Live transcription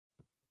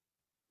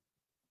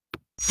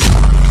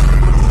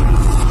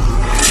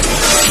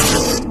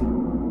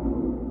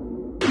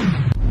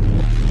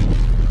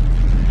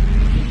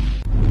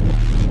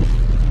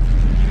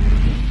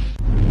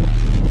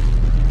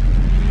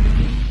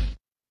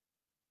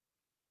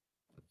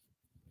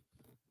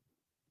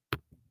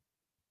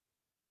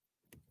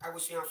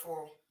was here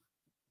for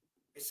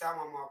the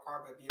summer more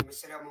probably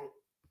Mr.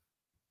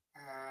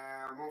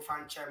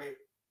 Monfan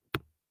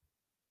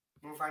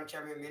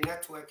Chame, me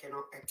network and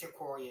a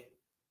tekoye.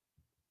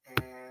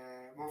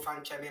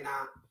 Monfan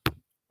Chamina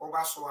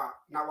Obaswa,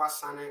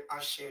 Nawasane,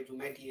 Ashe,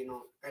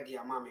 Dumedino,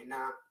 Edia Mammy,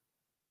 na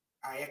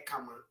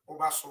Ayekama,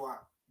 Obaswa,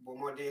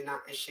 Bomodena,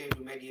 Ashe,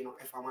 Dumedino,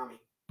 Efamami.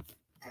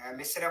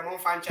 Mr.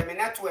 Monfan Chame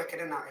network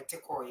and a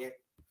tekoye.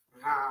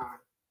 Ha,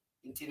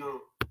 intino,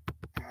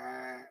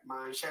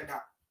 man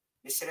shedda.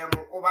 Mr.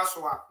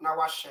 Obaswa,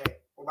 Nawashe,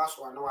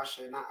 Obaswa,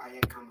 Nawashe, na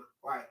Ayekama.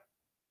 Why?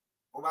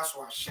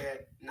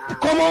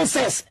 Common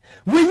sense.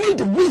 We need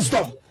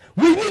wisdom.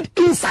 We need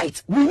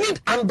insight. We need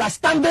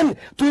understanding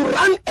to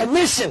run a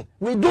nation.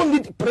 We don't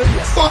need prayers.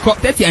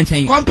 Koteti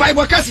anchen. Kompai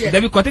bokasi.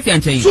 Debi koteti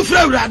anchen.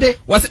 Sufre urade.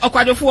 Was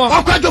okwadofo.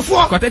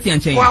 Okwadofo. Koteti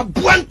anchen. Wa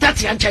buan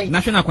tati anchen.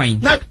 National coin.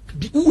 Na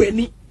di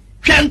uweni.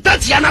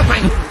 Twentati ana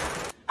coin.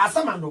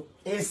 Asamando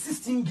is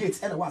 16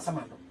 gates and one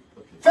asamando.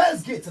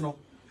 First gate no.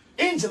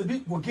 Angel be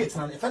go gate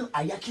na efen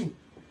ayakim.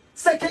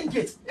 Second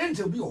gate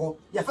angel be ho.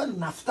 Yefen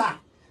nafta.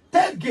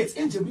 Third gate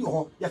angel be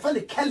ho. Yefen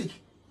the Kelly.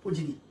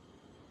 Ojidi.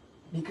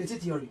 The creative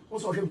theory.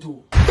 Also him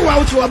too.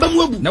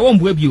 Na won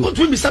bua bio. Want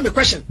to be some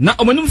question. Na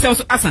omonum sem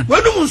so asan.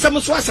 Wenum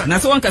nsem so asan. Na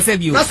so won kasa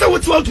bio. Na say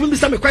what want to be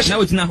some question.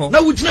 Na wojina ho. Na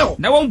wojina ho.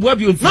 Na won bua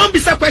bio. Na be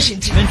some question.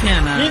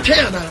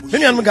 Mentena.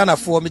 Menyan Ghana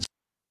for me.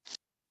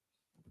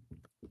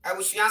 I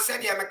was you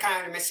said ya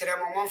mekan Mr.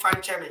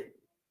 Monfan Chame.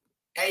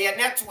 A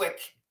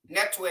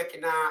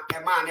network na a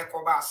man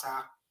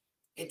ekobasa.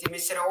 Enti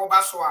Mr.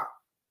 Obaswa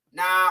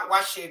na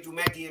washe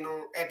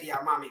Dumedino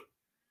Edia Mami.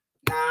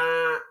 Na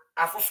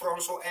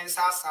afufronso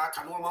ensasa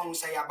kanoma hu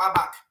say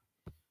babak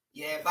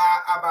ye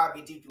ba aba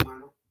bidi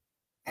dumano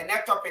and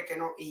that topic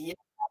no in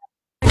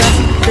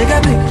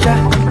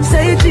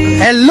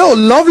Hello,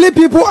 lovely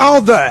people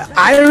out there.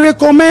 I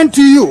recommend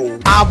to you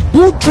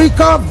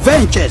Abutrika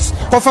Ventures,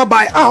 offered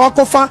by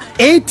Awakofa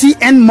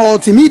ATN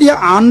Multimedia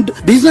and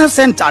Business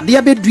Center,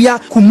 Diabedria,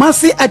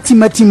 Kumasi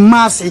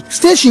Atimatimasi,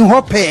 Station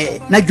Hope,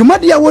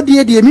 Najumadia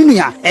Wodi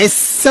Minia,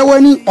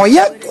 Esewani,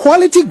 Oya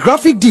quality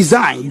graphic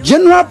design,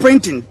 general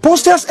printing,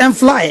 posters and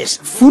flyers,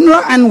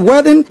 funeral and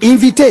wedding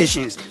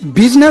invitations,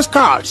 business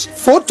cards,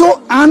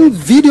 photo and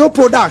video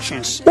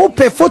productions.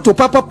 Ope photo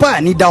papa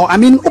nida, I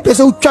mean ope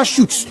so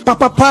shoots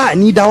papa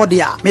nida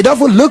odia. May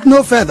therefore look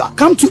no further.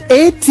 Come to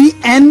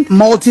ATN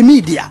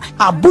Multimedia,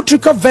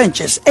 Abutrika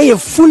Ventures, a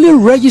fully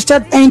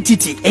registered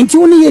entity. Enti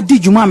woni ye di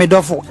juma me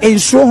therefore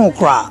ensure ho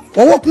kra.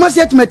 Owo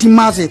kumasi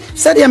atimatimasi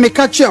said ya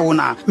meka che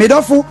wona. Me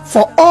therefore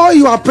for all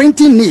your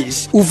printing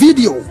needs, o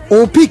video,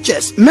 o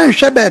pictures, men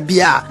shebe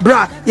bia,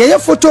 bra, ye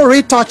photo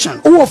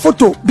retouching, o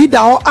photo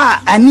bida o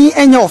ani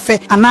enye ofe,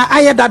 ana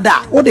aye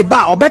dada, o de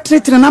ba, o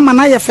betri na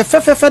mana ye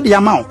fe di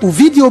amount, o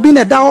video bi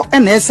ne da o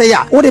ene ese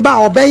ya, o de ba,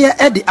 o beye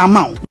e di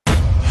amount.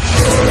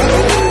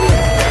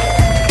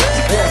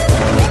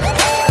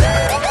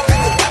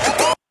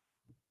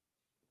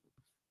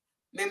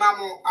 me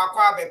mamo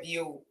akwa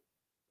babio,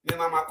 me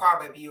mama akwa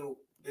babio,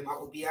 me ma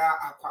obia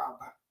akwa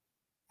ba.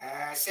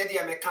 Said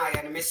ya mekan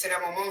ya Mr.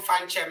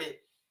 Monfan Chame.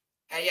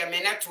 Eye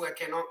me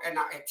network no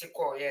na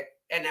etiko ye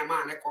na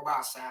ma ne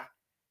kobasa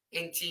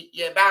enti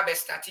ye ba be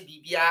start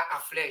bibia a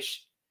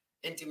flesh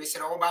enti me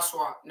sere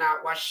obaso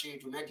na wa hye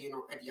Dumedi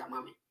no e dia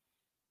mame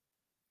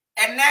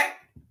enne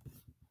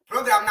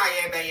program na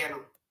ye be ye no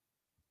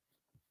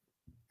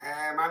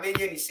ma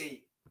menye ni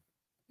sei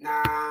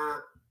na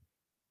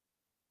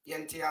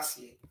yenti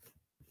ase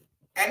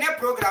enne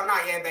program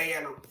na ye be ye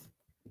no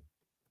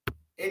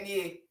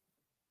eni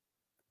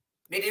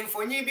me dem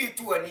fonyi bi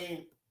tu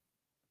ani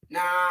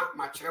na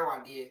machire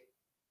wade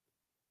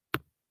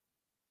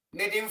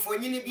mede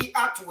mfonyini bi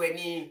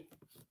atwani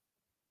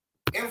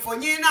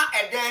mfonyi na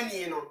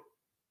edani no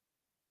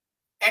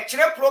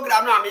ekire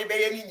program na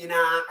mebeye ni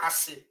nyina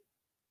ase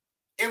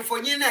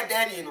mfonyi na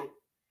edani no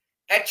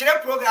ekire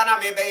program na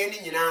mebeye ni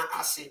nyina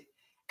ase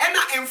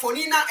ena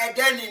mfonyi na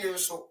edani ni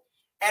nso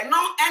eno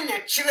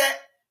ene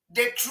kire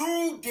the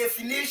true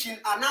definition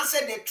and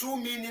answer the true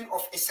meaning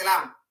of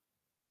Islam.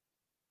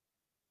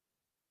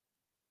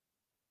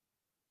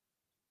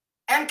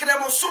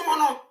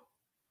 Enkremosomono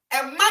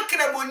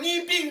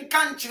emakremoni bi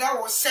nka nkyere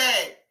wo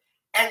se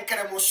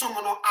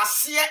enkremosomono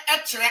ase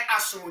ekire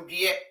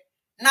asomdue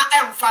na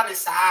emfa ne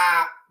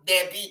saa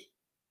debi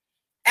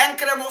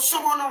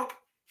enkremosomono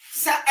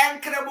se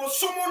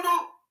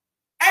enkremosomono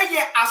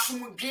eye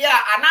asomdue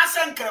a anase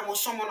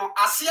enkremosomono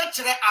ase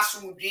ekire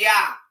asomdue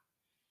a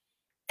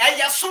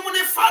eye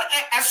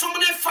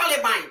somone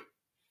faleban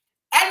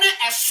ene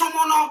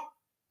esomono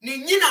ni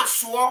nyina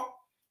so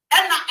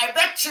ena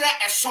ebekire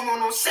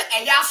esomono se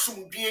eya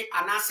asomdue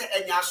anase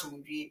enya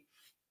asomdue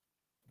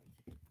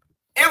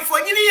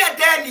enfonyini ye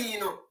dani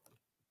no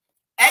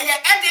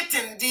eye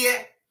editing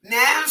de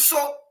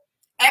nanso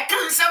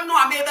ekansem no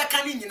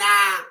amebeka ni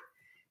nyina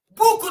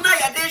buku na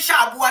ye de sha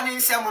aboa ni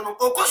nsem no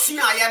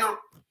okosua ye no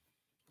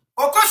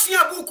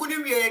okosua buku ni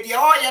wie de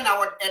o ye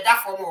na eda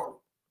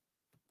fomo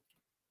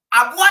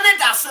aboa ne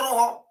da soro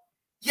ho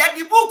ye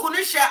di buku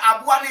ni hye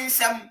aboa ni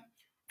nsem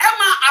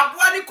Emma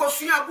Abuani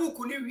Kosua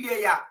Buku ni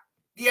wie ya.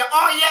 The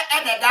oye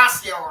and the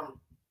dasye on.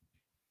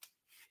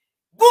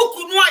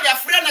 Buku no ya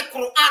friend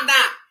Quran na.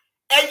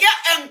 Eye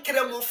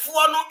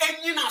enkremofuono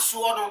enyina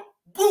suono.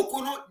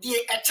 Buku no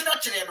die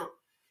echire no.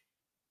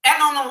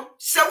 Eno no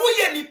se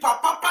woye ni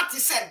papa ti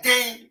se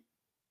den.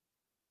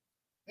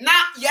 Na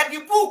ye di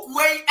buku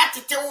we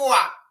etete wo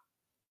a.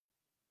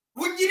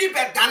 Wunyini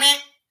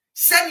bedane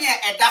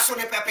senye edaso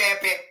ne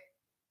pepepe.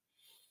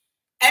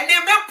 Ene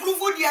me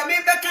prove dia me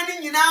beka ni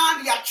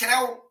nyina dia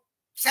kyerɛw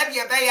sɛ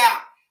dia be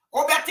ya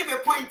obeti me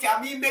point a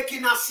me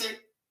making ase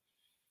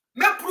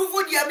me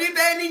prove dia me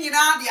be ni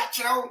nyina dia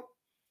kyerɛw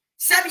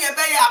sɛ dia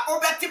be ya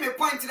obeti me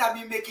point that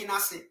me making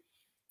ase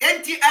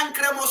enti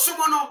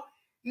ankremosomo no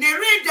ne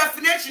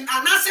redefinition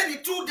anase ni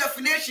true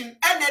definition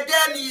ene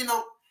da ni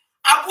no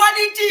aboa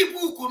ni di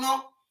buku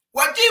no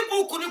wadi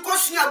buku ni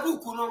kosua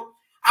buku no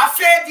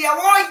afa dia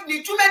wo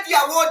ni twuma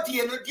dia wo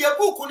die no dia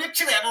buku ni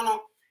kyerɛ no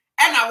no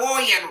ena wo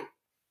ye no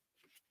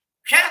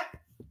hwɛ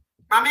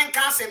mame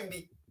nka asɛm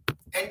bi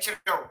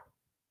enkyerɛw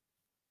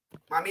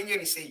mame nye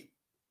ni sei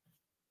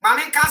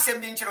mame nka asɛm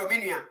bi nkyerɛw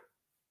menua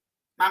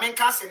mame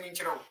nka asɛm bi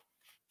nkyerɛw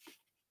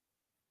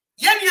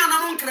yɛnua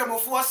no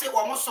nkremofo se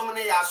wo mosom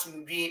ne ya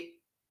asomdwe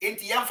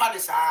enti yɛmfa ne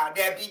saa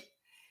da bi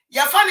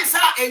yɛfa ne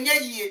saa enye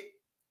yie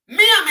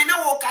me a me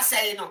na wo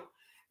kasɛe no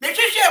me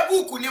hwehwɛ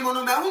buku ni mo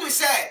no mahunu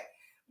sɛ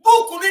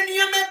buku no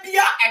niema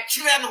bia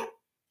ɛkyerɛ no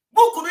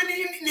buku no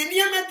ni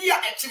niema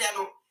bia ɛkyerɛ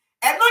no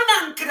eno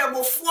na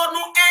nkremofuo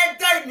no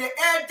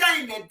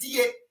ɛdan na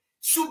die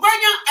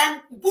subanya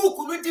en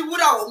buku no di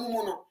wura wo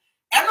mu no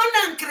eno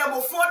na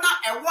nkremofuo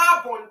na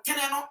ɛwa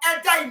abontene no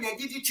ɛdan na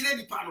didi kyerɛ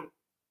nipa no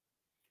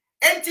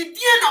enti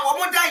die na wo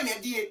modan na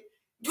die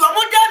di wo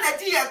modan na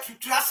die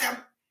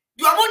tuturasem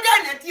di wo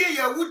modan na die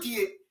ya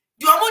wudie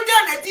di wo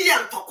modan na die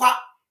ntokwa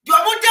di wo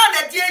modan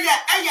na die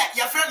ya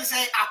ya friend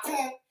say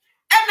akon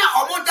ɛna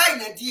wo modan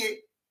na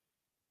die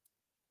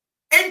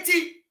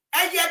enti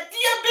eye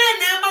die be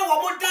na ema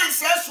wo mo dan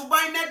se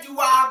suban na di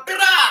wa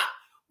bra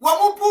wo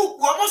mo bu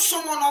wo mo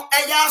somo no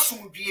eya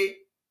asomdue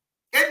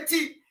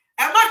enti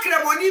ema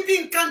kremoni bi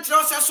nkan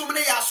kire se somo na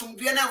ya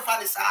asomdue na mfa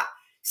ne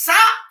sa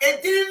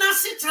edin na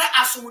sitre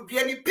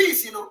asomdue ni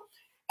peace no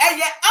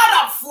eye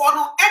arabfo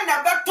no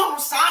ena beton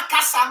sa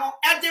kasa no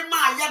ede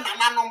ma ye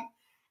nananom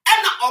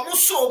ena omo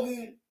so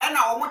mu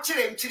ena omo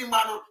kire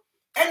nchirima no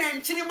ena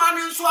nchirima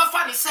no nso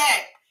afa ne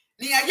se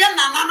ne ye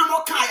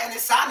nananom ka ye ne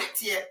sa ne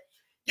tie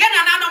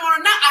yena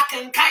nananom na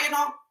akenkai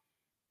no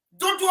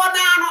dodo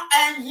na no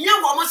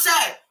enhia wo mo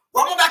se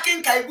wo mo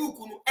bakenkai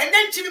buku no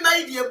ene nchirima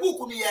yi die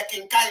buku no ye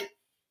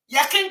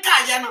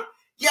kenkai ye no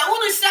ye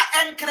wonu se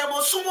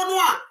enkremosomo no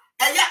a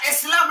eya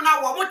islam na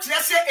wo mo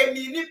kire se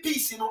enini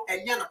peace no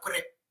enye no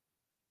kore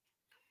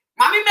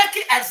mami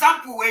make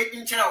example we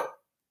nkyerɛw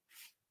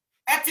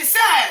eti se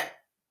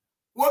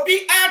wo bi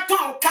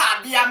eton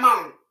ka dia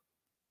mawo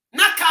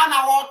na ka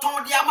na wo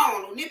ton dia mawo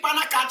no nipa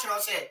na ka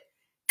kyerɛw se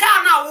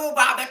ka na wo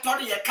ba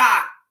beton ye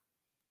ka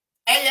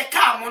eye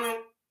ka mo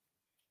no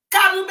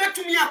ka no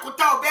betumi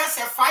akota o be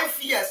se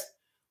 5 years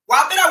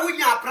wa bera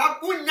wunya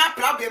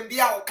problem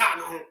bia o ka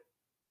no ho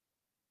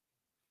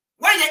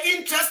when you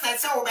interested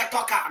say wo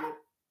beto ka no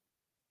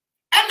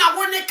e na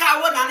wo ne ka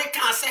wo na ne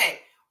ka say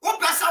wo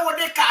pesa wo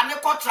ne ka ne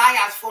ko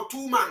trials for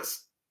 2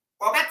 months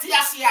o beti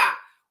ase a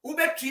wo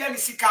betua ni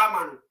sika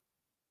ma no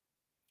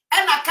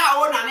e na ka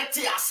wo na ne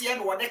te ase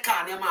no wo ne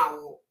ka ne ma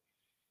wo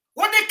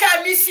ne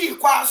ka ni si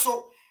kwa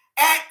so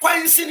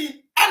kwansini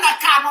e na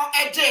ka no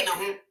eje ne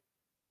ho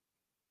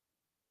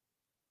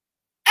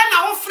e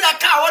na wo fra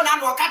ka wo na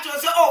no ka che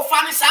say o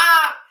fa ne sa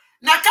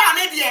na ka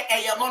ne de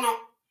eye mo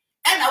no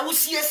e na wo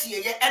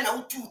siesie ye e na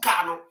wo tu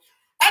ka no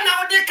e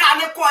na wo de ka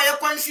ne ko ye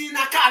kwansini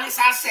na ka ne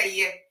sa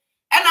seye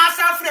e na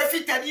asa fra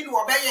fitani no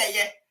obeye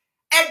ye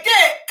e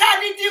de ka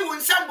ne di wo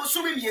nsam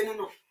bosumi mienu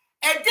no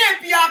e de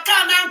bia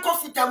ka na nko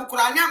fitam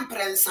kura nya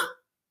mprensa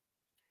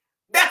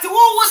bet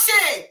wo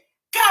say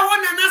ka wo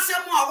na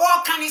nasem a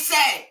wo ka ni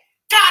say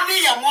ka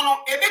ne ye mo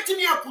no e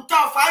betimi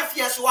akuta 5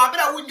 years wo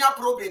abra wo nya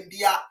problem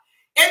bia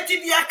enti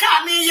bia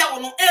ka ne ye wo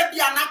no e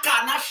bia na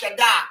ka na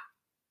hweda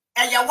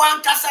eye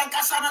wan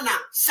kasa na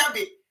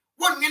sebe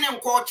wo nwene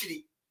nko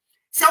kire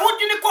se wo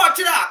dini ko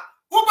kire a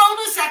wo ba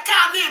wo se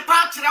ka ne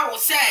pa kire wo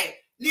se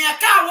ne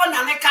ka wo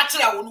na ne ka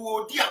kire wo no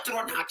wo di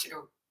atoro na kire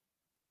wo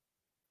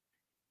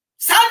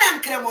sana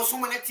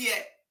nkremosomo ne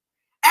tie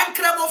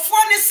enkremofo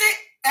ne se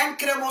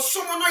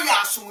enkremosomo no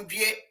ya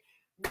asomdue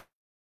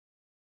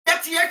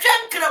eti ye twa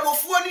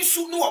nkremofo ni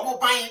su no wo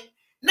ban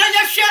na ye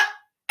hwe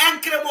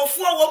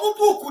enkremofo wo mu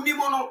buku ni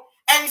mo no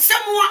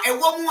ensemu a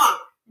ewo mu a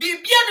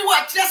bibia ni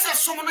wa kire se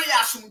som no ya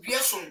asomdue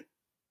som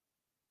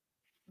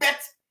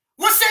bet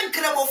wo se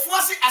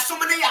nkremofo se asom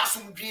no ya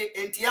asomdue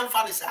enti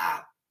yemfa ne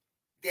saa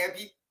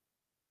debi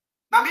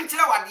ma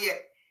mentire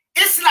wade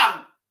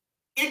Islam,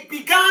 it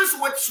begins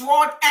with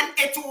sword and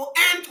it will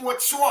end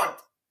with sword.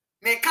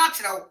 Me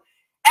catch now.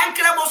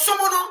 Enkremo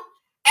somono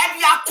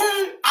ebi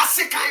akun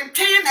asikan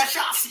tin na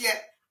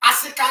hwase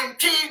asikan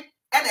tin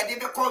e na de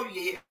be call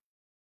ye.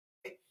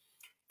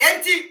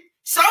 Enti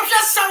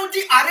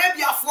Saudi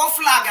Arabia for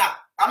flaga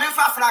Amen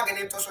fa flag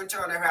and to so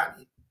nche on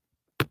ehwade.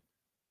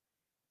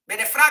 Me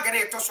the flag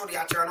and to so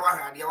dia kire no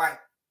ahwade why.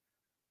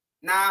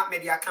 Na me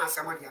dia kan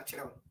asem dia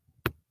kire.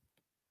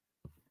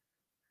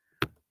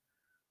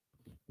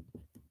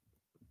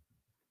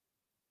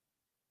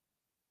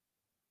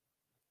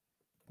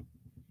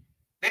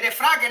 Me the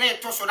flag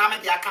and to so na me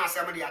dia kan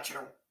asem dia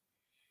kire.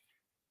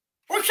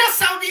 Wo hwe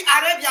Saudi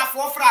Arabia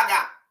for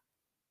flaga.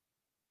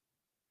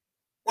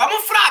 Wa mo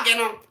flag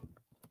no.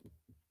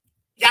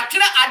 Ya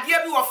kire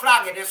ade bi wo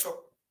flag de so.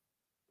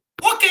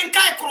 Wo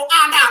kenkai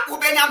Quran a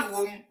ubenya no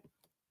wom.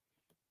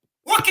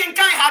 Wo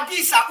kenkai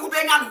hadith a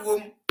ubenya no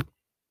wom.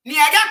 Ni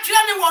ya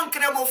kire ni won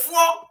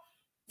kremofo.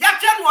 Ya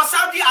kire no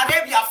Saudi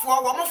Arabia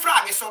for wo mo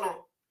flag so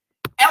no.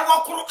 E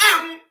wo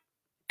Quran,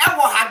 e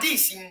wo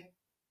hadith mu.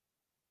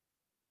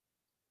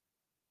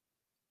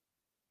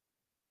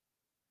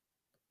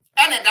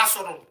 Ene da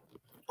so no.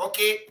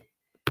 Okay.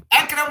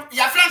 Enkrem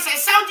ya friend say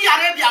Saudi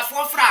Arabia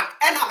for flag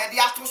e na me de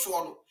ato so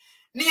no.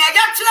 Ni ya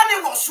kire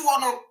ni wo so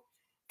no.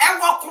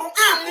 Ewo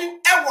Quran mu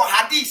ewo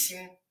hadith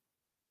mu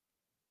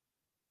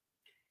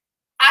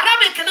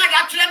Arabic na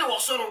ga kire no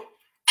so no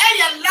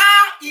eye la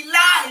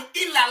ilaha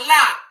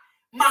illallah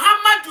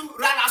Muhammadu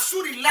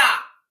rasulullah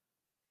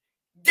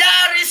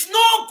there is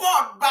no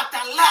god but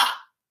Allah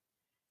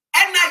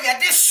and na ye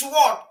this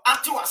sword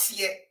ato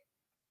asiye.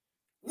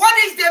 What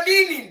is the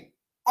meaning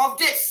of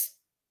this?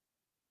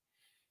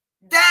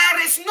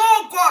 There is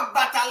no god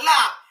but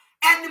Allah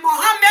and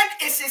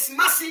Muhammad is his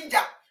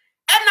messenger.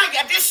 And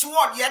now you this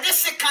word, you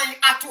this second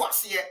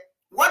atwas here.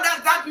 What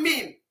does that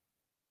mean?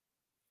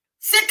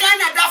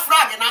 Second at that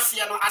flag and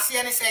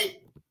Asian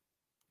say.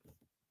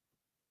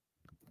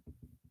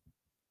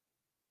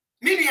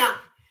 Minia,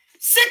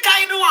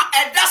 second one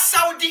at that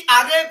Saudi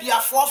Arabia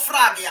for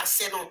flag ya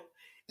seno.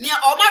 Near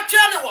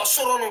Omachane was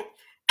sorono.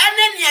 And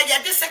then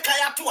you this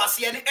second atwas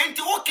here and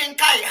to walking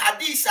kai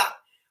hadisa.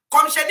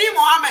 Komshani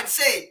Muhammad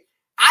say,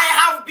 I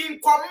have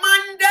been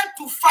commanded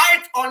to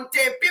fight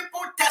until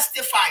people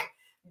testify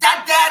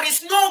that there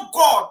is no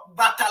God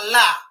but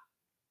Allah.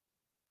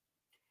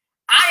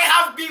 I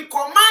have been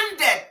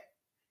commanded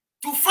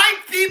to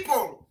fight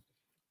people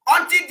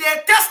until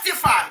they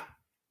testify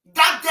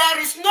that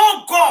there is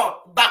no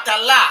God but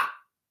Allah.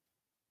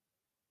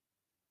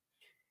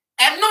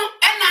 And no,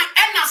 and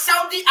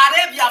Saudi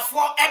Arabia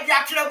for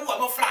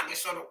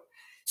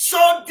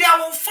so they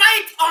will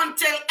fight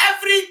until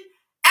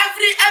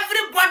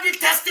everybody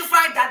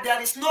testify that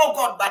there is no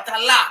God but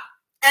Allah,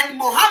 and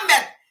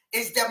Muhammad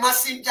is the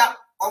messenger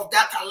of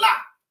that Allah.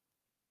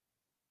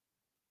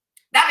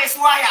 That is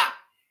why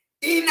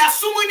in a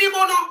sumuni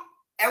mono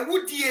a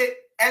woodie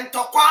and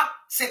tokwa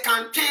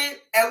sekante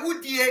a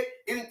woodie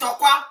in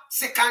tokwa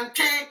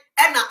sekante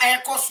and a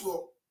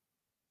aircoswo.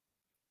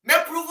 Me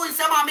prove in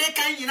some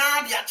American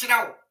yina dia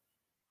chiraw.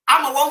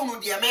 I'm a woman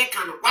the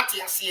American what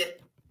you see.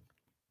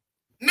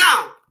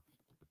 Now,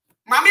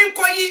 Mamin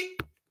Koyi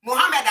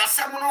Muhammad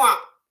Asamonoa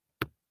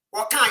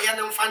Wakan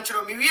Yanam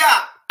Fanchero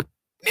Miria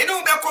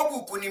Meno Beko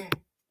Bukunim.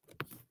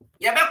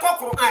 Yabeko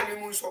Quran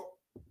Muso.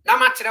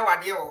 Namachira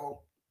wadio.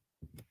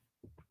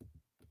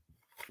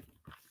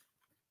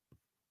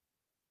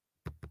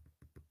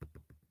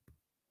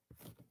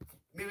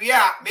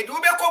 Miria,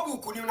 Medubeko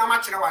Bukunim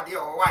Namachira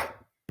wadio. Why?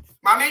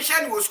 My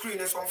mention was screen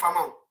is on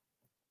Famon.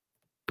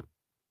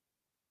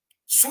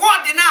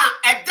 Swadina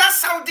at that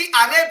Saudi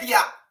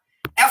Arabia,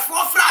 a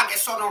 4 flag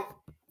is on.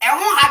 A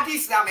one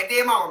hadith na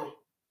medema on.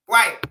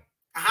 Why?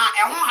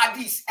 A one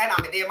hadith and a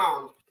medema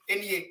on.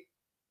 Any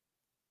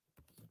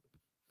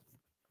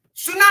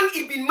Sunan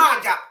Ibn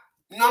Majah,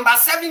 number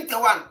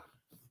 71,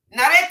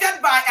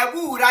 narrated by Abu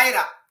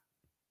Huraira.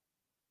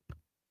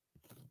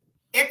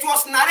 It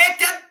was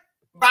narrated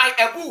by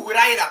Abu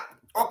Huraira.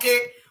 Okay,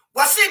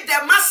 was it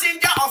the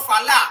messenger of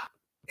Allah?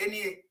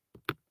 Any?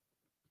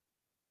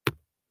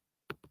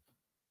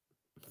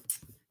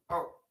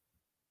 Oh,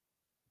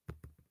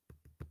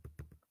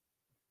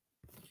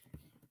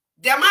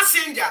 the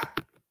messenger.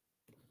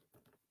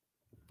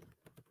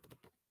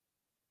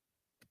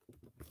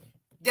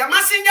 The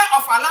messenger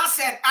of Allah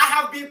said, I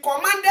have been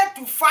commanded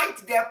to fight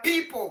the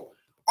people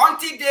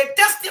until they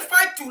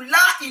testify to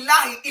La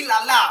ilaha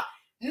illallah.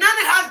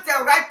 None has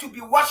the right to be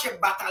worshipped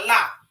but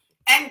Allah.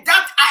 And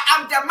that I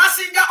am the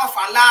messenger of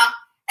Allah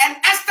and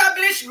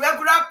establish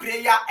regular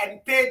prayer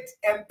and pay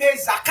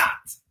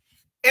zakat.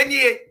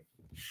 Any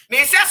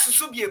me say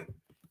susubiem.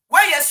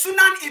 Where is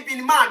Sunan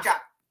Ibn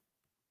Majah,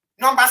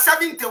 number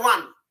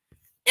 71.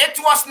 It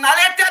was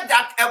narrated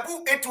that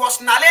Abu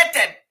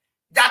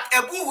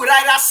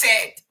Huraira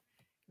said,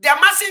 the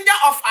messenger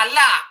of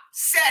Allah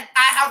said,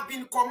 I have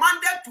been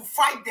commanded to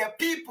fight the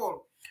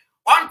people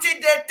until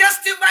they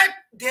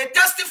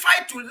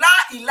testify to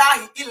La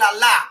ilaha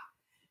illallah.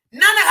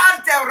 None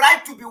has the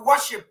right to be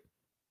worshipped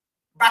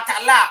but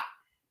Allah,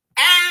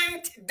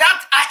 and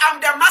that I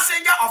am the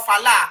messenger of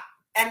Allah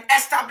and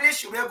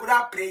establish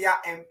regular prayer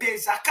and pay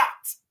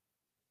zakat.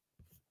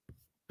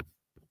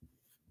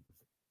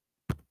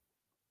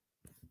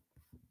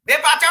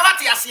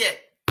 Bepatawati yasiye.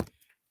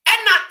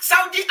 Ena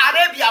Saudi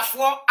Arabia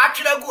for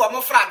atregu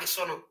omo frage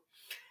sono.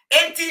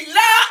 Enti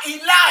la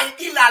ilaha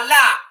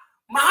illallah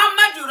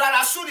Muhammadu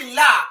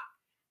Rasulullah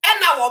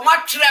ena wo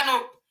matre no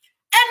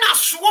ena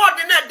sword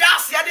na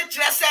das ya de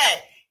tre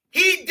say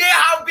they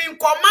have been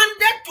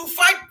commanded to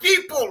fight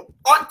people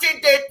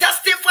until they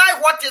testify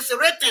what is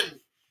written.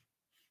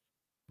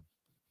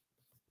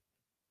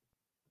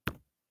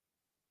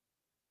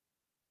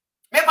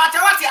 Me but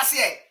what you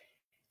say?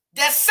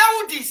 The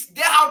Saudis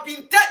they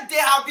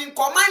have been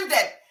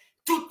commanded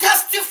to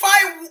testify.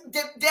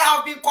 They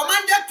have been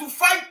commanded to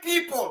fight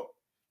people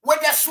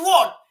with a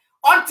sword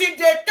until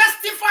they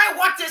testify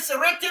what is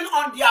written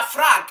on their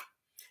flag.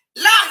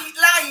 La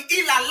ilaha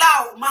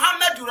illallah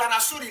Muhammadu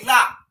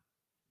Rasulullah.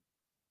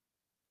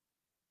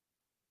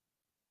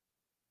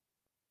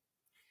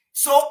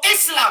 So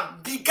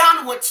Islam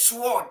began with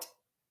sword.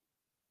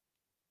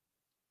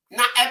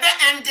 Now ever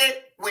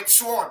ended with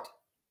sword.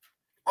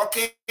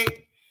 Okay.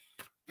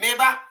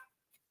 Meba.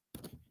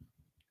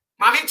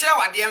 Mami chere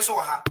wade enso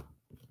ha.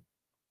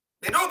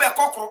 Me do be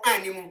kokoro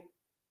animu.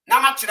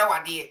 Na ma chere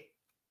wade.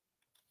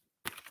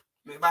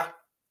 Meba.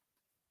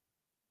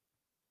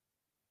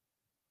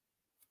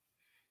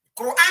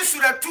 Quran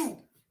Surah 2.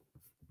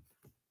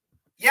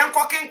 Yen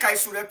koken kai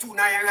Surah 2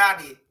 na yen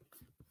hade.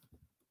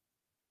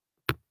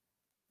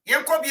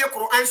 Yen ko biye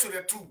Quran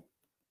Surah 2.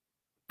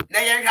 Na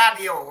yen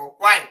hade o.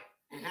 Why?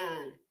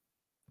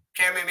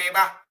 Keme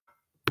meba.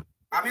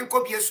 Mami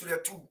ko biye Surah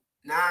 2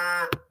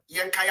 na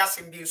yen kaya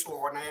simbi so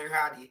ho na yen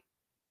hade.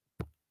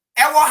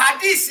 Ewo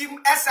hadisim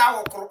esa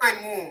wo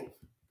Quran mu.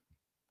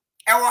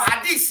 Ewo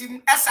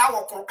hadisim esa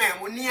wo Quran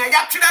mu ni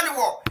ya twere ne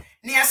wo.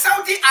 Ni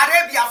Saudi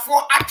Arabia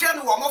for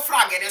atren wo mo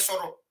fragede so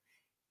no.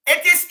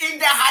 It is in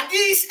the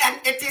hadith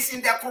and it is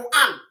in the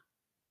Quran.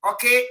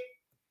 Okay?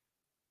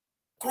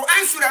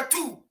 Quran Surah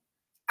 2,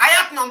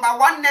 ayat number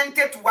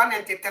 190 to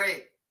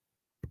 193.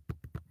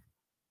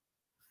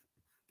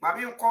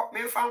 Mabi nko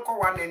me fa nko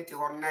 190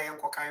 hon na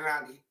yenko kan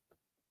rade.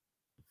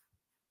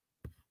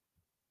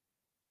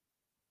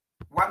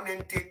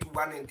 190 to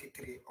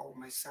 193. Oh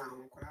my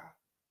son.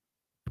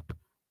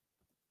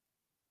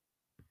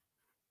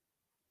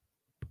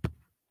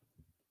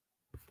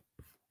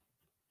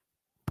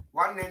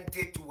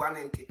 190 to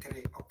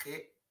 193,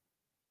 okay?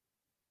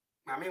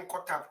 Mamin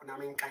cut up na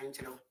min kan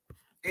chelo.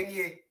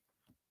 Enye.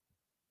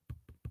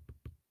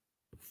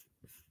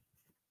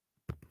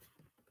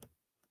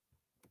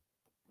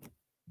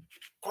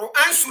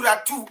 Quran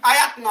Surah 2,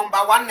 ayat number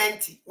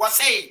 190. Was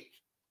say.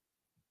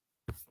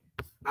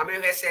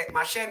 Mamin say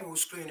machine will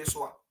screen this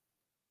one.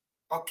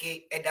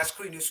 Okay, at the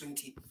screen is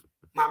unti.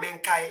 Mamin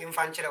kai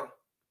infan chelo.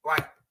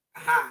 Why?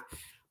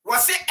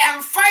 Was say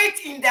and fight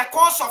in the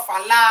cause of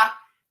Allah.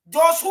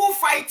 Those who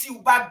fight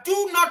you but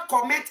do not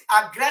commit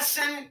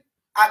aggression,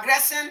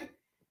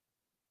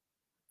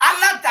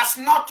 Allah does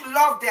not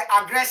love the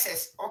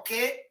aggressors,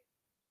 okay?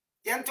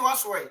 Yentu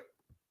asway.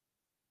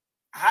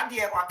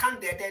 Hadie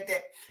wakan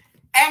de.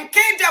 And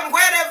kill them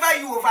wherever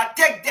you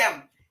overtake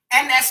them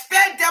and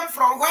expel them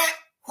from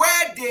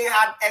where they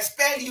had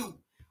expelled you.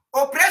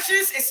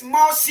 Oppressions is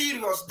more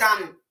serious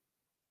than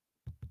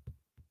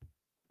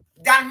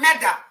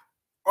murder,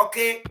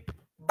 okay?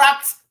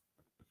 But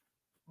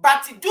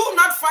do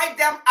not fight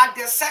them at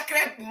the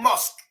sacred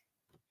mosque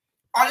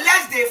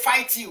unless they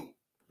fight you.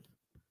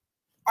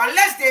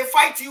 Unless they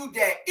fight you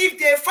there. If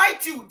they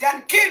fight you,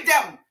 then kill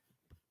them.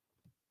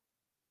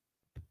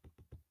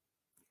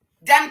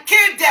 Then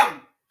kill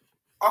them.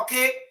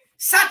 Okay?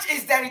 Such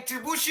is the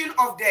retribution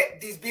of the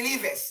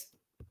disbelievers.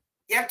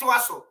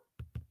 Yentuaso.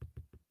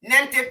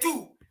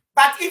 92.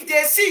 But if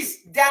they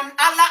cease, then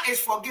Allah is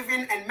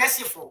forgiving and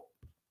merciful.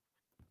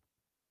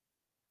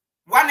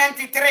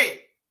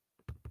 193.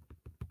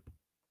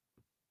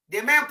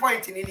 The main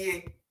point in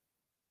here.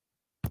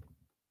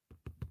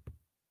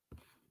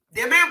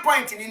 The main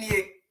point in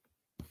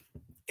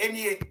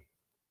here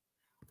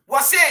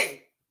was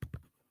say,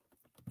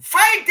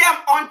 fight them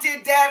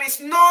until there is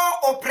no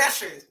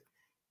oppression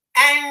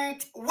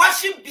and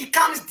worship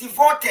becomes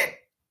devoted.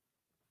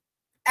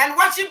 And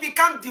worship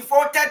becomes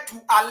devoted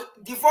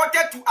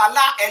to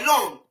Allah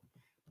alone.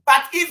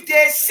 But if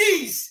they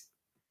cease,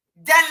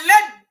 then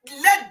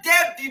let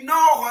there be no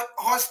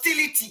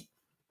hostility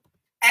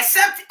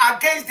except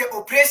against the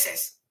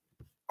oppressors.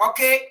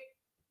 Okay?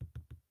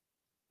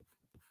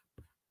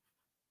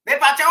 Me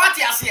pata what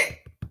you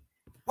say?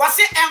 Was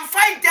it and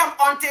fight them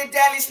until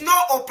there is no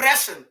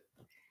oppression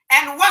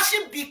and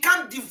worship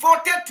become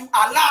devoted to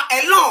Allah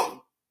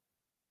alone.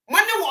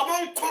 Money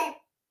won't come.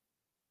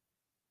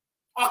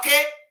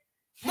 Okay?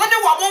 Money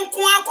won't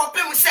come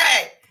akopem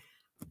say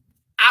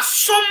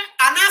asum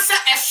anasa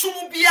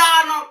esum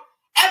biano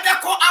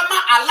ebeko ama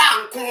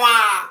Allah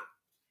nkoa.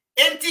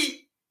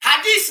 Enti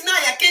hadith na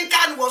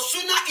yakenkan was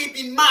Sunnah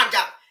ibn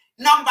Majah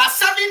number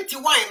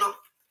 71 no.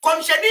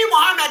 Komshani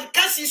Muhammad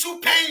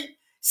Kasisu Pain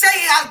say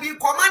he has been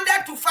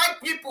commanded to fight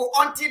people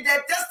until they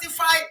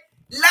testify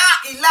La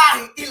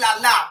ilaha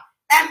illallah.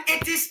 And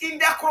it is in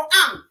the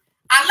Quran.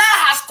 Allah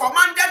has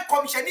commanded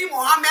Komshani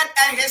Muhammad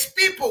and his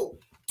people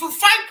to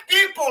fight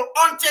people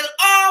until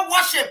all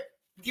worship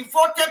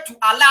devoted to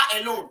Allah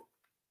alone.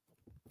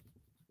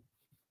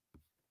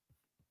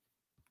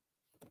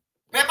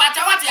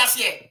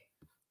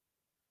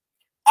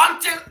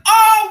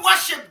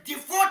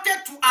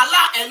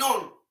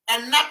 alone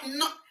and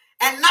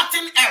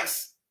nothing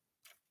else.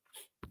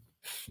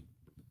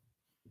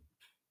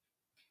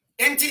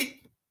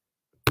 Enti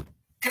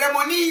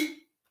kremoni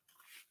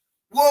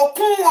wo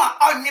kunwa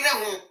onyere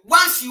ho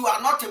once you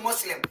are not a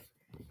Muslim.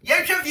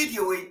 Yenhwe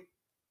video we.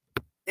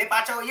 E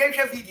pacha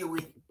yenhwe video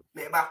we.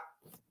 Meba.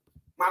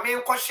 Mama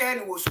enko share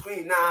ni wo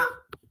screen na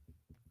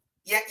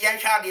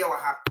yenhwa de wa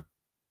ha.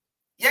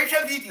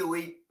 Yenhwe video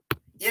we.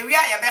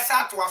 Yewia ye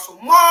besa to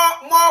aso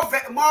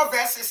more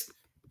verses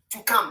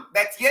to come,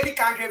 but yeni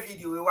can share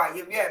video we wa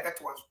yewia ye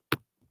beto aso.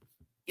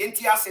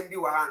 Yenti asem bi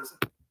wa hands.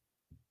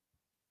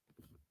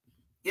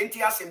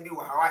 Yenti asem bi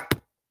wa Hawaii.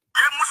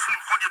 Ye Muslim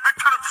for the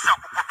better to say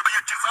ko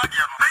ye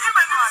tizadia no. Yi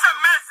meni se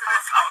me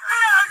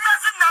ya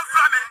sin na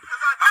frame.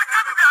 Make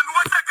be an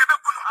wo se ke be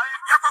kuno.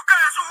 Ya ko ka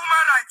so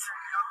human rights.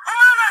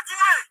 Human rights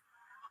ye.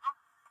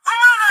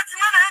 Human rights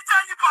ye na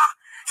etani pa.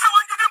 So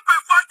when you don't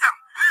perform them.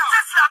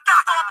 Just like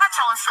that. To pa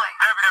chonso.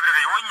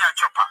 Bre wonya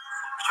chopa.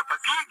 Chopa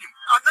bigi.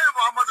 Anai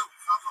Muhammadu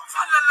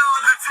sallallahu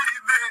alaihi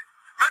wasallam.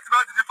 Met ba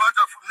di part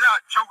of ya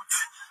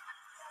chauti.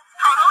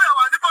 Ana ya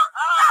wa ni pa.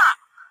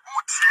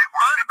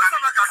 Mani besa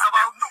na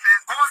kasaba no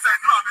como se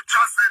no me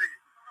transferi.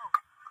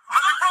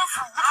 Mani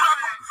profu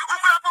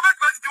ukura po bet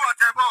bet diwa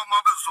tebo mo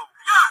beso.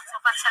 Ya,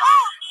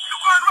 you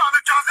go no me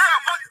transfer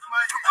mo.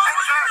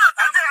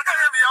 Ade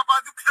me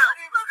abadu kse.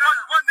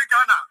 One ni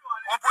Ghana.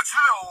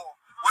 Opportunity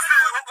o se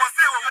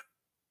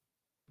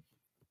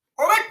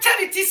o be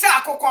charity sa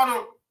akoko no.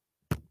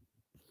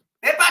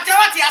 E pa te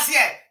wati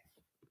ase.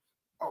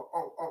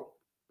 Oh.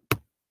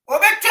 O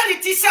be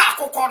charity sa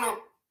akoko no.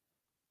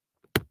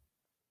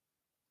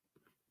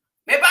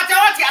 Me bata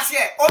wati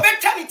ase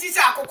obetwa ni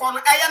tisa akoko no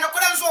eya no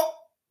kora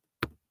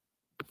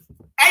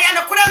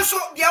nso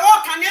de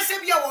wo kan ese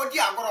bia wo di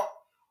agoro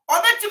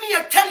obetumi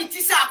ye twa ni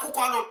tisa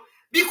akoko no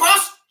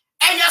because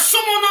eya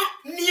somo no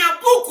ni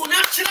abuku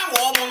na kire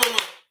wo mo no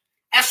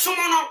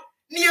esomo no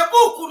ni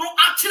abuku no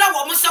akire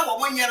wo mo se wo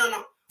mo nyere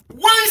no.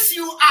 Once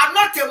you are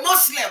not a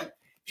Muslim,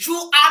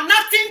 you are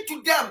nothing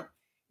to them.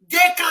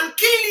 They can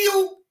kill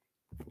you.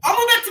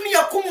 Omo betumi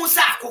ye kumu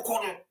sa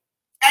akoko no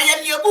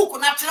eya ni abuku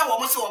na kire wo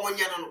mo se wo mo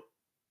nyere no.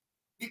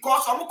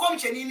 Because some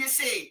commissioning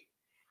say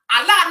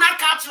Allah na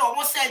catch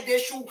almost said they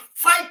should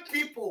fight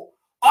people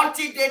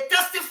until they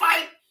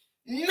testify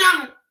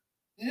none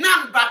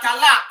but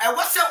Allah. I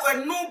was say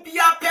when no be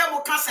a pair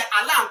can say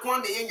Allah and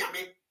Kwan the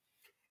Yenyame.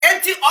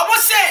 Enti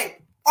almost say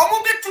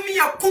omu to me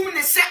a kum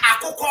ne say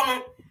akokono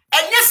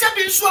and yes I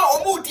been sure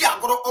omu dia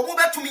gro omu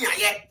to me a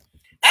ye.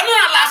 And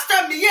last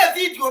time me hear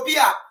video be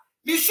a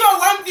me show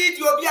one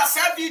video be a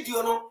say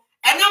video no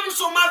and I'm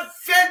so my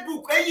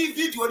Facebook any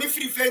video ni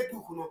free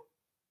Facebook no.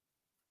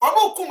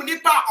 Omo kum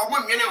nipa omo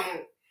nwene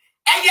ho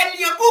eye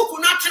ne book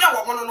na kire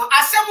wo mo no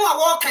asem a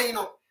wo kan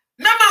no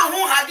mema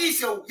ho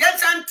hadith o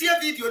yensan tie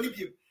video ni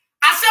bi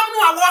asem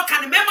no a wo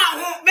kan mema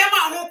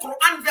ho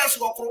Quran verse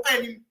wo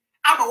Quran nim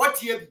ama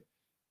watie bi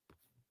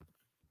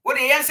wo de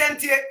yensan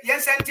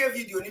tie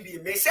video ni bi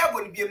me se bo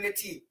ni bi em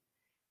tie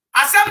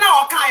asem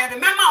na o kan ye de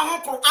mema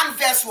ho Quran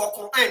verse wo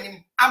Quran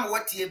nim ama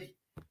watie bi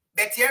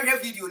bet ye hwe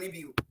video ni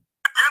bi o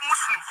ye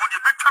Muslim for the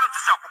better to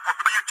say ko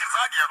ye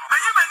tizadia no.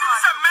 Yi meni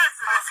se me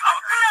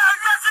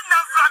ya sin na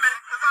frame.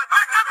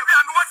 Make be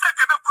an wo se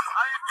ke be kuno.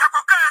 Ya ko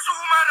ka so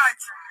human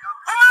rights.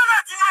 Human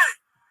rights ye.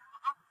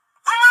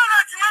 Human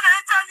rights ye na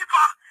etani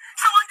pa.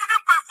 So when you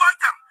don't perform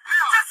them.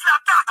 Just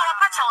like that. To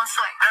pa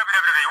chonso.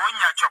 Bre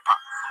wonya chopa.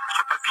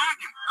 Chopa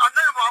bigi.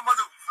 Anai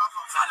Muhammadu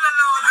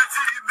sallallahu alaihi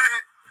wasallam.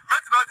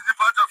 Met ba di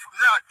part of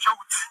ya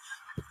chauti.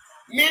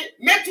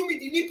 Me to me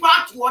di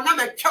part wona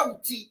me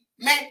chauti.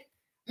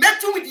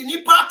 Metu with the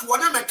nipa to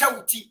one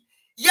metauti.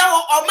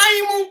 Yaw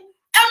omaimu,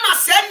 Emma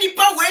said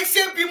nipa way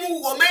say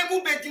bimu,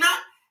 omaimu bedina,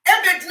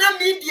 ebedina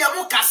media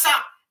mukasa,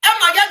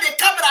 Emma ya the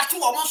camera to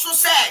almost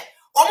say,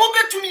 Omo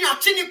betumi a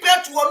chini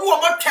pet to one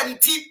more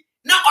tenty,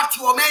 now at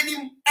your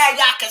manim, a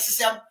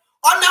yakasism,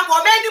 on a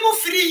momenimu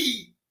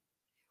free.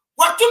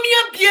 What to me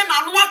a bien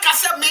and one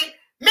cassa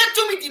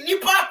metu with the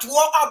nipa to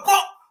a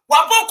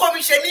wabo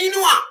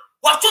commissioninoa,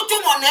 what to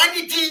on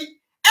anything,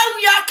 and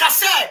we are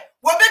cassa.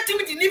 Wobeti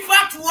mi di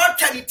nifa to what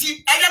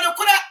chanity eya no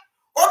kura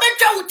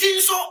obeta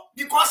uti so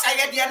because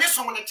eya dia ne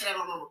so mo ne kire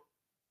no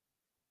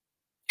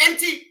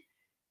enti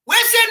we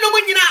say no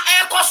nyina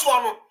e koso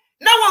no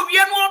na wo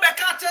wie no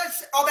obeka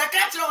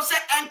kire o se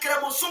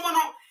enkremo so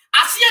no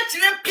ase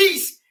kire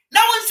peace na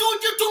won se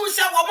uti to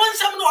se wo mo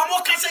nsam no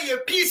wo ka se ye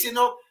peace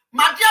no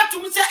madia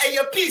to se e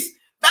ye peace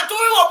but we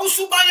wo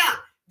busu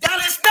banya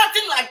there is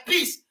nothing like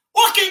peace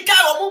o kin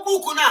kai wo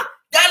buku na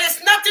there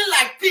is nothing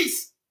like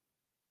peace.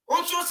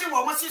 Also say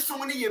we must see so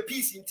many year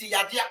peace into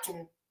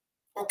yadiatum.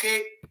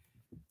 Okay.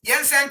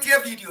 Yen sent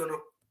your video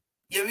no.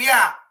 Ye we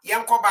are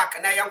yanko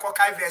back na yanko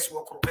kai verse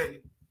wo Quran.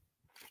 Ye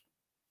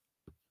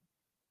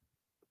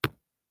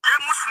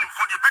Muslim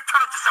for the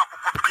better to say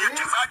ko ye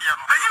tizadia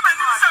no. Yi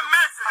meni se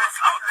me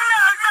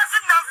ya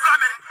sin na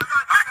frame.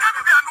 Make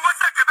be an wo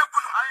se ke be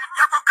kuno.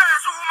 Ya ko ka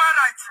so human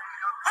rights.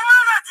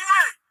 Human rights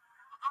ye.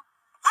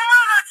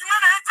 Human rights ye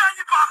na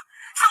etani pa.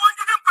 So when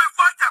you don't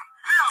perform them.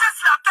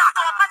 Just like that.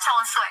 To pa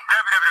chonso.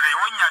 Bre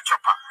wonya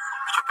chopa.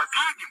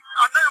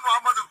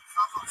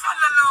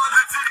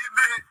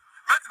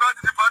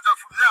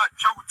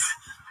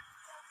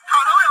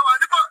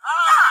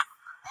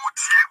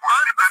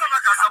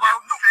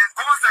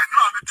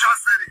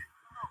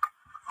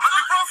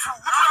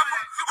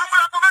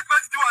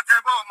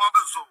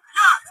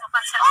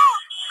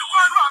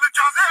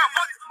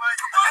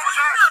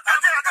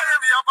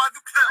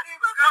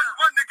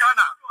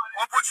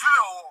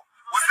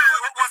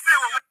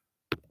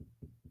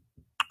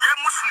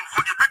 Muslim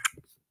for the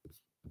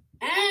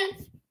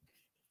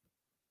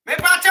me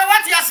pacha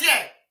what you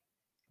say?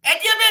 E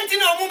die benti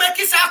na omu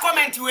make sa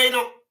comment we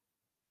no.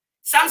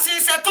 Samson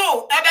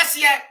seto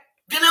ebesie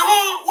de ne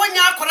ho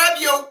wonya akora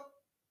bio.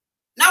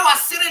 Na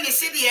wasere ne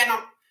sidie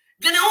no.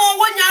 De ne ho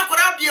wonya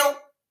akora bio.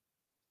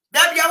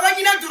 Da bia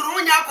wanyina duru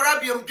wonya akora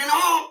bio. De ne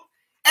ho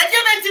e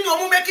die benti na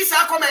omu make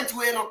sa comment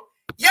we no.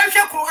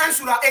 Yenhwe Quran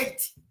sura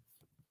 8.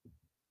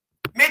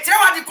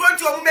 Metrewa di Quran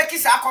ti omu make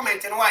sa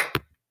comment no why?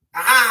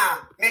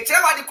 Aha,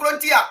 metrewa di Quran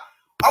ti a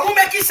omu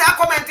make sa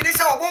comment ni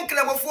se obon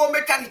klebofo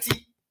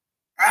mekaniti.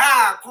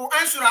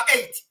 Quran Surah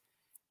 8,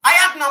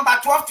 ayat number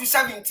 12 to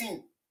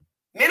 17.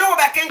 Me no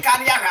be ken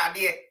kan ya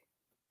rade.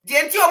 De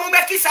enti omu be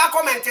kisa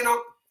comment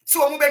no, si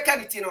omu be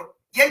kaniti no,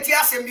 yenti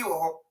asem bi wo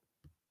ho.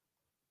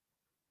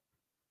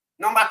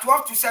 Number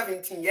 12 to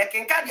 17. Ye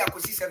ken ka dia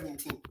kosi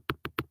 17.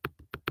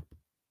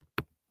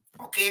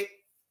 Okay.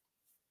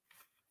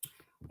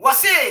 Was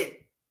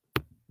say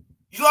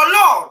your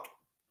Lord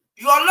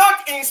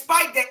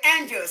inspired the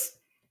angels.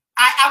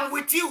 I am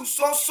with you,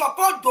 so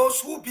support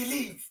those who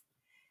believe.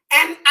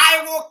 And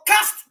I will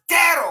cast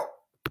terror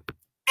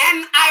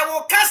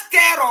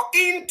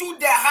into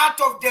the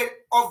heart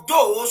of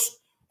those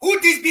who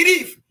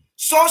disbelieve.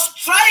 So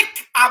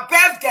strike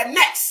above their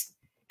necks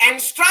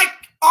and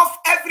strike off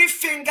every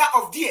finger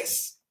of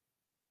theirs.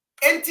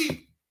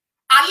 Enti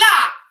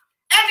Allah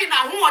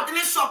edina who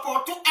ordinary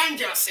support to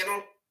angels, you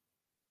know.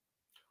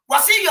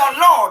 Was it your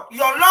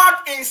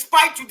Lord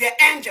inspired to the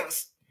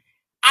angels?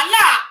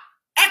 Allah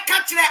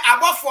ekatre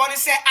above for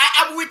say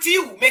I am with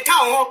you, make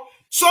on.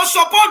 So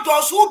support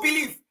those who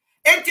believe.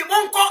 Enti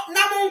monko na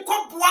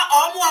monko bua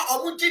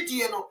omu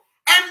didie no.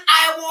 And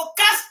I will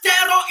cast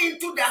terror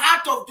into the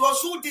heart of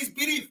those who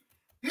disbelieve.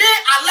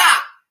 May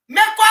Allah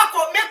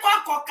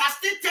mekwa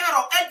cast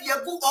terror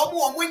ediegu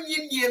omu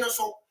nyinye no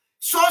so.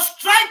 So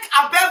strike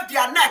above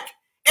their neck.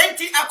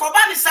 Enti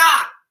akobani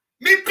sa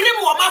mi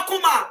primu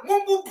omakuma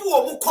mumbubu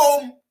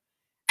omukom.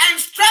 And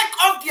strike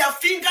off their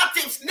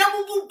fingertips. Na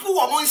mumbubu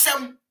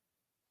omonsem.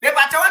 Me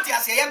batawati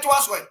ase yentu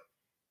aswe.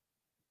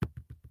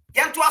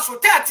 Yantu aso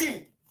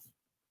 13.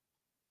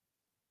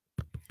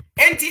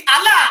 Enti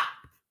Allah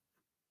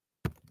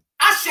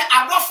ashe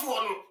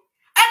abofuo no.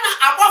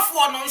 Ena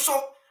abofuo no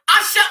nso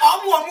ashe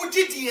omu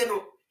didie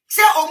no.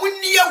 Say omu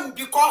niyewu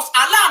because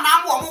Allah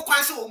na omu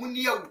kwan say omu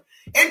niyewu.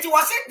 Enti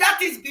was it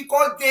that is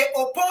because they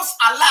oppose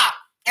Allah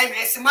and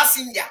his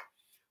messenger.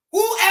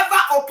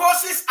 Whoever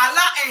opposes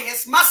Allah and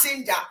his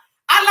messenger,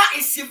 Allah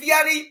is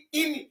severely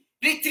in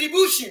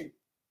retribution.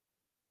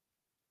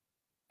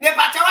 Ne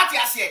batawati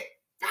ase.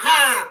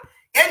 Aha,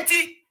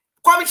 enti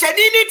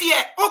komishadini die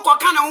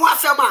okoka na ho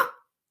asema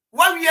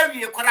wa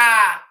wie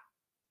kora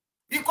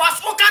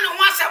because oka na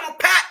ho asema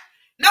pe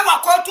na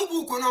wakotu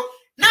buku no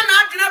na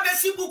adina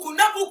besi buku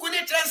na buku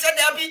ni trense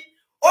dabi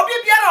obi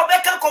biara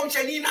obeka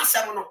komishadini na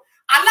asem no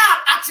ala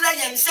atre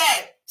yen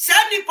se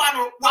nipa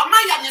no wa ma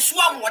ya ne so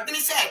amodene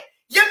se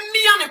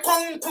yemmia ne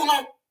konku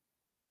no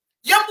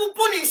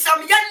yembubu ni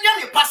nsam yanya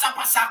ne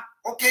pasa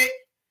okay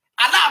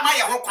ala ma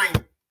ye ho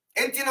kwan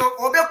enti no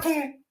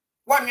obekun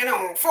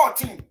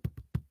 14.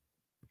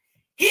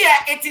 Here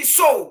it is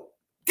so.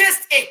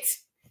 Test 8.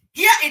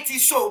 Here it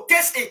is so.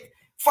 Test 8.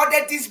 For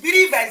the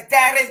disbelievers,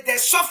 there is the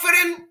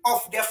suffering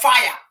of the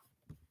fire.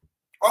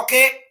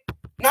 Okay.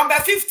 Number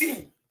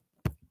 15.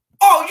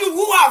 Oh,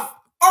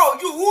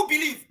 you who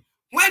believe.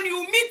 When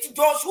you meet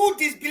those who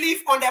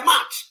disbelieve on the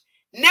march,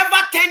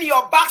 never turn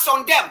your backs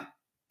on them.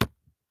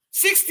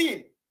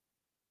 16.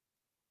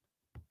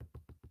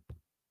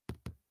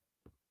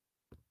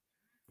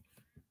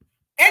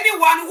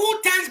 Anyone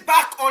who turns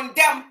back on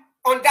them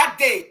on that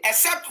day,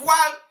 except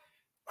while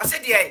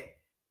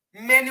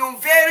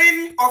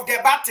maneuvering of the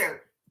battle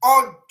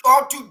or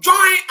to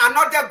join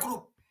another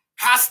group,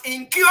 has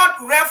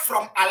incurred wrath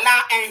from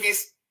Allah, and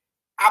his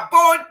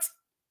abode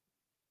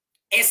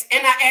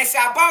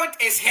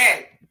is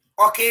hell.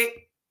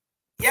 Okay,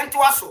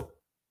 Yentuaso.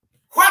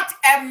 What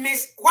a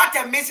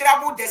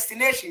miserable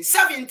destination.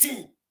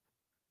 17.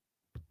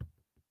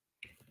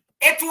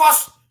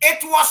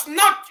 It was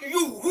not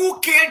you who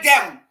killed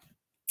them.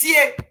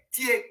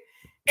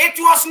 It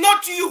was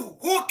not you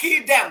who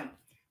killed them,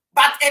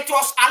 but it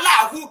was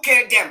Allah who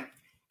killed them.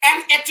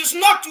 And it is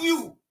not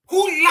you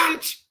who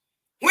launched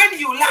when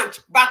you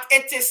launched, but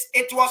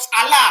it was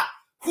Allah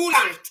who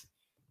launched,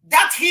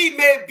 that he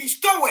may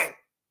bestow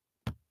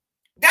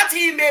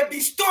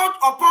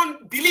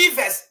upon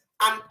believers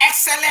an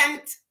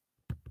excellent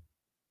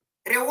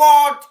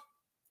reward.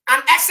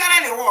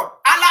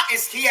 Allah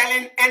is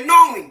hearing and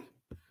knowing.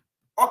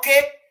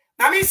 Okay,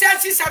 now me say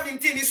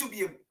 17 is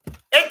ubi.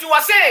 It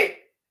was say,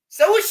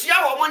 so we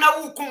share woman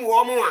who come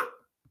woman.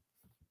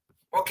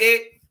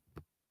 Okay.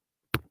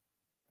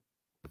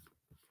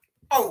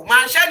 Oh,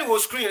 man, shine will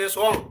screen is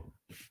on.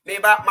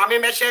 Maybe my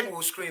machine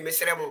will screen,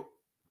 Miss Remo.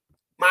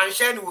 Man,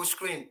 shine will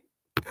screen.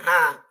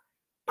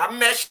 My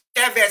mesh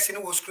verse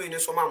will screen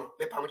is on,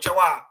 me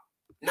pamchawa.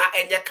 Na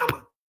enye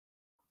kama.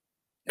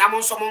 Na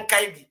mon somon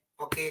kaibi.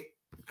 Okay.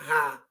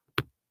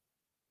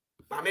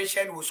 My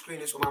mention was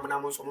screen so mama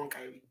na so mon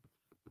kai.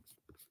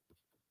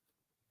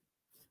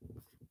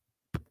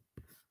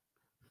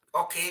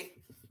 Okay.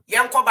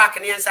 Yanko back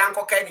and yan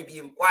sanko kai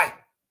bi. Why?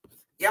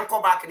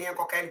 Yanko back and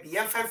yanko kai bi.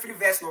 Yan fan free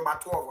verse number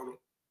 12 no.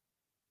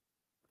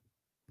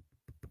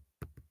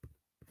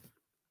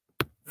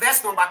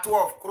 Verse number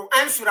 12.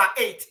 Quran Surah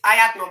 8,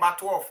 ayat number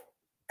 12.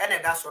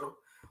 And that's one.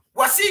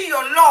 Was he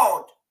your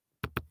Lord?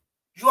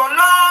 Your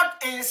Lord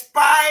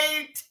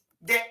inspired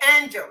the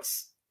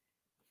angels.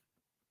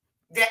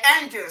 The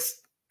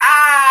angels.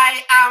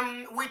 I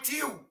am with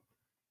you.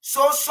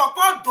 So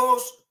support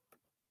those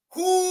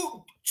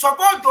who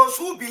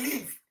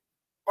believe.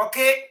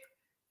 Okay?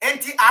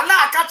 Enti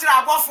Allah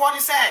katra above one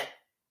say.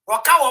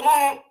 Waka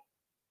womo.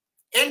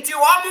 Enti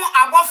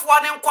womo above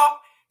one nko.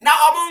 Na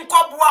omo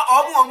nko bua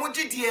omo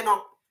gidie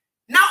no.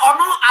 Na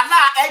ono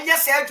Allah enye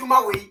se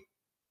adwuma we.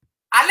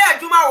 Allah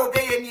adwuma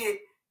obeye nie.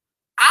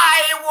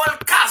 I will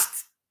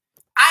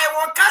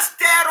cast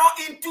terror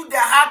into the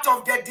heart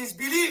of the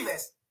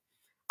disbelievers.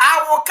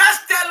 I will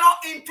cast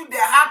terror into the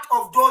heart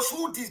of those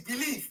who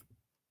disbelieve.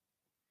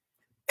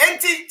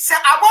 Enti se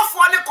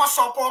abofo ne ko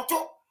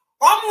supporto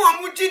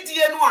omo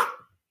gidie no a.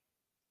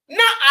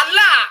 Na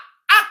Allah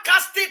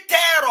cast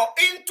terror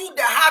into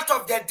the heart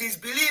of the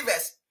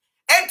disbelievers.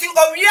 Enti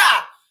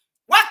owiya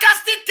what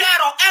cast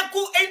terror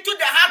into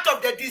the heart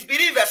of the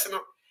disbelievers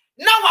no.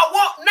 Na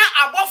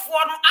abofo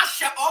no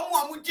ahye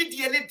omo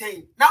gidie ne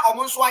den na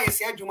omo nso aye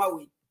se adwuma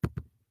we.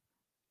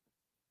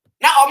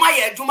 Na omo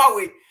aye adwuma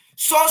we.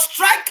 So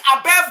strike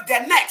above the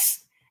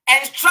necks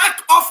and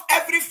strike off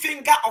every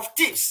finger of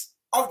tips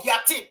of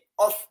their tip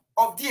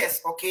of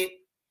theirs,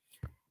 okay?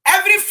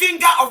 Every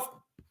finger of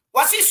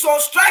was it so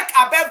strike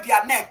above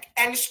their neck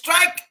and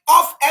strike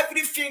off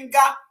every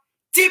finger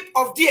tip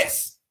of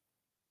theirs.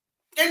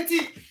 Enti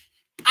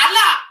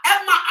Allah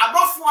emma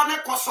abofo ne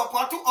ko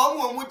support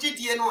omo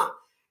gidie no a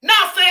na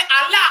fe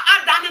Allah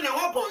adane ne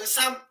ho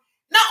bonsam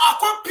na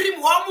akoprim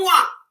omo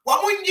a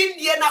wo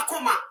nyindie na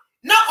koma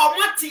na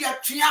omo tie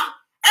atua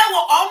ewo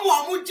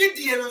omo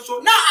gidie no so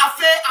na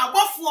afe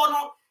abofo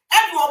no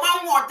edu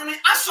omo odene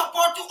a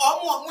support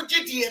omo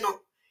gidie no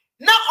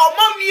na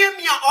omo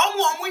miemia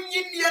omo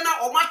nyindie na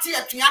omo tie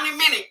atua ne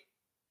mene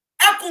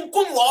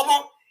ekunkum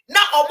omo na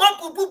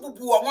omo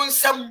bubu omo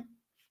nsam.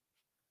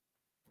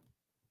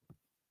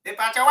 The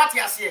pacha what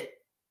you say?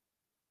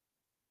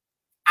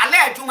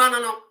 Ale juma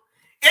no.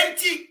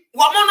 Enti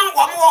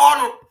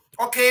womo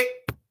okay.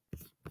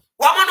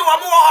 Womo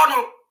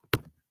no.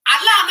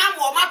 Allah na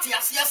mo mati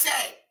asie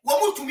say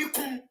womo tumi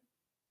kum.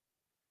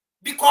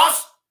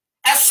 Because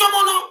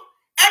esomono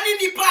any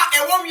nipa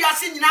ewo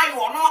wiase nyina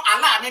yo no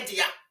Allah ne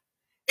dia.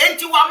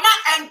 Enti wama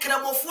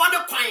enkremofo ne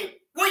kwan.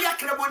 Wo ya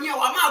kremoni e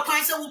wama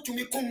kwan se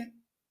wutumi kum.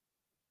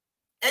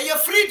 Eye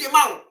free the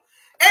man.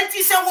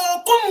 Enti se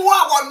wo kum wo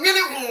a wo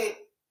nwene ho.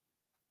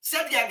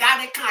 Said the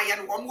guy can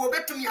and one will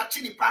bet to me a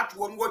chini part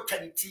one word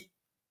canity.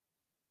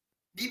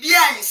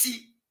 Bibia, you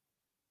see,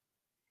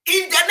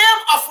 in the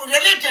name of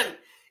religion,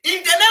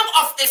 in the name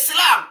of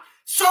Islam.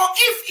 So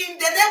if in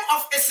the name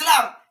of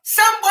Islam,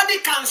 somebody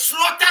can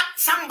slaughter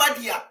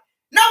somebody,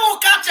 now we'll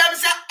catch them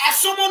say, as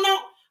someone,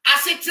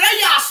 as a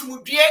trayas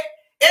would be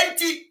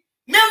empty,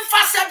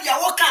 Memphis said, ya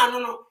waka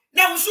no.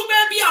 Now, so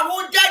maybe I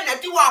won't die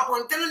that you are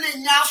on telling the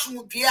Yas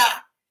would be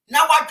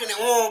now what can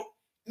I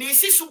me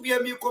sisu bia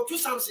mi ko tu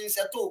something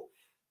seto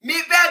me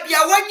baby a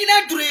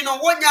wanyina duri no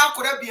wonya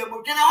akora bia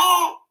mo dwene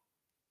ho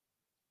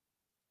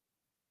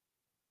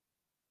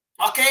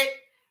okay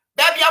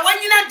baby a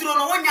wanyina duri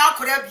no wonya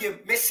akora bia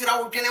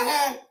mesira wo dwene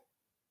ho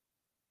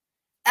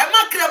e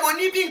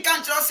makremoni bi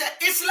nkan kiro say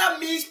Islam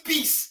means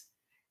peace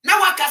na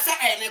waka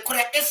say ne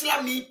kora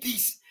Islam means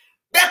peace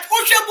but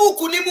ohwe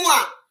buku ni mu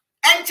a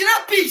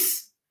entina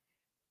peace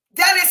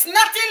there is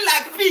nothing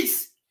like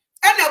peace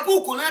and a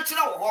buku na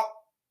kira wo ho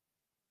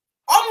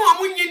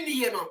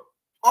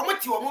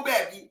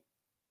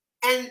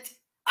and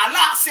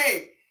Allah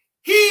said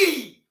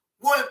he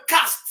will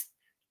cast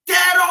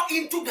terror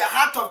into the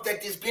heart of the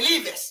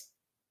disbelievers.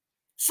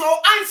 So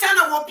answer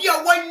na will be a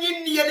 1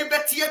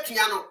 year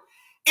piano.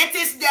 It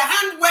is the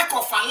handwork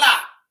of Allah.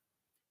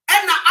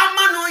 And na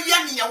amano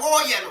yani ya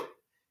woyeno.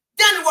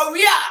 Then what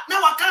we are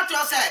now I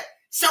can't say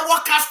so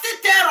what cast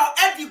terror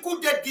every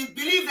good the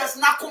disbelievers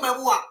na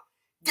kumewa.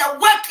 The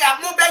work ya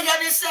mobe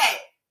yani say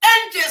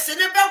angels in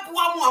the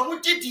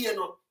Bambuamu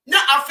no. Na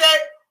affair,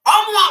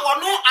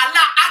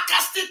 Allah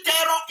cast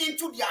terror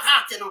into their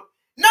heart, no.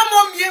 No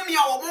more mia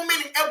or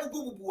woman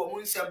ebubu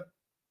munsem.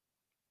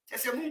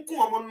 Just a munku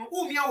amon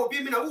umia or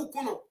bimina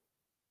ukuno.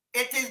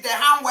 It is the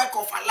handwork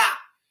of Allah.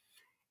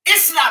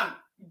 Islam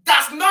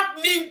does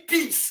not mean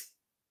peace.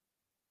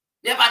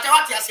 Never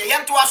what you say,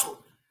 young to us.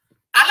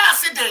 Allah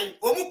said,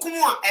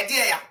 Omukumua, a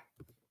dear.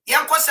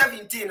 Yanko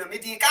 17,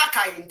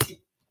 Medika inti.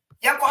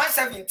 Yanko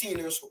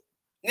 17 or so.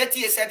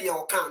 Nettie said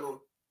your canon.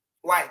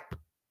 Why?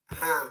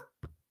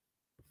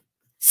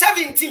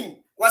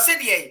 17 was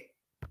said ye.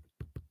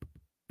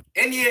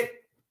 And ye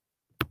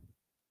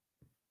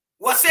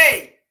was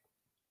say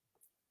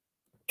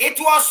it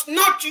was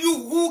not you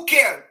who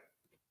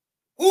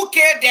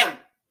killed them.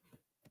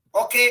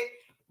 Okay,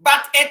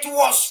 but it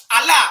was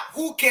Allah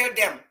who killed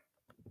them.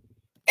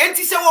 And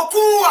he said, Allah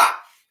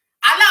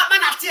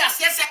man after us,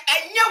 yes,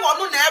 and you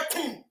want to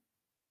come.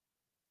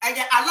 And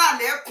Allah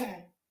ne come.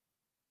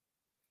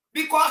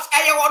 Because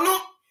I want no,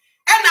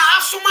 and I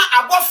assume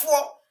above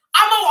for.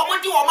 Ama woman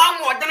do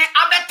woman more than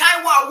abetai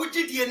wa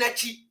wuji di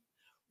enachi.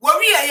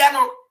 Wori ya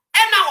no,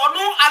 ena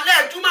ono ala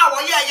adwuma wo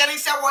ye ya ni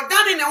se wo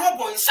dan ne ho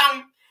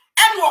bonsam,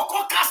 and wo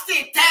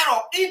casting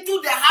terror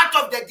into the heart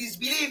of the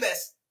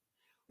disbelievers.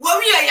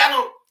 Wori ya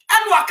no,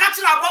 and wo catch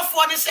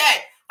abofo ni se,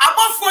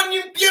 abofo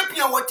ni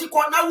piepie wo ti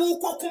ko na wo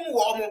kokum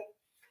wo mo.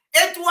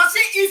 It was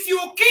if you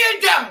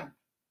kill them,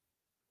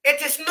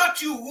 it is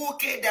not you who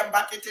killed them,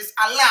 but it is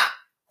Allah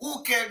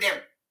who killed them.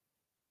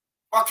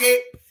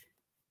 Okay?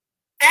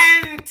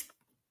 And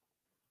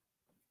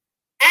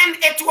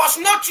it was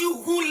not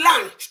you who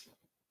launched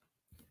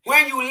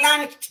when you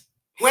launched,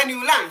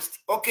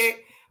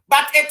 okay?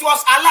 But it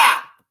was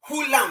Allah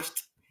who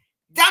launched,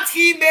 that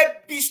he may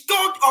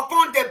bestowed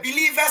upon the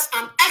believers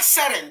an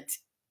excellent,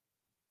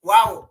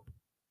 an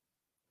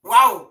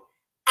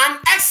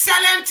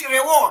excellent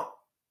reward.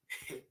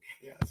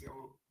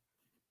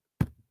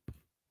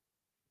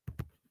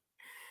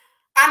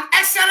 An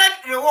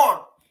excellent reward.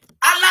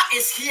 Allah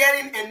is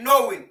hearing and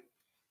knowing.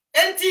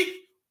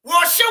 Enti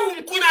washe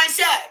unkuna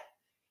ise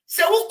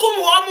se hukum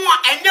womo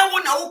enye wo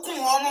na hukum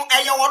womo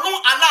eye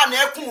wono ala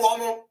na ekum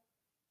womo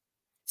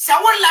se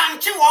wo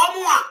lanchi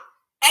womo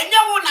enye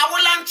wo na wo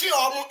lanchi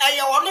womo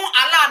eye wono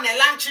ala na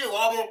lanchi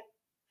womo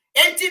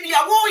enti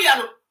bia wo ya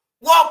no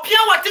wo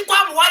pia wati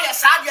kwa mo ya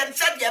saade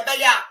nse de be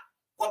ya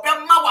wo be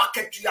ma wa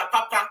akatua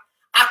papa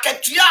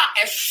akatua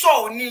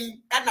ehso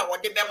ni na wo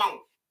de be ma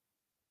wo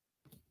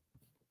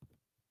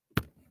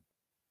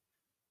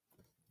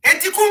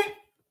enti kum.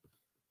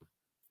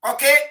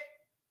 Okay.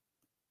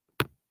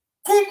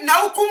 Kum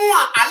na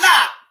ukumwa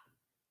Allah.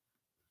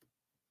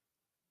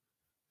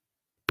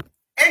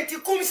 Enti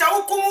kum sa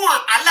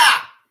ukumwa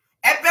Allah.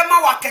 Ebema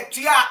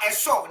waketua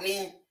eso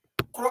ni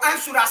Quran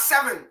Surah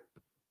 7.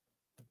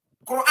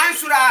 Quran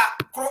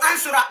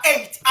Surah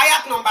 8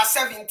 ayat number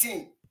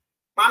 17.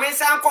 Mame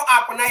sanko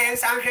up na yen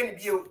sanhwe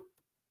bio.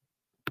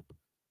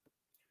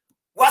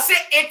 Was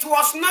it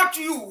was not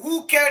you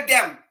who killed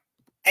them.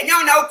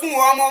 Enya na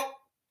ukumwa mo.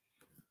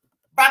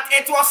 But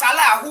it was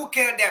Allah who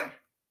killed them.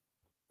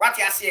 What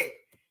you say?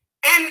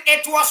 And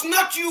it was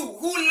not you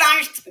who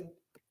launched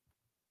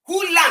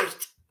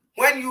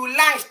when you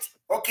launched,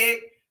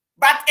 okay?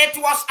 But it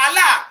was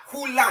Allah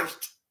who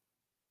launched,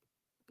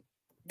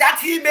 that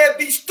he may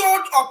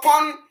bestow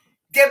upon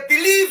the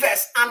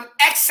believers an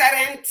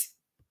excellent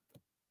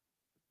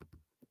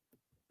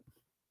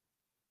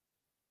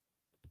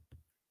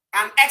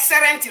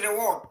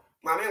reward.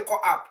 Mama go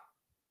up.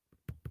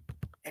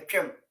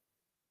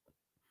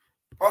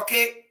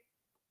 Okay,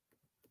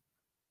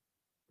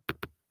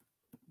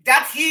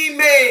 that he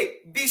may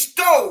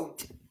bestow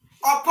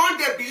upon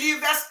the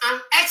believers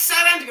an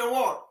excellent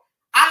reward.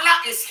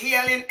 Allah is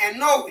hearing and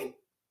knowing.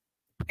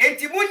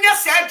 Enti munya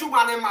se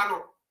dumane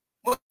mano.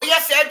 Munya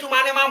se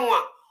dumane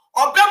mamwa.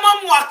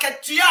 Obema mu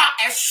akatua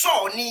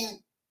eso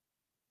ni.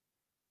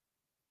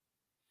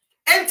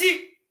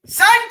 Enti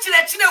san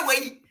chire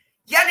wei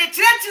ye ne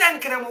chire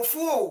nkremofo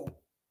o.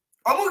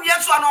 Omu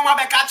yeso anoma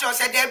beka che o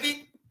se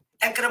debi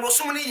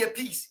nkremosum ni ye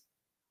peace.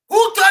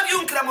 Who told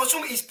you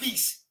nkremosum is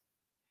peace?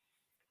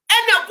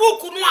 Ena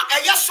buku no a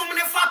eyesum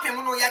ne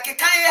fapem no ya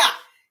kekan ya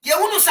ye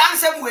wunu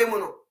sansem we mu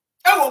no.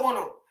 Ewo mu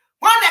no.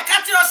 When the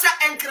catcher said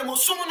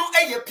enkremusum no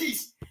eye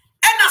peace.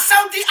 Ena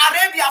Saudi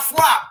Arabia fo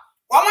a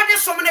wo mo de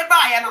som ne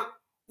ba ye no.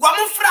 Wo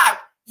mo frag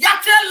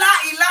yatre la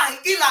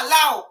ilaha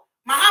illallah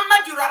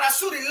Muhammadu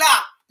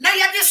Rasulullah na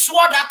ye de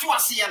sword ato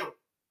ase no.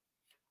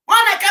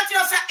 When the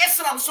catcher said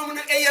Islam som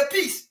no eye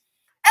peace.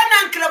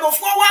 Ena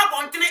nkremofo wa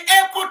bontene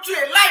e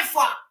portray life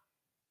a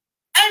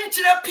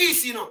enchire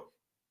peace you know.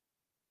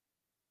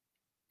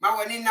 Ma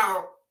woni na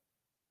ho.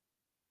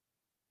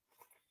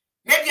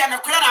 Maybe an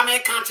akura na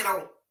country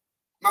now.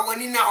 Ma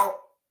woni na ho.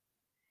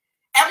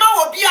 E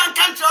ma obi an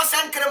country o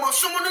sen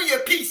kremosum no ye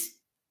peace.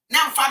 Na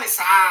mfa me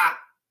saa.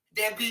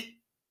 There be.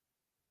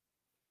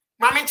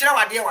 Ma me kire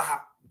wade wa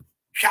ha.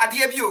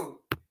 Hwade bi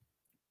o.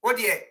 O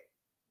de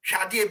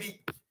hwade bi.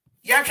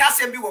 Yan hwa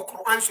sem bi wo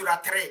Quran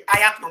Surah 3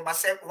 ayat number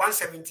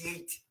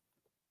 178.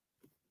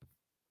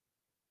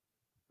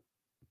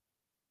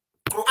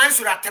 Quran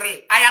Surah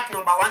 3 ayat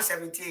number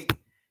 178.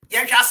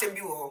 Yan hwa sem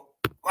bi wo.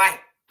 Why?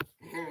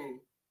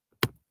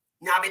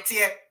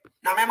 Nyabetie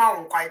na mema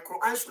won kwai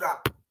Quran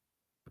Surah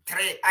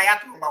 3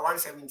 ayat number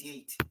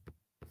 178.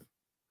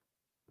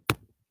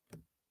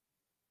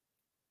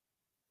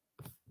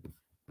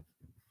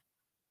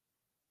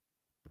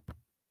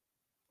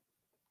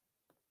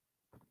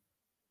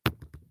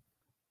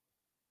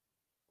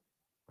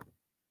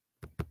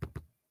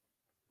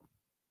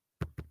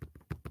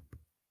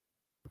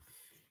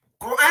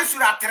 Quran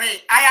Surah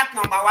 3 ayat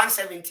number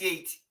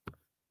 178.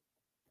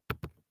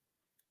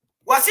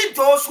 Was it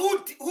those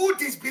who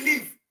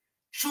disbelieve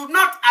should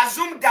not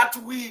assume that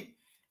we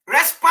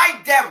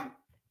respite them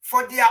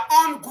for their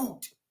own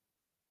good?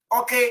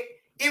 Okay.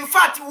 In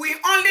fact, we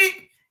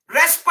only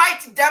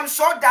respite them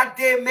so that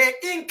they may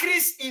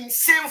increase in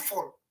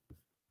sinful.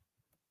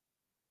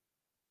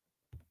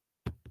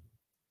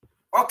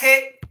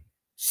 Okay?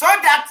 So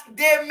that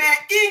they may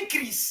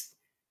increase.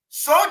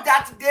 So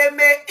that they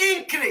may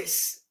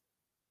increase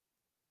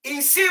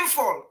in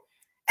sinful.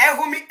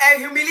 A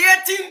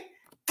humiliating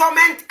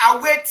torment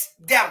awaits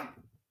them.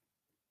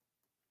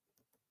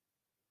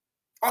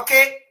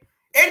 Okay?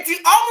 Enti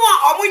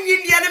omu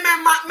nyindi ene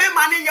me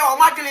mani ya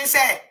omadwene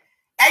say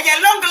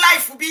eye long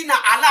life bi na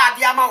ala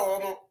ade ama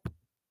omo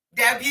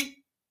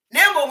dabi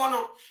na mbomo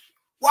no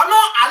wono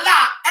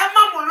ala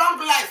ema mo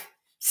long life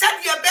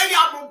said ye be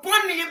ya mo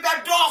boni be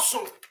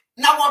doso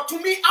na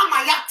wotumi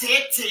ama ya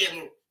tete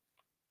no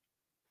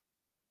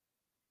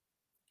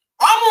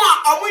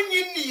omu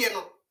nyindi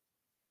no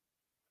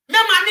me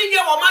mani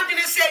ya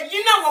omadwene say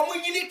nyina wo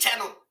mu nyini che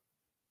no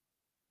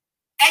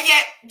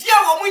eye dia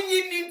wo mu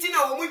nyini nti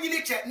na wo mu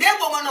nyini che na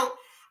mbomo no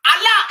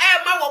ala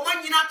ema wo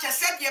mu nyina che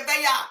said ye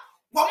be ya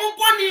womu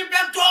boni be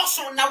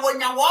doso na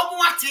wonya wo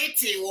mu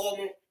atete wo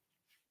mu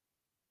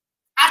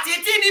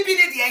atete ni bi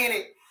ni de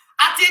yene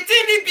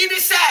atete ni bi ni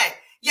say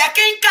ye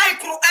kenkai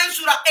kro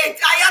ensura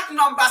 8 ayat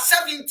number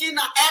 17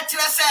 na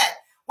etre say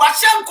wa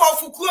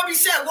Sankofanokware bi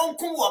say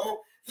wonku wo mu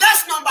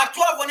verse number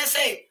 12 when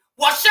say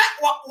wa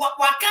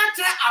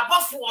kantre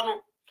abofo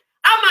no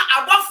ama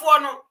abofo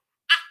no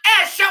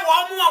hye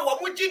wo mu a wo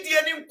mu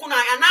gidie ni nkuna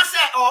ana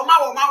say o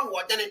ma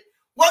wo dene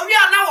we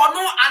are now no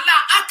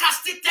Allah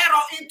cast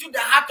terror into the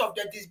heart of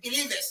the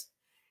disbelievers.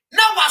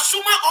 Now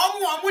wasuma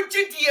omu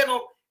gidie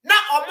no na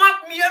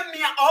oma mia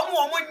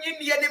omu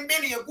nyimie ne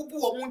mbele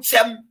egugu omu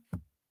nchem.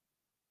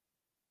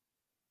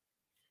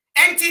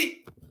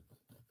 Enti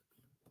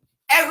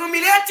a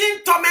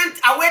humiliating torment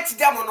awaits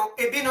them no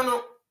ebi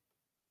no.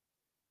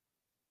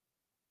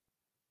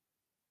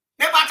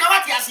 Me bata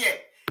what yase.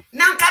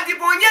 Nanka di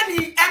bonye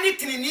ni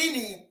anything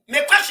ni.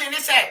 Me question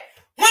is say,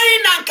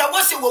 why nanka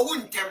wose wo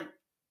wuntem?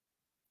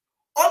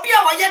 Obi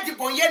a woye di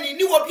bonye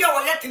ni obi a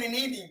woye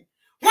tinini ni.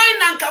 Why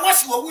nanka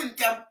wose wo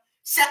wuntem?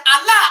 Se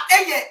Allah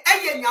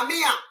eye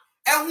nyame a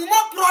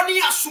ehuma pro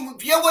ni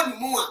asumdue woni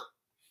mu a.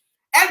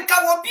 Enka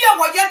obi a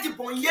woye di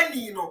bonye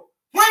ni no.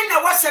 Why na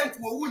wose nko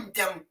wo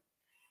wuntem?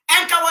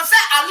 Enka wose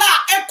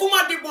Allah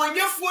ekuma di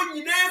bonye fuo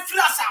nyina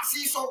fira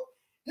asase so.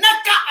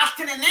 Naka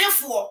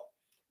atenenefo.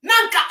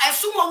 Nanka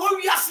esuma wo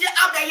wiase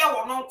abeye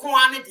wo no nko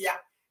ane dia.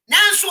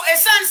 Nanso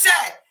esanse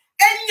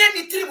enye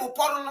ni tribu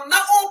poro no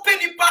na open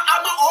nipa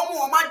ama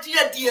omu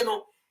omadie die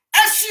no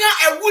esua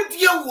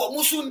ewudie wo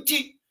musu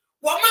nti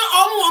wo ma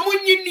omu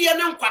nyinnie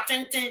ne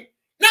nkwatenten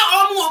na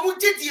omu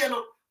gidie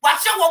no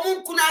wache wo mu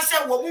nkuna se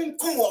wo mu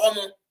nku wo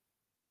mu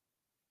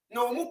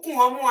na wo mu ku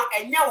wo mu a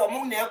enya wo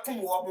mu na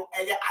ekum wo mu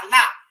eye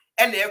ala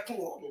e na ekum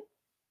wo mu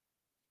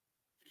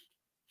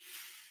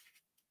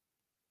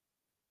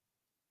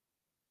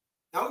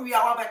na wi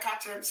awa be ka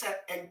trem se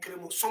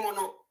enkremo somo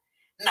no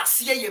na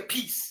se ye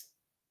peace.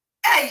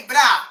 Hey, bra.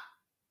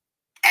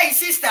 Hey,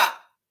 sister.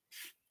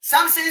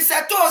 Something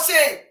said to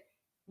say,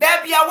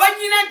 baby, I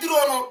want you to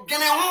drone.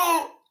 Gene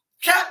ho.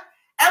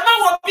 Emma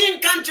will be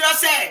in country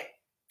say,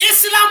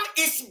 Islam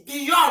is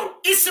beyond.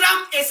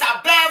 Islam is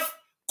above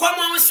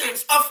common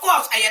sense. Of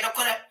course, I am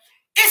correct.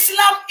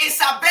 Islam is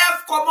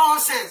above common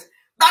sense.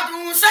 But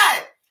you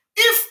say,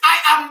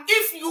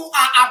 if you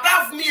are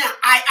above me,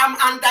 I am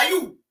under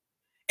you.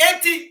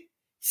 Eti,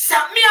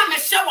 me a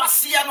meshawa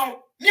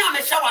siano. Me a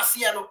meshawa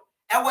siano.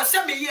 E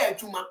wase me ye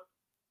adwuma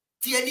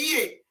tie ni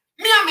ye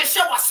me a me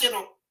hye wase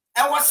no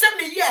e wase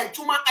me ye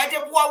adwuma e de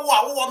boa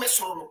wo me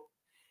soro no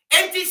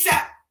enti se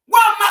wa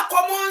ma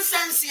common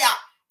sense ya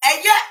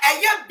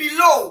eye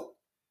below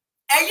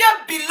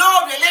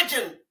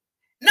religion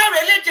na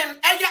religion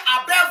eye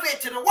above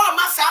it no wa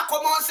ma sa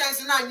common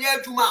sense na nya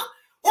adwuma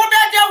wo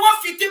be de wo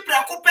fiti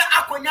prekope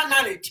akonya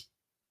knowledge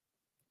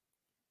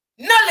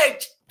and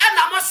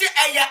I must say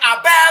eye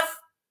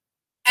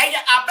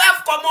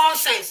above common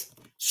sense.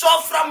 So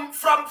from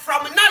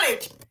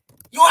knowledge,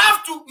 you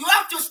have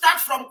to start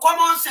from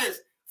common sense.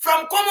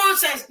 From common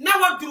sense, now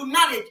what do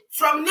knowledge?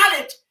 From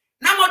knowledge,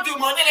 now what do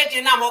more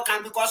religion now more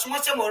can because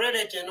most more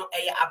religion no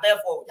above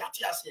all that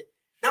you say.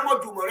 Now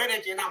what do more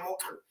religion now more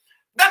can.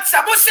 But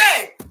Sabo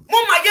say,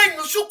 Mama yen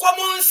you show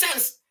common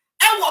sense.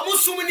 And what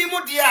musumini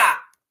mo dia?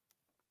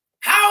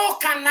 How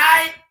can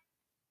I?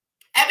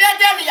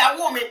 Ebedeli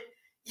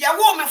ya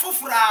woman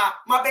fufura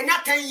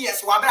mabenya 10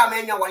 years wabra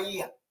menya 1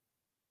 year.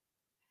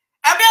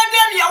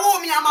 Abedem ya wo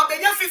mi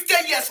amabenya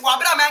 50 years wa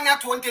bra manya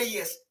 20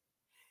 years.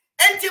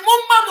 Enti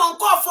mumba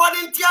monko for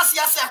the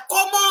say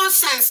common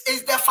sense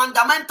is the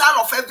fundamental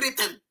of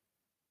everything.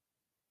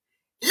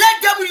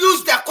 Let them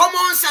use the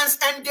common sense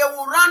and they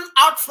will run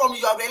out from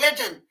your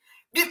religion.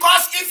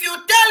 Because if you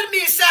tell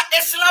me say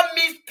Islam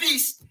means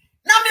peace,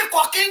 na me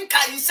koken ka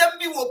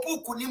isembi wo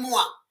buku ni mu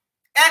a.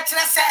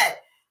 Etre say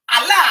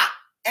Allah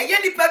eye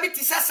ni pa bi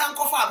ti say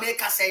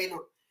Sankofanokware say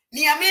no.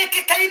 Ni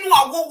ameke kai no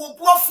awo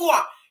buafo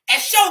a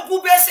ehye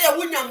obu be say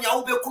wunyam ya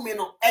wo bekumi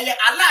no eye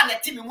Allah na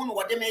timi mu no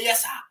wode me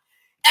yesa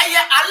eye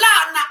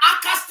Allah na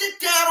cast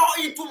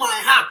terror into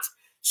my heart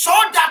so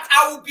that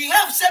I will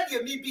behave said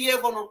you me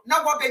behave no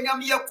na go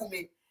benyam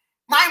yakumi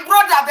My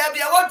brother, baby,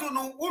 I want to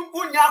know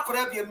unya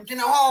korebi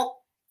mjina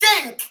ho.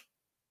 Think.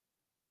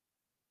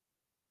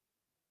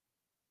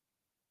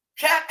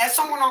 Share as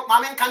someone of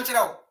Mamin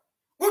Kanchero.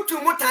 Utu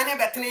mutane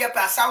betene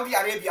pa Saudi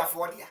Arabia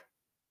for dia.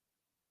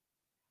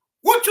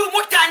 Utu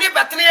mutane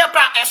betene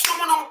pa as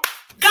someone of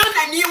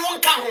Ghana ni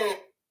won kan ho.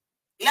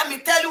 Let me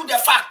tell you the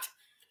fact.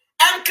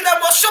 And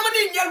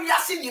cremosomani nya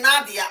wiase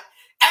nyina dia.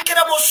 And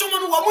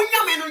cremosomani wo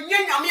munya menu nya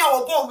nyame a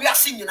wo bo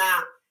wiase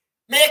nyina.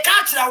 Me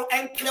ka kira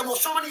en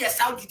cremosomani ye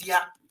Saudi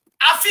dia.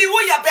 Afi wo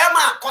ya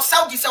bema ko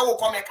Saudi se wo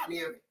ko meka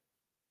ne.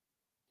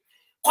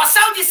 Ko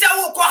Saudi se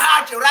wo ko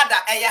hajj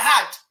rather e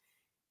hajj.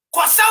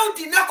 Ko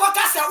Saudi ne ko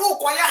ka se wo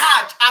ko ye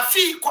hajj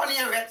afi ko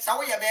ne re se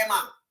wo ya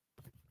bema.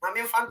 Ma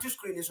me fan to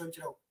screen is on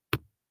kira.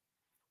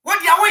 Wo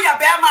dia wo ya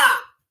bema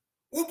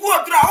ubu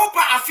odura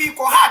opa afi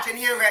ko hajj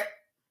ne re.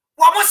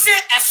 Wo mo se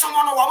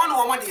esomo no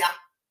wo mo dia.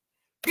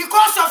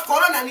 Because of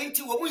corona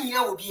ninti wo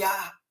munya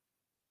obia.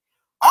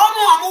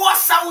 Omo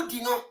was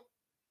Saudi no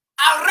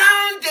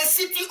around the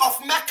city of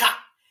Mecca.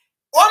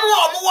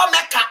 Omo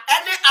Mecca,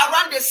 any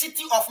around the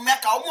city of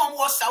Mecca. Omo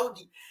was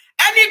Saudi.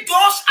 Any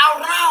doors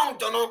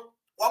around no.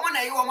 Woman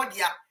na you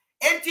dia.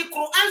 Enti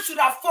Quran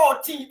surah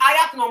 14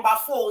 ayat number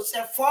 4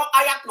 say 4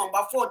 ayat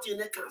number 14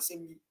 ne kan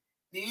semi.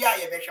 Ni ya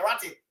ye be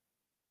hwate.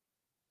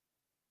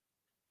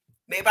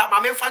 Me ba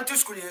ma me fan to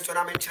school so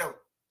na me kire.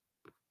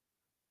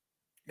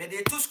 Me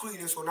dey to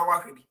school so na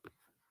wa hwebi.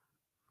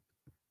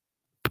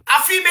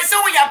 Afi me se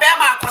wo ya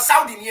bema ko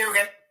Saudi ni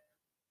enwe.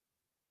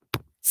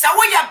 Sa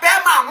wo ya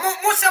bema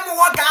mo se mo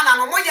wo Ghana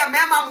no mo ya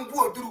mema mo bu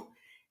oduru.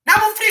 Na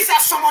mo free se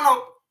somo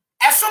no.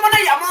 E somo na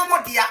ya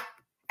mo dia.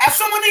 E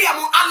somo na ya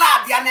mo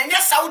ala dia na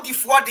nye Saudi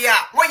fo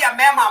dia. Mo ya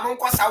mema mo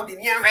ko Saudi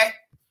ni enwe.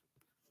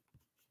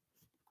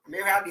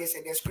 Me have this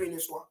the screen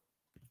is what.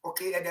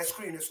 Okay, the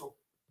screen is so.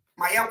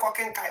 My young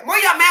cooking kai. Mo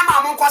ya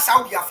mema mo ko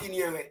Saudi afi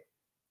ni enwe.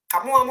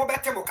 Kamo mo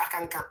bete mo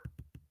kakanka.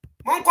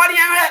 Mo ko ni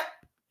enwe.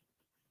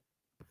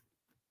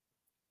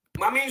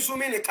 Mami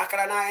nzumi ni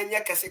kakra na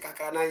enye kese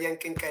kakra na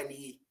yenkenka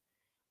ni.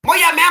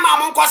 Moya mema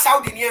monko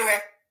Saudi ni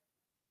enwe.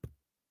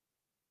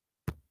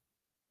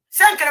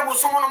 Senkere bo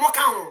somo no mo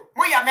kan ho.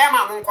 Moya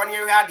mema monko ni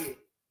enwe ade.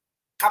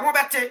 Kamo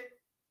bete.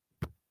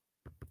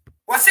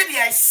 Wase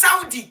dia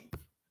Saudi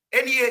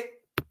enie.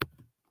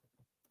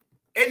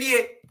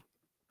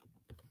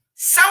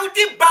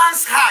 Saudi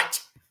bans Hajj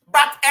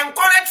but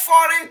encourage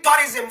foreign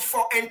tourism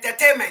for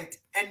entertainment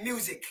and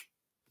music.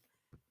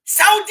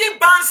 Saudi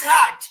bans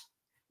Hajj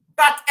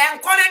but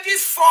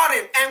encourages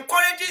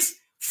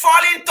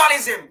foreign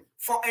tourism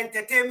for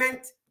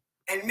entertainment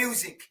and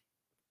music.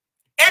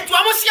 And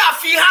wamo si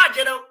afi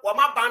Hajj no,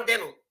 wama bande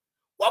no.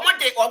 Wamo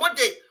de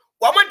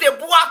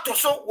bua to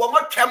so wamo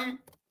twem.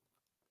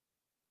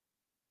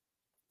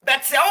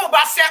 But se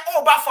oba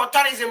for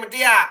tourism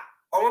there,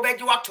 wamo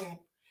beji watum.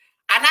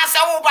 Anase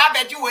oba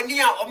beji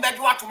wani a wamo beji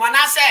watum.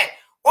 Anase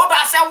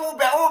oba se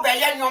obe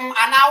yenyom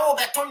ana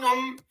obe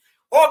tonyom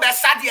obe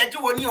sadi eji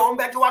wani a wamo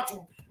beji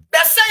watum. Be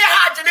say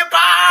Hajj ne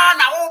ba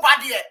na oba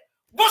de.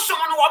 Bosom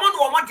no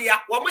womo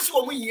dia, womo si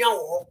womo hia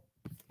wo.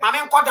 Ma me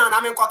nko dan na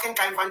me nko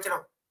kenkan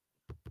fankyere.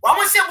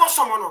 Womo se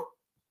bosom no.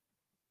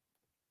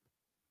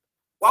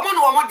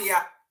 Womo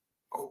dia.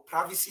 Oh,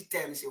 privacy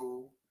terms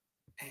o.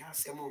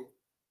 Asemo.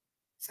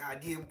 Sa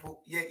die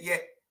mpo ye.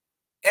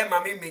 E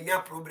ma me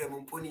menya problem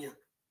mpo ni a.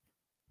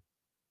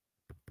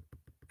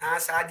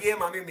 Sa die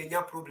ma me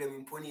menya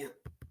problem mpo ni a.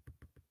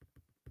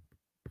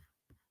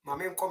 Ma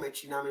me nko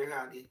mechi na me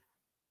hwa de.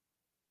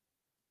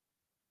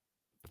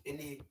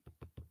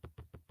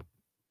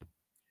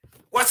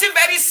 Was it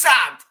very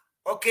sad?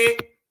 Okay.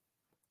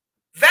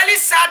 Very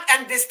sad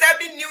and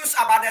disturbing news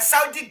about the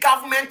Saudi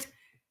government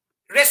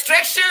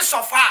restrictions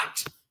of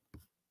Hajj.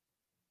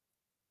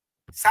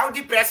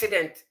 Saudi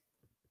president.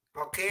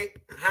 Okay.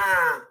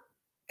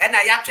 And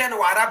I actually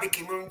know Arabic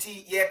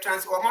community here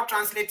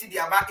translated the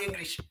about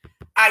English.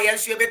 I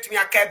answer bet me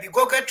a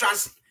Google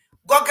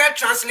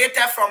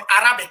translator from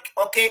Arabic.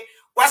 Okay.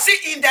 Was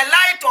it in the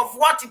light of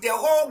what the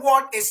whole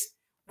world is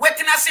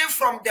witnessing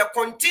from the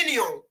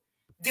continual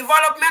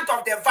development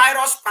of the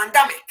virus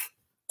pandemic,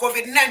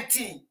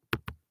 COVID-19,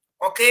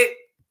 okay,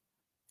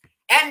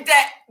 and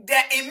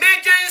the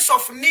emergence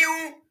of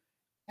new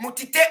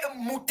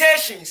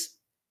mutations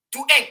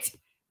to it,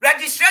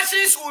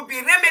 registrations will be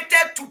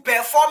limited to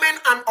performing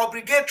an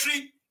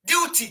obligatory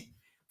duty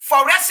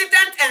for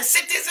residents and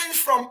citizens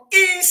from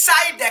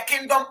inside the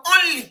kingdom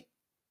only.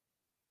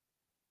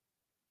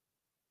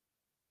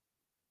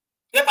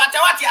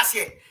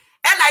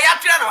 And I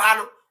have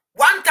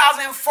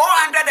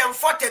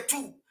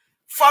 1,442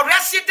 for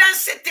resident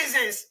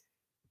citizens.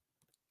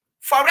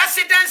 For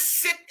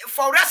residents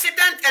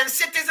and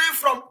citizens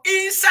from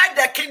inside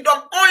the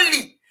kingdom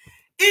only.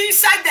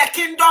 Inside the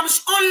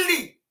kingdoms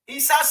only.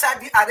 Inside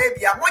Saudi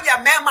Arabia. Moya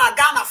mema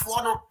Ghana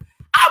for no.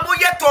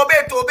 Moya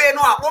tobe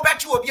no.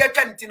 Mobechi obi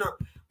etentino.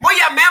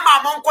 Moya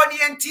mema monko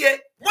ni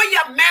entie.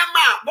 Moya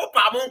mema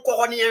mopa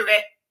monko ni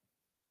enre.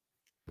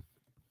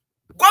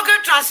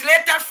 Google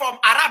translated from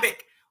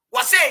Arabic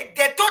was say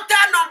the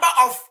total number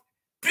of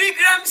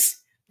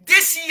pilgrims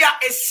this year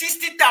is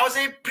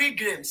 60,000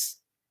 pilgrims.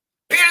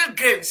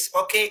 pilgrims,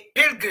 okay,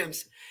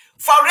 pilgrims,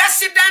 for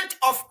residents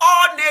of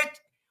all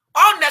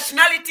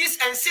nationalities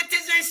and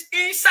citizens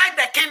inside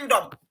the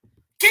kingdom.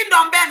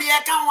 Kingdom ben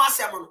ye kan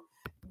wasem.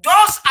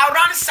 Those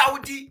around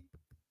Saudi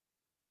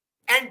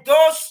and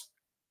those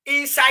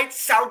inside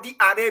Saudi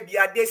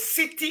Arabia, the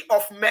city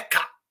of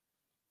Mecca.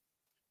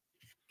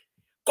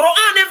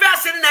 Quran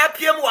verse na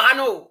piem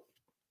wano.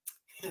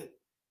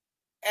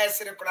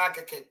 Esere kura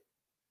keke.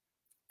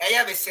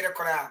 Eya be sere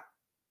kura.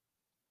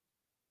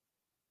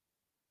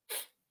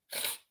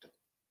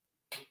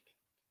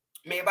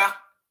 Meba,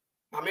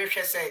 mama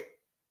hwe say.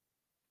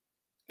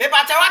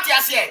 Meba ta what ya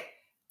say?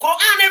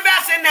 Quran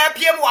verse na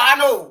piem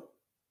wano.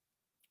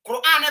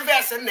 Quran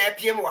verse na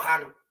piem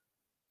wano.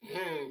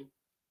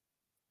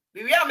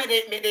 We will me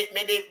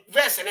the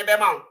verse ne be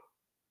man.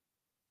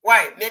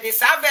 Why? Me the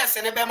sa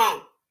verse ne be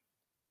man.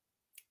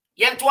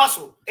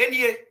 Yentoaso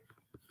enie.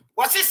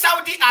 Was it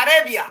Saudi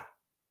Arabia?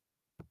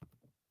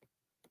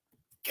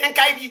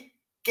 Kenkaibi.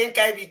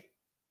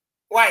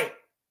 Why?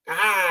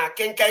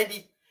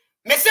 Kenkaibi.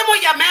 Mesemo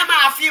ya mema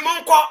afi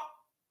monko.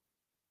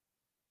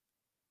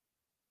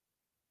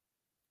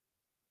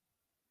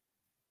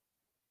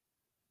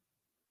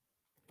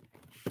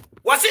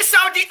 Was it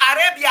Saudi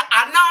Arabia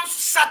announced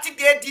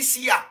Saturday this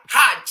year?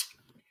 Hajj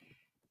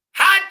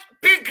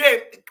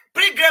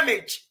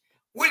pilgrimage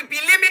will be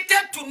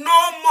limited to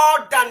no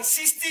more than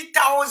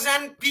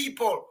 60,000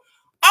 people,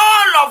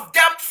 all of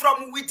them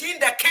from within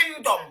the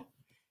kingdom,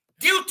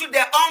 due to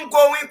the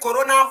ongoing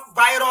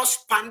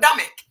coronavirus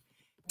pandemic.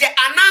 The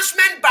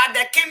announcement by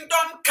the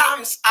kingdom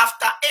comes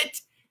after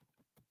it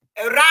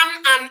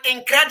ran an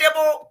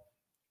incredible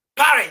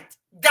parade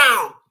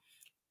down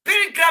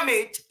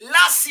pilgrimage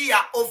last year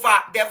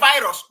over the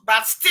virus,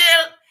 but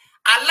still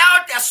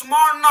allowed a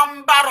small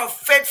number of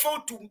faithful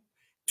to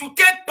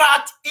take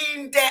part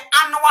in the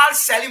annual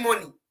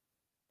ceremony.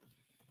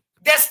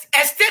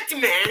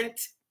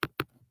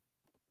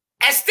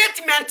 A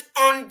statement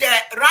on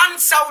the run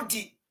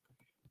Saudi,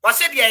 a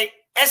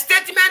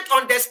statement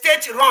on the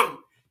state-run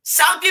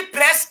Saudi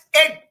press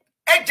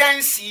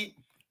agency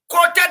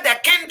quoted the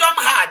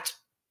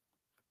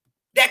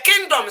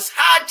kingdom's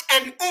Hajj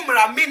and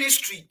Umrah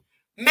ministry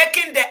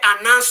making the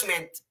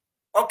announcement.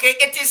 Okay,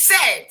 it is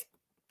said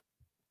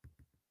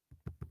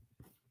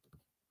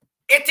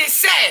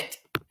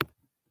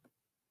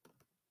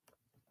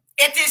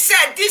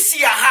this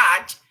year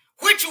Hajj,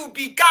 which will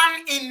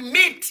begin in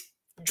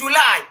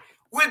mid-July,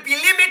 will be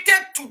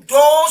limited to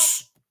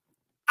those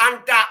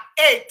under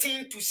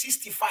 18 to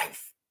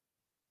 65.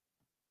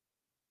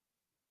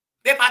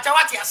 The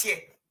Patawati are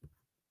saying,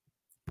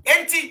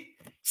 Enti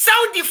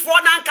Saudi for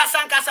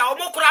Nankasankasa,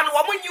 Omokuran,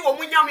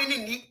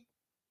 Womunyamini,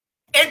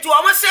 and to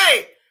our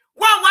say,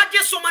 what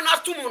just so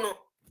manatumuno?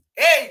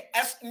 Hey,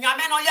 as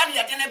Yameno Yan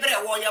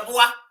Yatenebre warrior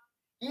boa,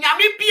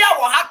 Yamipia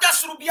or Hata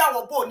Surubia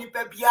or Boni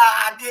Pebia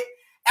de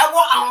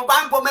Ewo and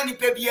Bango many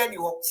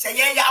Pebianio, say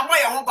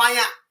Yamoya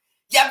Hobaya.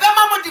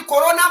 Yabama the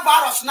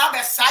coronavirus now,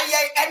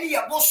 Saye, any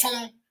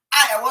abosom,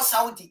 I was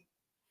Saudi.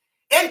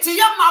 And to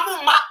your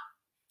mamma,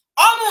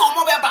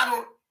 Omo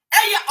Bebano,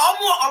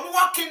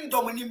 Omo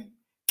kingdom,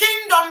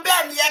 kingdom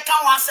ben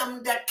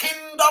Yakan the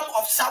kingdom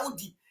of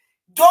Saudi,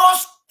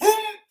 those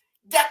whom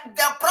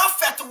the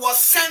prophet was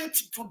sent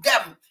to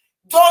them,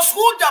 those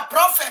who the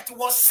prophet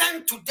was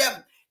sent to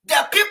them,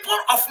 the people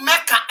of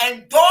Mecca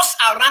and those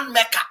around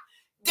Mecca,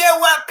 they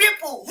were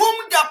people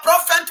whom the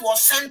prophet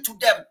was sent to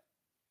them.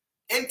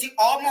 Enti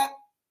omo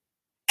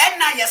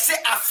enna yese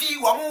afi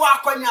wo mu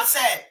akonya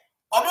se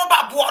omo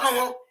babuo no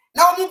ho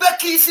na omo be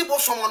kisi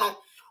bosom no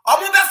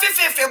omo be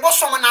fefefe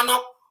bosom na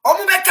no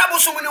omo be ka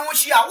bosom ne ho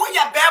hia wo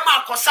ya be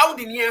ma ko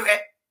Saudi ni ehwe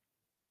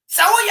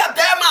sa wo ya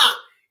be ma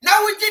na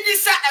wo gidi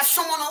se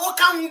esom no wo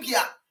ka hu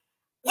bia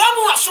wo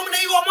mu asom na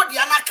yi wo mo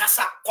dia na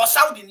kasa ko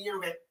Saudi ni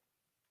ehwe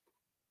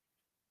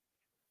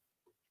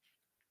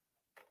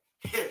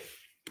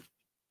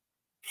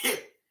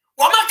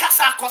Wama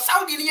kasa ko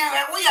Saudi ni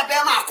we ya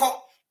be ma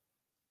ko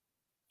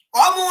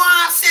omo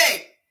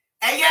ase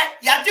eye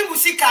ya di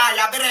musika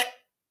ya bere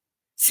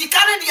sika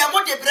ne de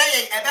mo de bere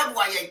ye e be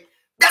boa ye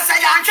da sa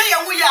ya anhwe ye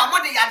hu ya mo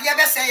de ya de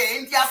be se ye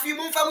nti afi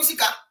mu mfa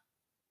musika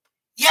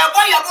ye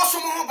boy ya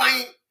bosom ho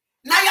ban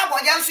na ya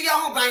boya nso ya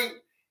ho ban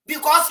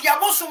because ya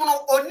bosom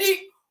no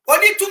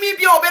oni tumi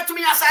bia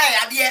obetumi asa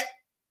ya de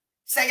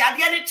se ya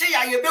de ne che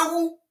ya ye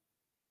bewu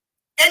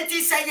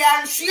enti se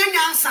ya nhwe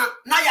nyansa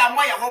na ya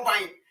mo ya ho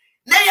ban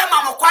na ye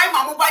mamo kwai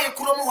mamo ba ye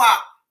kurom ho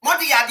a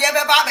modi ya de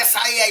be ba be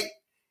sa ye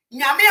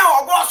nyame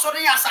a obo so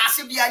ne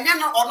asase bia nye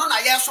no ono na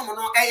ye som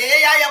no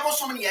eye ya ye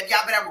bosom ne ye dia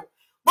bremo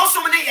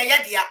bosom ne ye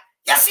ye dia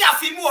ya se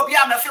afi mu obi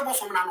a mefe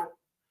bosom na no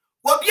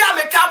obi a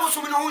meka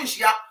bosom no ho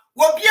nhia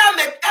obi a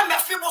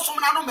mefe bosom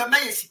na no mema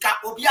ye sika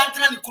obi a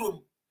ntena ne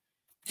kurom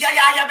ya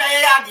be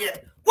ye ya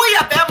de wo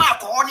ya be ma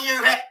ko ne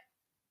hwe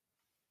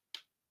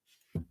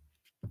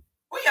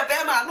wo ya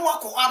be ma no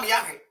ko am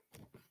ya hwe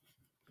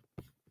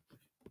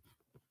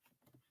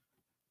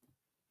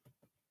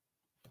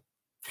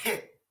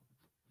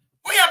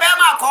we are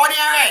Bama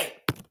corner.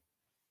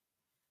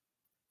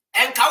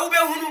 And Kaube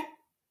Hunu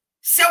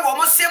say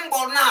woman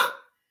symbol now.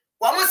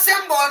 Womo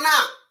sembo na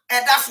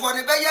that's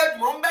one be ye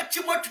mo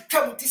mbeti mo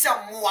twam ti se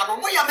mo wa no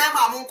mo ya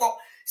mema mo nko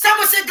se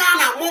mo se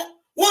Ghana mo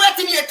wo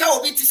wetimi eta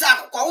obi ti sa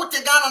akoko wo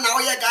te Ghana na wo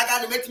ye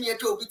gaga na metimi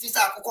eta obi ti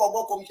sa akoko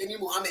obo komisheni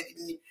Mohammed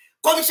ni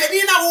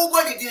komisheni na wo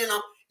go ni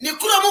no ni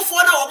kuro mo fo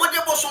na wo mo de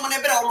bosom na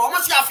bere wo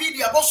mo se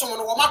afidi e bosom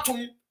no wo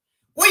matum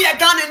wo ye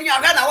Ghana ni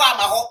ahwe na wa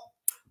ma ho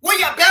wo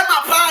ye be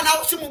ma pa na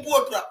wo se mo bu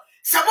odura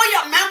se mo ye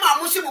mema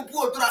mo se mo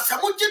bu odura se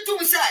mo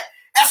gitum se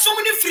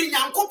esom ni firi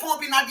Nyankopon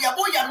bi na de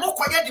bo ye mo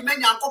koye de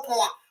Nyankopon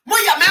a mo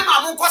ya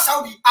mema mo nko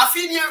Saudi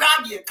afini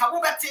radie ka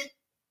mo beti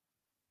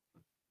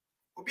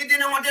obi de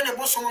ne mo de ne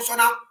bosom so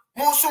na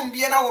mo som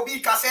bie na obi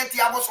kaseti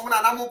abosom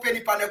na mo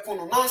peni pa ne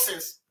kunu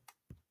nonsense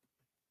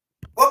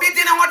obi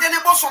de ne mo de ne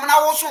bosom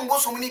na wo som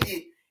bosom ni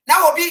bie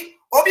na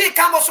obi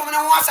kan bosom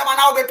na ho asama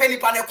na obi peni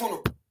pa ne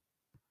kunu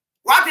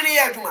wa bi ne ye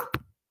aduma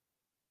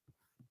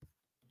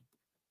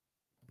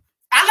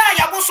ala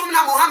ya bosom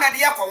na Mohammed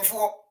ye konfo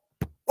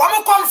wo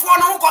mo konfo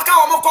no ko ka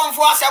wo mo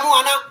konfo asemo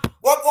ana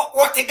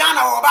what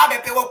Ghana or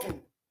Babe Pewokun?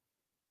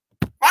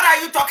 What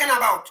are you talking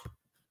about?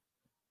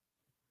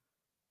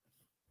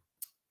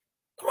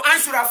 Quran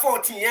Surah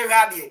 14,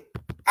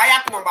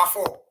 ayat number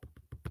 4.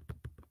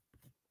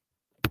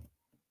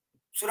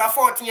 Surah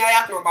 14,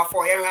 ayat number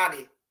 4,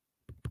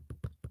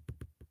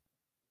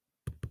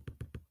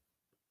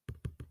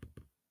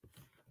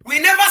 we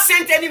never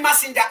sent any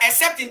messenger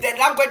except in the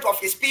language of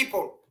his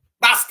people.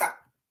 Basta.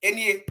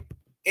 Any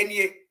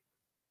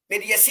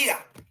Mediesia.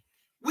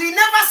 We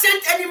never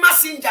sent any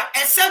messenger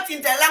except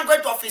in the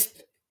language of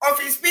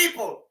his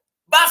people.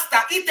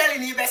 Basta,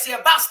 Italy say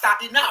basta,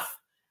 enough.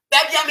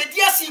 Baby, I'm a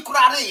DSC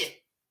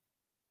Kurane.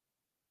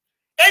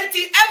 And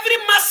every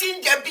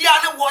messenger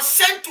Biana was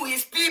sent to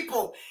his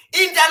people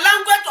in the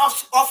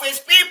language of his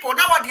people.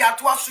 Now what they are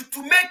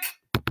to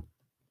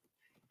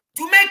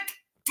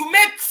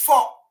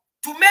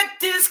make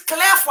things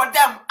clear for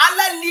them.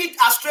 Allah lead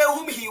astray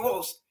whom he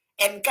was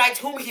and guide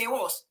whom he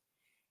was.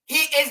 He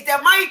is the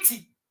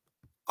mighty.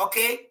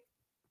 Okay,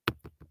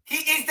 he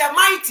is the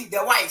mighty,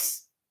 the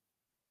wise.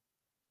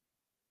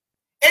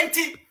 And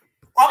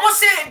almost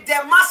say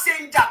the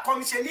messenger,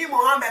 Commissioner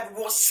Mohammed,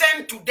 was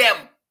sent to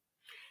them,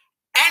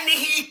 and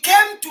he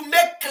came to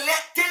make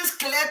things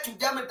clear to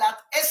them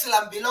that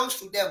Islam belongs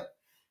to them,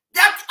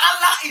 that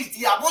Allah is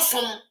their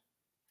bosom.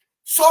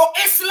 So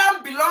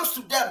Islam belongs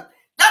to them.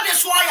 That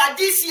is why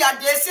this year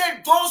they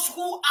say those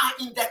who are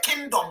in the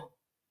kingdom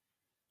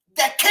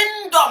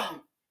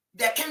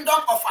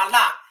of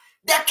Allah.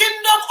 The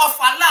kingdom of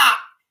Allah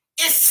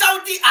is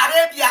Saudi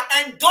Arabia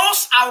and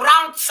those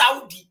around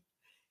Saudi.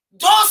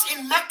 Those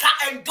in Mecca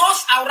and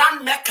those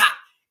around Mecca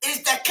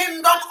is the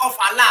kingdom of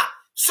Allah.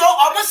 So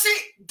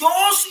obviously,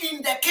 those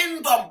in the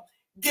kingdom,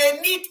 they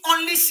need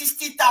only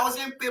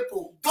 60,000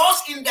 people.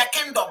 Those in the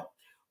kingdom.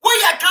 We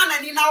are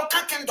Ghana in our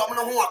kingdom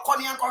no more.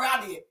 Korean.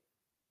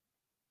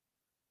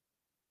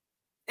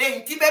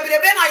 Eh,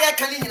 Tibebe na ya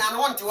kani na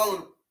want to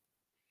own.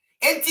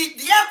 And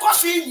the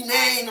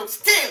air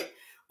still.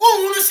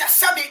 Who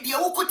sabi the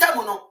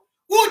ukutamono?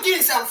 Who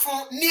did some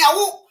phone near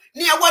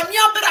what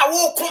near better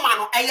walk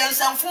command and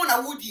some phone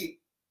a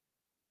woody.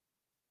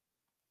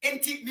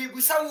 And me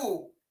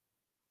busawo.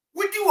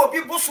 Would you be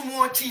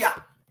bosom tia?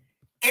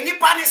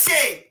 Anybody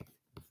say?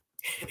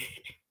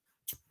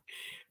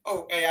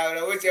 Oh,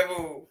 I was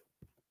ever.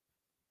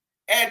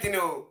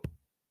 Edino.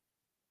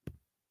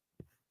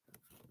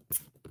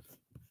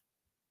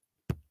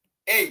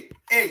 Hey,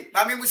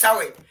 Mami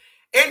Musawe.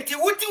 Enti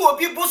wuti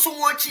obi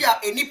bosom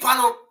chia enipa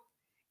no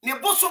ne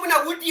bosom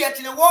na wudi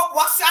ati ne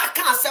wasa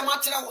aka asem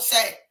akere wo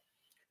se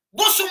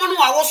bosom no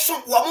a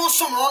wo mo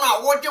som no na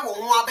wo de wo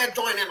ho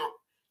abejoin ne no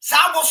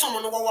sa bosom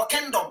no wo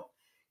kingdom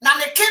na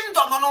the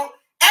kingdom no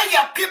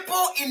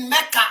people in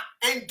Mecca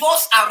and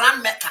those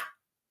around Mecca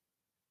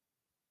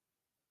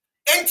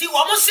enti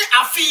wo mo se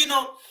afi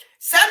no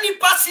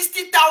nipa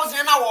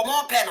 60,000 na wo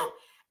mo pe no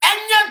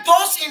enye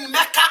those in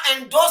Mecca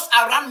and those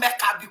around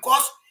Mecca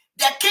because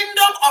the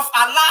kingdom of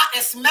Allah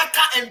is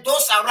Mecca and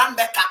those around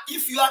Mecca.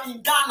 If you are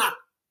in Ghana,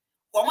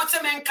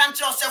 Womotemen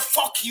country say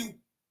fuck you.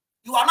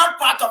 You are not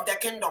part of the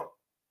kingdom.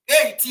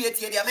 Hey,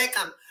 the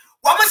American.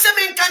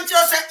 Womotemen country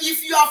say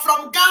if you are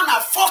from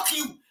Ghana, fuck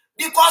you.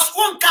 Because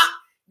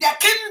the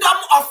kingdom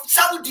of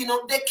Saudi,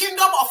 the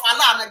kingdom of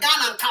Allah, the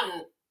Ghana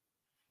can.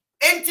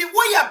 And the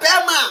way a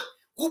Burma,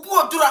 who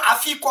put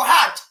Afi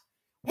Kohad.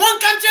 One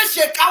country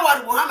Sheikh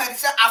Awad Muhammad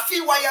said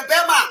Afi Waya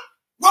Burma,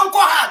 one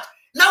Kohad.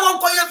 Now one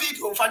call your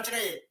video,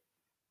 Fantine.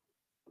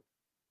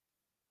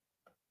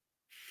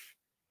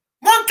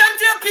 One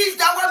country peace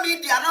that one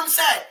media, and I'm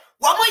saying,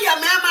 Wamu ya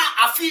mema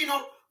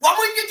afino,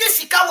 Wamu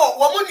Jessica,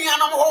 Wamu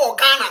Nianamo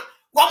Ghana,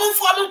 Wamu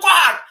Formu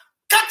Quad,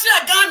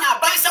 Catcher Ghana,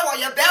 Baisa or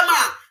your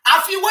Bema,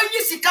 Afi when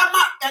you see Kama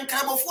and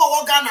Kramo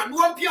Ghana,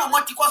 no Pia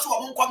Monticos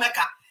or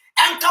Moncomeca,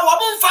 and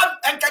Kawamun Fab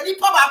and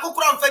Kanipa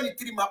Bakukran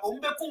Fenitrima,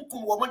 Umbekum,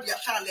 Woman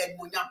Yashale and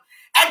Munyam,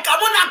 and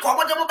Kamona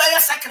Commodamo by a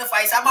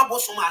sacrifice, I'm a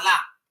Bosumala.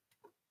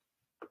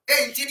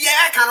 Hey, did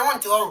I can't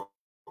want to own?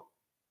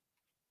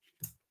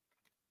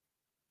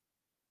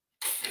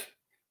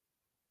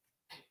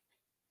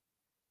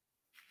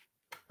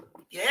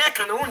 Yeah,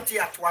 can won't tea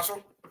at was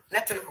so.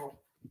 Let it go.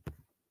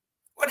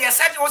 What they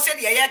said, you said,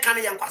 yeah, can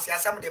you pass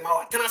some of them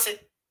out? Tennessee.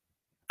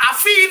 I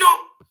feel no,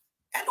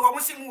 and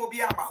almost will be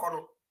a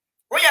bahono.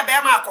 Where you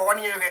bear mark or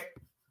 1 year.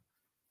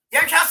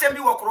 Young Castle,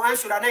 you walk around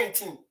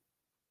 19.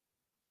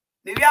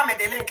 Maybe I made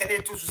the link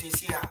and to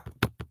see here.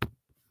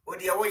 Or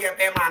the way you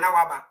bear man,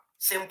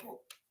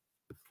 simple.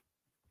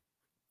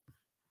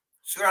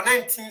 Surah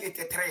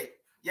 1983.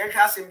 Young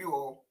Castle, you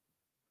all.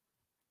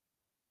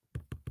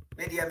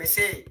 Maybe I may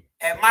say,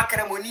 a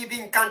macramoni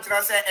being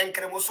contrast and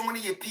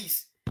cremosomony a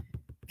piece.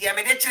 The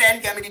American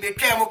and the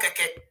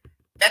Becamokake.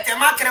 That a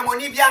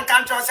macramoni being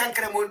contrast and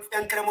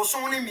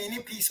cremosomony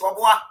mini piece or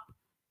bois.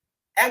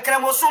 And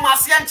cremosoma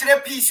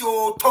century piece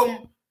or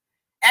tom.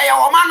 A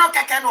woman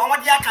can or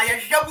what yaka,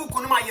 Yabu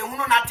Kunuma, you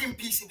know nothing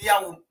piece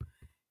biaum.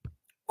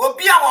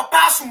 Obia or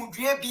passum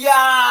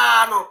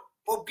biano,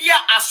 Obia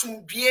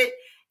asum bie,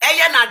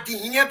 Ayana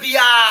dinia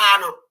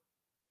biano.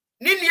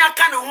 Ninia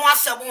can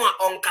once a one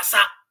on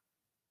Cassa.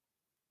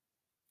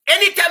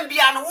 Anytime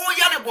biano, wo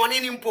yana born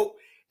in impo.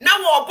 Now,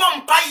 or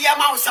bomb pie ya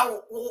mouse,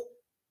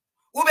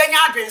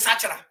 Ubenya drink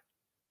satchera.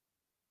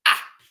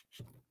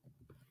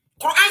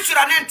 Quran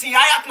Surah 19,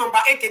 ayat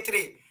number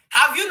 83.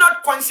 Have you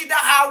not considered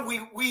how we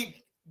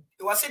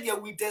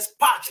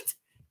dispatched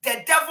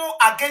the devil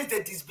against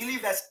the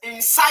disbelievers,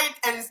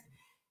 inciting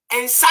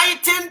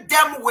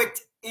them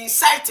with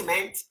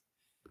incitement?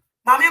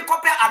 Mami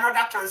copy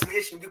another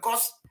translation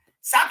because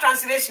some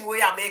translation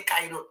we are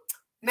making,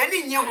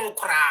 many new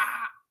kra.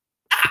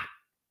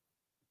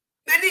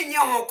 Many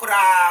new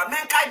kra,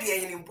 men kadi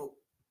inimpo.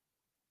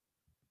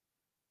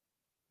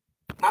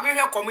 Mami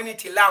your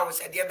community Laos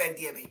at the Ben.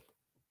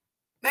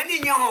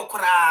 Many young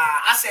kra.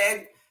 I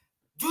said,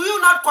 do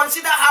you not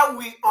consider how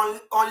we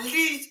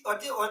unleash or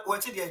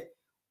what it is?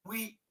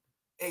 We,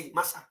 hey,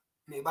 Massa,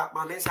 maybe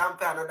my men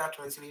sample another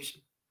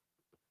translation.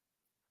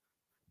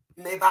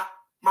 Maybe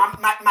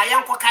my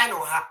uncle kind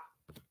of her.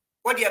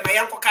 What do you my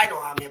uncle kind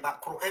of her? Maybe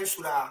Quran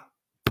Surah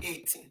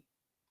 18.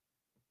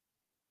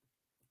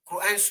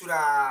 Quran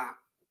Surah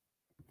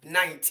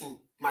 19.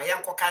 My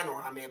uncle kind of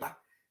her, maybe.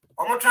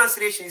 Or more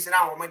translations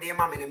now, my dear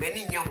mamma,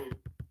 many young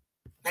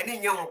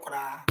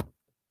kra.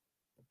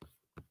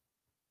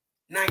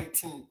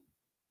 19.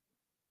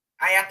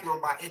 Ayat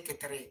number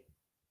 83.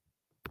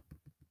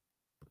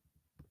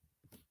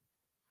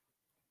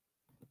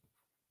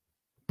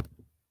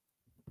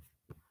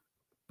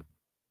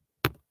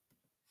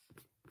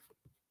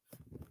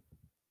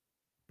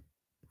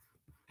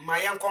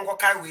 My young Congo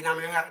Kai na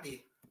me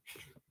hadi.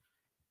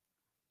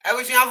 I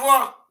wish you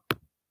have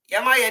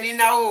Yama yani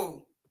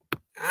now.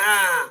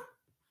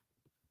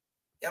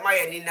 Yama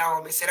yani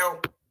now,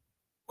 Mr.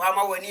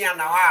 Wama weni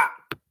anawa.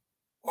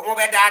 Omo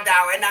be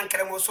dada when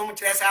ankremosom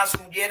tres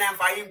asumdie na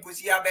mfa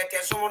yinkusi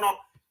abete somo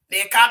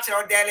they catch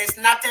or there is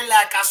nothing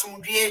like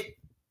asumdie.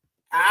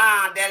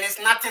 There is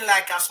nothing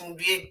like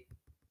asumdie.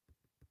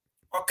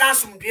 O kan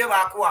sumdie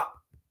ba ko a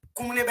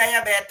kumne be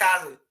ya be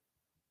 1000.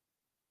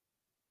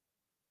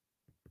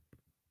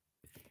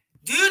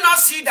 Do you not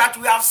see that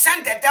we have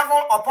sent the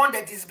devil upon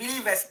the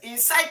disbelievers,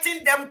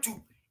 inciting them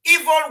to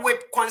evil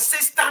with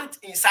consistent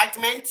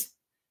incitement?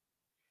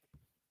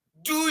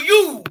 Do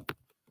you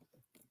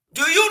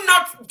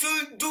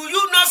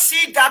not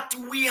see that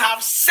we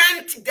have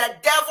sent the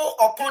devil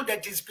upon the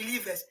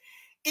disbelievers,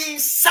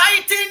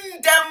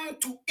 inciting them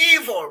to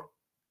evil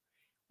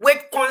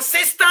with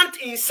consistent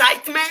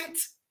incitement?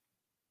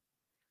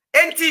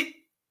 And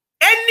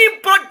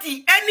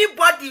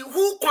anybody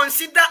who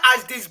consider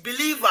as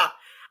disbeliever,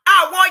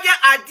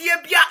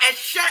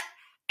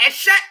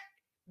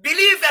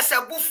 believers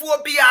a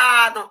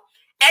bufuobiano,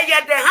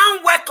 the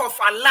handwork of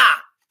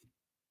Allah.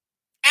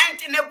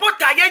 And in a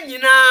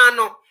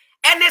botayano,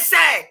 and they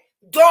say,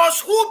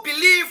 those who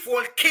believe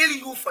will kill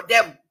you for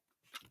them.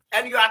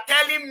 And you are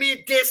telling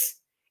me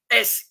this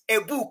is a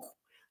book.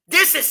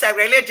 This is a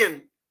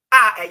religion.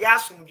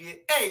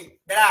 Hey,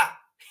 bra.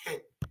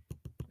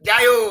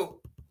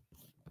 Jayo.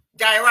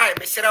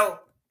 Jayo,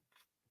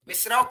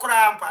 Mr.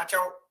 Kram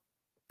Pacho.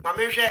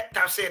 Mamisha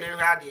Tafsin and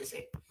Radi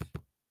say.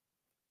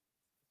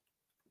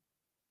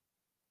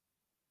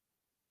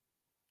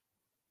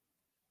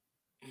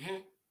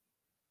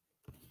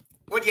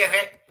 What you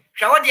heard?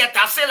 Shall you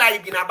tafsela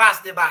ibn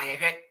Abbas de baye?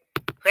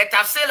 He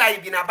tafsela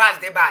ibn Abbas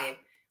de baye.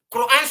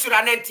 Quran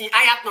Surah 19,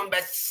 ayat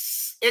number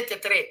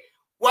 83.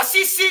 Was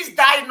he since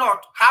die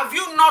not? Have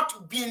you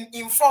not been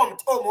informed,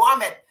 O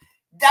Muhammad,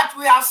 that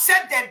we have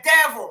set the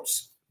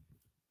devils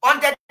on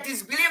the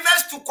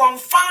disbelievers to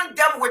confound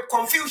them with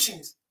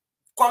confusion?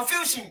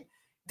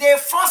 They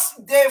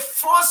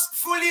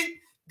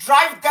forcefully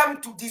drive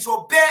them to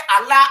disobey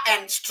Allah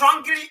and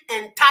strongly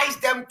entice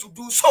them to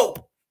do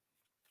so.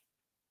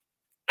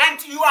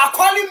 And you are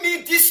calling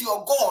me this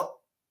your God.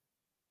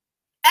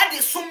 And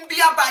the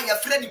sumbia by your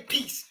friend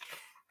peace.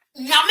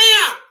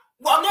 Nyamea,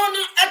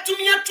 wanona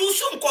etumia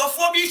tusun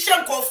kofobi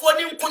shen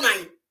kofoni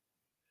mkunai.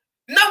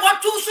 Na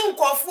watusun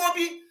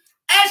kofobi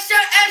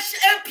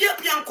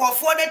pian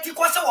kofone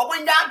tikwasa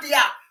wabunda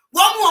dia.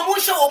 Wamu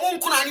wamusha wamu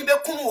mkunani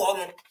bekumu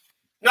wamu.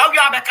 Now you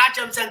have a catch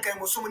and send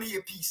musumani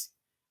your peace.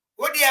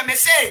 What do me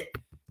say?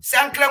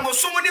 Sankle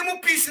so many more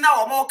peace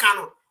now or more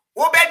cano.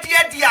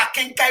 Dear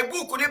kenkai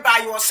book by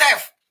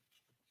yourself.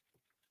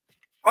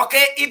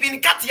 Okay, Ibn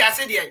Katia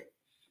said ye.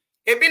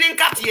 Ibn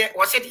Katia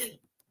was said ye.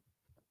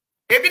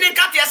 Ibn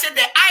Katia said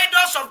the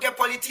idols of the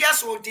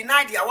politicians will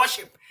deny their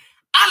worship.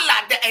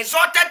 Allah, the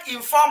exalted,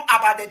 informed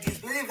about the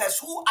disbelievers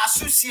who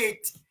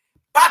associate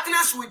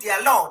partners with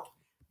their Lord,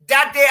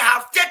 that they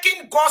have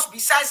taken gods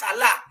besides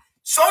Allah,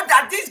 so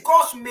that these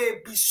gods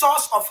may be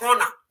source of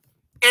honor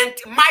and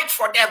might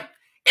for them.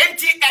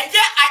 Enti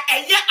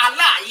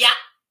Allah ya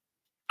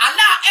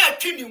Allah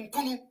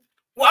kunu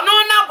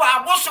wanona bo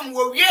abosom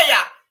wo wie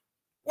ya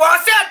wo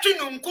se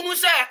kunu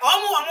se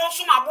omo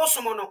som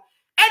abosom no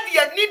e de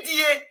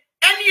nidie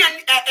ene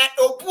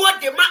obuo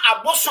de ma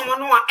abosom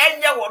no a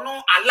enye wo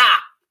no Allah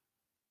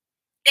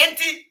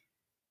enti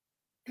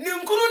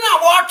ninkunu na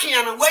wo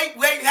twen no we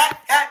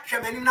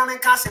hwemanim na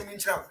menka asem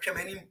nkyira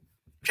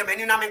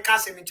hwemanim na menka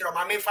asem nkyira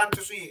ma me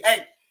fanto so yi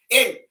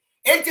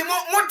enti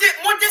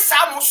mo de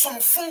sa mo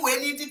somfo we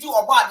ni didi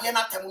obo ade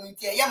na tamu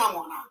nti e yema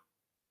mo na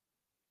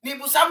ni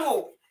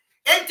busamo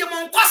enti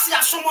mo nkwase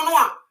asom no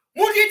a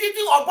mo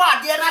didi obo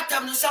ade na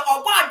tamu se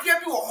obo ade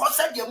bi wo ho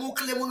se de mo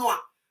klem no a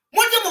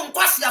mo de mo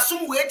nkwase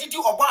asom we didi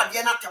obo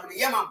ade na tamu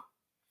yema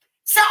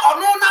se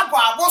ono na bo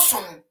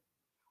abosom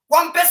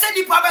won pese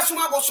di pa besom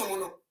abosom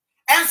no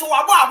enso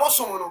wabo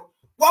abosom no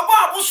wabo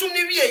abosom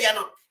ni wie ye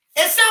no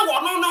ese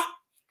wono no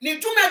ni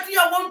tumati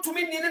ya won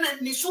tumi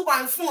ni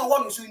suban fun o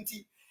wono so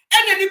nti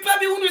ene nipa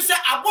bi hunu se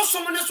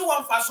abosom ne so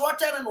won fa so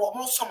tere no wo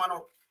mo som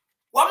no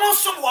wo mo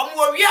som wo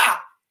mo wi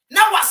a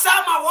na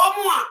wasama wo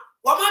mo a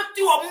wo mo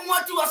ti wo mo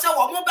ati wo se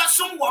wo mo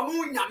besom wo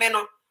no nyame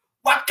no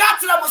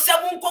wakatra mo se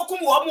mo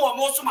nkokum wo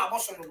mo som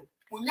abosom no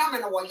unyame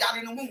no wo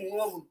yare no mu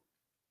wo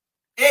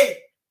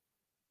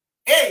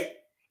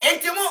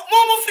enti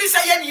mo free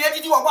say ye ni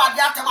edidi wo bo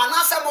ade atem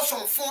ana se mo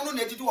som fon no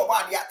na edidi wo bo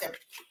ade atem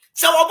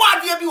se wo bo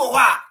ade bi wo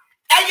ha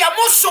eye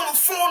mo som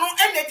fon no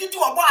e na edidi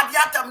wo bo ade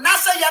atem na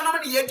se ye no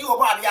na ye di wo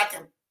bo ade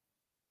atem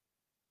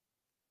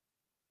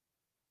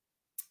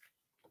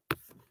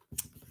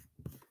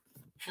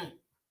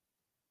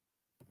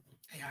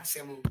aya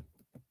se mo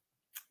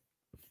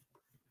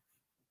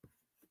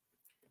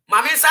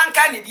mame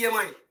sanka ni die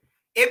man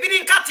ebi ni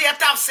nkate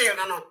etap sale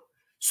na no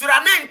sura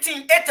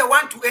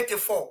 1981 to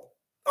 84.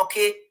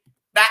 Okay,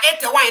 that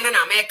 81 in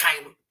America.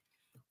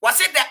 Was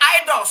it the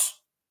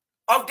idols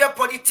of the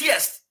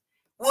polytheists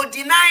will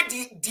deny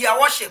their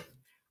worship?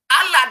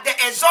 Allah, the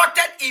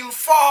exalted,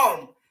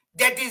 inform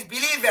the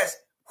disbelievers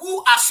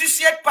who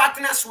associate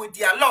partners with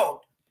their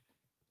Lord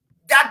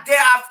that they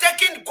have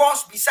taken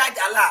gods beside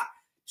Allah,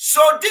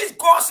 so these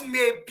gods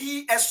may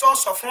be a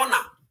source of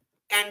honor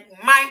and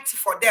might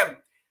for them.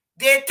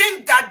 They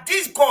think that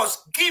these gods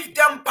give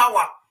them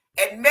power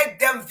and make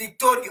them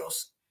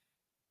victorious.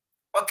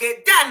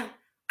 Okay, then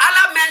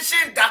Allah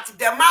mentioned that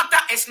the matter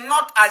is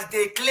not as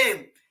they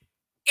claim,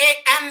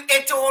 and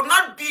it will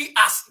not be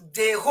as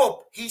they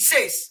hope. He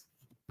says,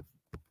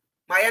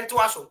 "My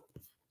entuaso."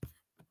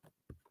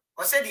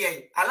 What said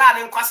ye? Allah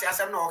didn't quasi as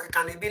no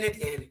can be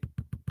it.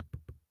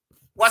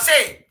 What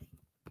say?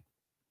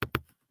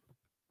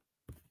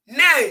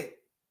 Nay,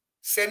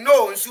 say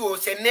no, so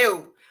say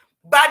no,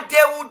 but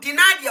they will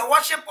deny their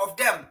worship of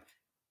them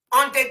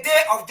on the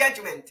day of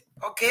judgment.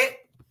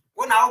 Okay,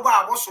 when I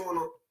was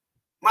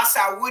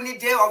Masa winning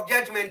day of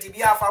judgment and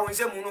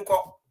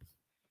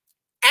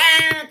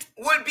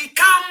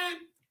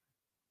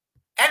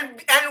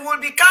will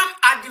become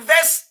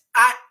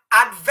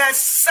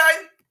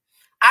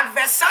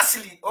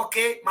adversely,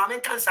 okay, mama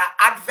cancer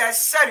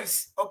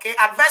adversaries, okay,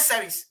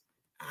 adversaries.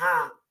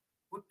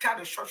 We try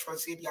to short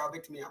say the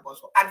bit me about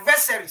so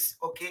adversaries,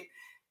 okay.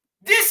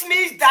 This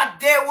means that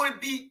they will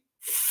be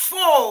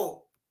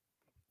full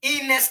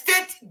in a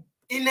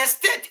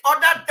state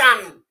other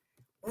than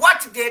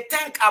what they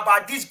think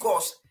about these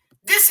gods.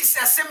 This is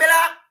a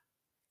similar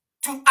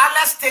to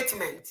Allah's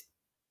statement.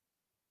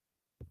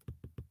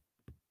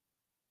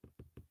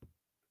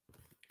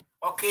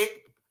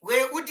 Okay,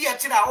 we would be a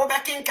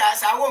king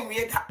cars. I won't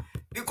read that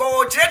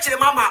because church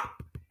mama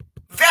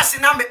verse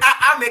in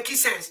I make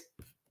sense.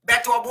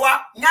 But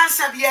Oboa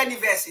Nyansa be any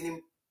verse in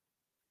him.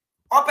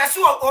 Or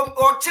pursue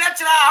or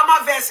church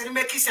ama verse in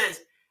make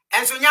sense.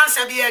 And so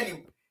Nyansa be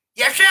any.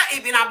 Yesha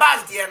ibn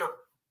Abbas Diana.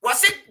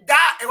 Was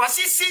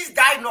it since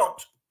died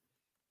not?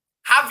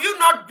 Have you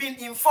not been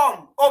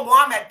informed, O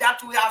Muhammad,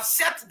 that we have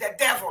set the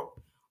devil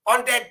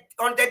on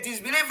the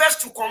disbelievers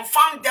to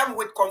confound them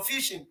with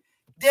confusion?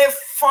 They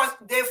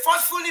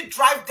forcefully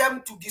drive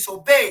them to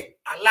disobey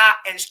Allah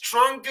and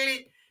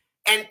strongly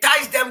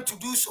entice them to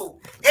do so.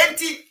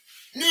 Enti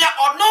near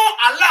or no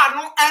Allah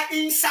no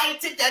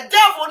incited the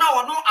devil no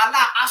or no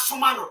Allah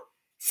asumano.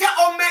 Se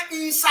o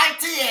me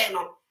incite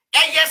no. E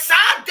yes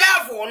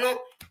devil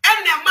no.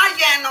 And the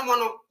maye no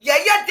mono, ye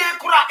den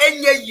kura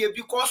enye ye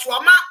because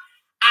wama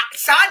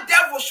sa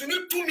devil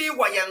suni to me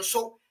wayan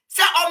so.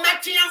 Se o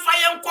meti en fa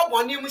yen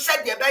koboni mu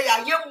se de be ya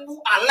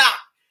yembu Allah.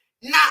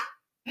 Na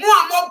mu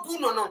amobu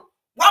no no.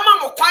 Wama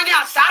mo kwani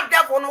sa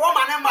devil no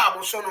wama ne ma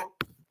aboso no.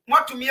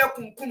 Motu mi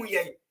akunkum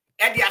ye.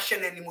 edi ahye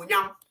na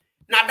nimonyam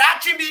na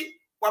daachi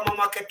bi wa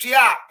mama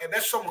ketua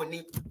ebeso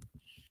moni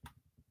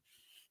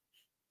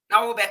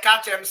na wo be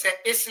ka kire say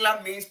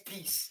Islam means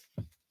peace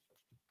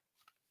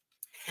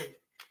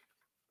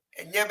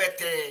enye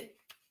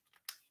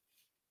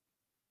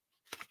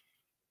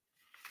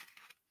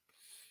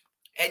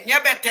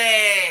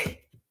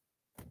bete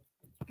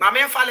ma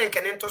memfa link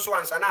nto so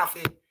ansa na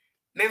afi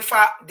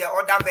memfa the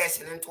other verse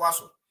nto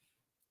aso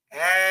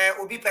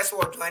obi pese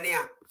wo join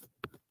a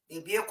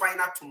ebie kwan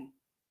na tum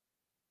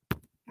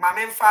ma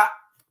memfa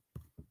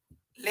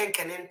link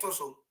nto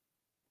so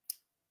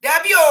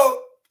Debbie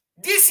oh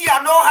this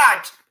year no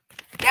hard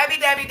Debbie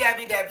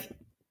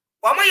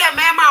womo ye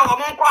mema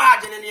womo nko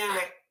hard ne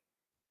ne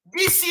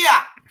this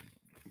year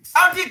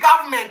Saudi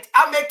government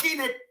are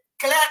making it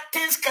clear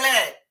things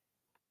clear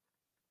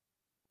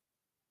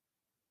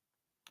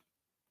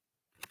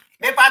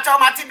me pacha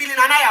mati bili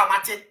na ya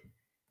mati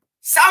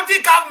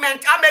Saudi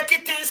government are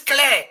making things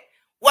clear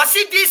was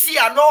it this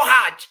year no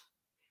hard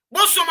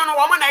bosomo no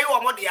womo na yi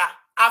womo dia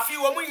afi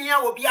womo hia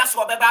obi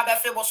aso beba be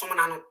fe bosomo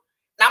na no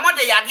na mo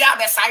de yade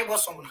abesai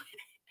bosomo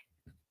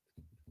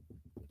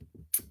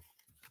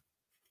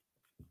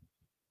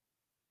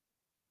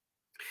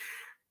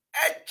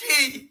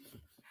echi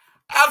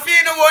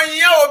afi no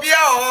wohia obi a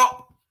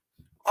ho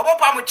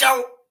obopa mo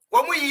chew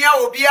womo hia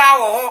obi a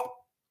ho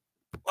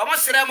womo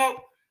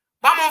seremo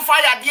ba mo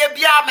fa yade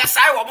bia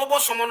mesai wo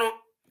bosomo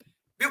no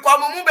because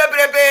mu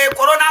bebrebe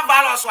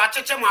coronavirus wa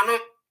cheche mo ano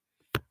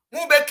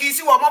mu be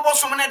kisi wo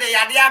bosomo ne de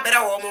yade abere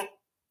wo mo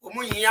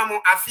womo hia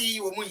mo afi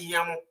womo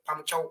hia mo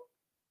pam chew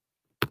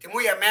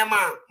temu ye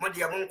mema mo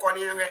de mo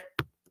nkone hwe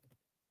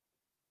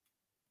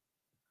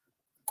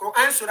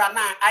Quran Surah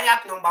 9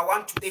 ayat number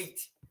 1 to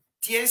 8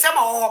 tiensem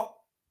o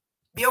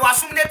bi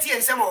wasum ne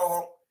tiensem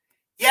o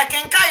ye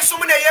kenkai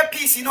sum ne ye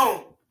peace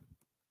no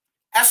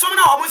esum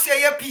na omo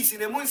se ye peace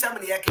ne mu nsem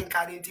ne ye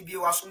kenkai ne ti bi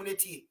wasum ne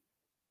tie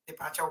e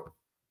pa chawo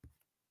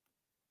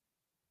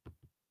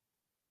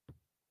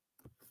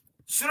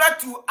Surah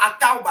 2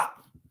 At-Tawbah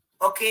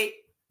okay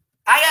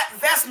ayat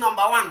verse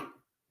number 1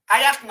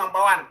 ayat number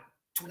 1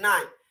 to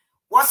 9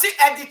 was it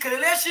a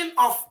declaration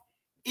of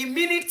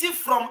immunity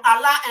from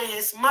Allah and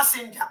his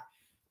messenger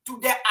to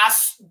the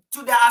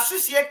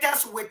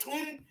associates with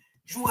whom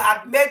you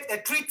had made a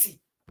treaty.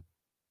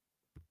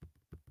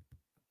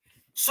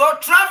 So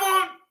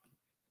travel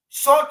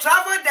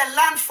the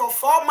land for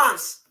 4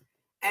 months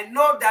and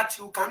know that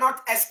you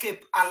cannot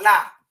escape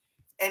Allah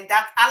and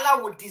that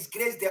Allah will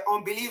disgrace the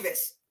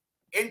unbelievers.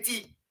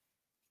 Enti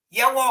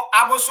yewo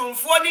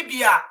abosomfo ni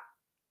bia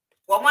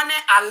womane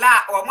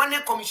Allah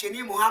womane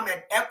commissioni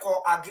Muhammad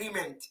echo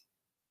agreement.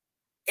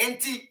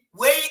 Enti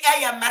wey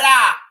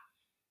mera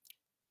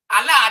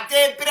ala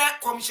de bre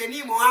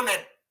commissioni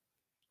Muhammad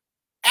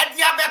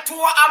edia beto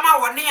ama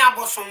woni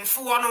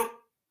abosomfo no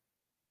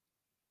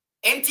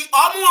enti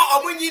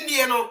omo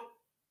nyindie no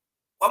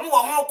omo wo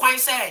ho kwan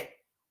say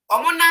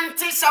omo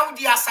nante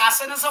Saudi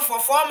asase no so for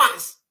 4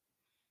 months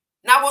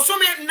na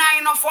bosome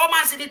 9 no 4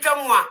 months di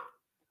twamu a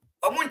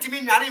omo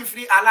ntimi nware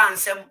mfiri ala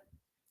ansem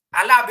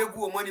ala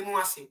begu omo ni mu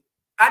ase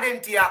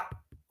adentia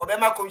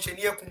obema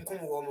commissioni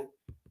ekunkum wo mo.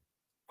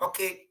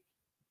 Okay.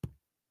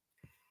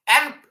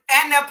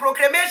 And a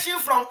proclamation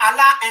from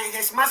Allah and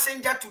his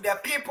messenger to the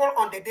people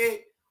on the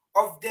day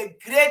of the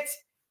great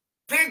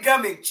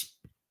pilgrimage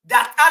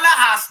that Allah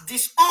has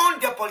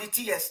disowned the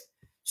polytheists.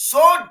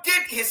 So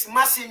did his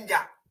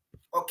messenger.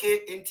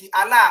 Okay, inti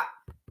Allah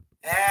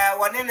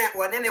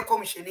wanene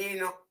commissioni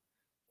no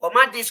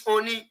wama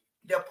disowning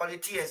the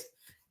polytheists.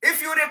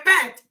 If you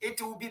repent,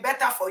 it will be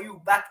better for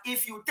you. But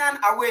if you turn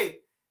away,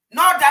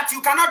 know that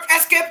you cannot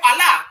escape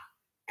Allah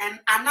and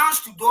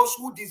announce to those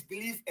who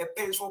disbelieve a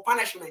painful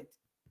punishment.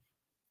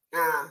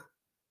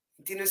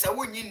 It is a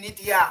winning need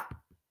ya,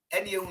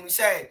 and you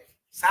say,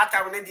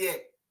 Satan,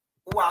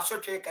 who are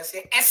so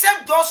say,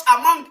 except those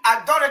among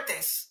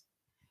idolaters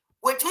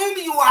with whom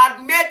you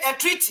had made a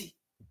treaty.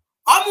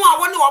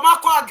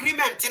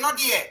 Agreement, you know,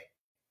 dear.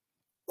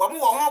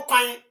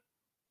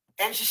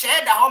 And she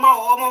said, the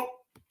homo,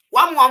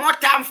 one more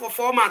time for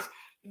 4 months.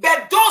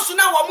 But those who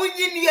now are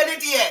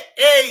dear,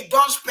 hey,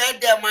 don't spare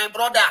them, my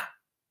brother.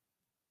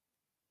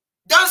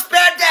 Don't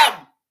spare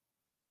them.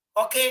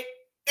 Okay?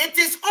 It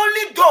is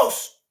only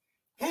those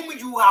whom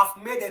you have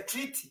made a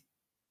treaty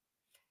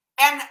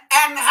and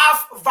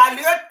have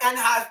evaluated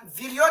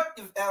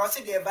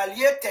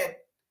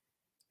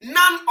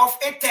none of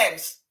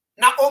items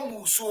na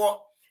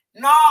omuso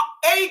nor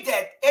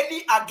aided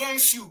any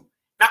against you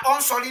na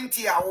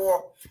onsolinti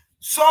war.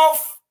 So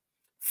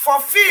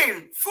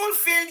fulfill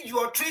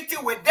your treaty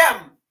with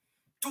them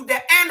to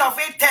the end of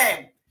a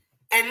term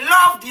and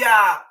love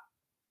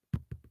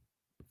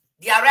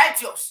their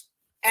righteous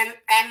and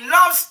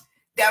loves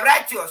the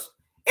righteous.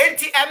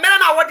 Enti emena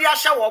na wodi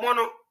ahya wo mo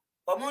no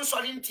wo mo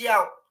nsolinti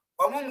a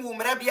wo mo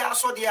mumra bia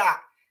so de a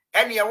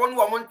ene ye wonu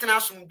wo mo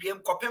ntena so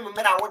mbiem kopem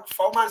mera wo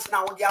 4 months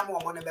na wodi am wo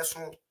mo ne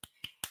beso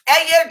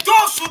eye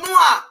dosu no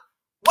a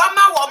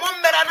wama wo mo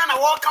mera na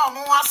wo ka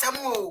wo asem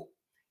o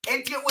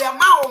enti we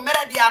ma wo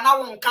mera dia na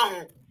wo nka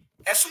ho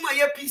Esuma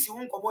ye peace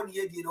won komo ni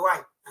yedi no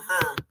why.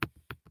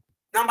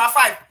 Number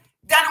 5.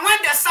 Then when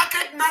the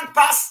sacred man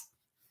pass,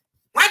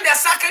 when the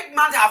sacred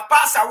man have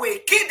passed away,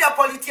 kill the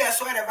politicians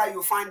wherever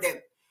you find them.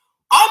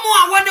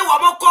 Omo awone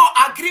wo call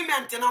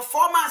agreement na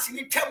 4 months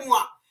ni temu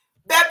a.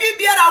 Baby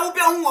biara wo be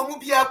hu wo mu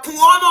bia ku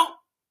omo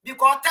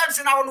because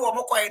times na wo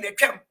wo call in the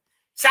tem.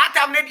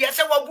 Satam ne dia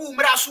se wo bu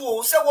mra so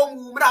o, se wo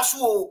mu mra so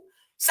o.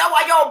 Se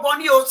wa ya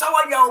oboni o, se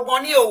wa ya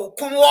oboni o,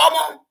 ku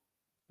omo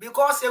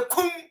because e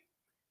kum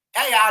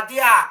eya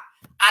dia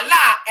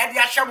ala e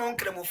dia hye mo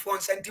nkremofo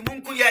nsanti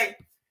munku ye.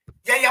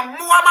 Ye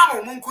moa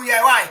mama munku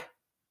ye why?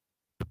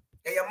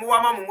 Ye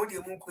moa mama mo de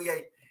munku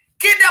ye.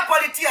 Kill the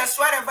politicians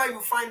wherever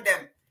you find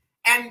them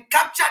and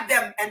capture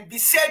them and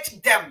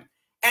besiege them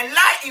and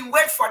lie in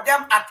wait for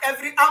them at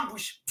every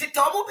ambush.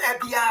 Titomu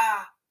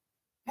bebia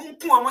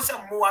munku amo se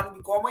moa no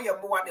because mo ye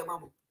moa de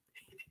mama.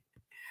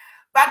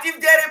 But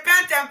if they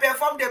repent and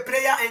perform the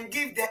prayer and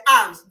give the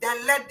alms,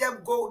 then let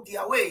them go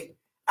their way.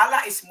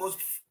 Allah is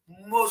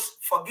most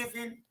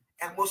forgiving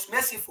and most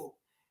merciful.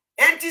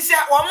 And he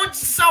said, "Omo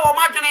tisa omo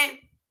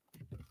adwene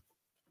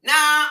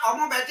na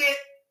omo bede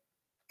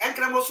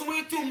enkremosumu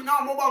itum na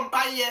omo bo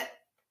mpaye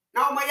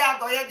na omo ya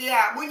doye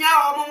dia munya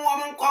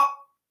omo nko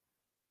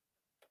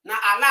na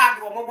Allah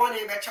do omo bo na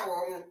ebeche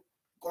wo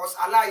because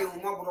Allah ye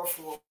humo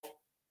borofo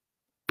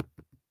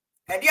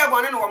e dia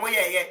bo ne no omo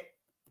ye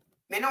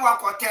me ne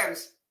wa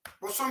terms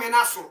boso me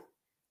na so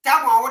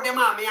tam a wo de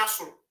ma me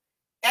aso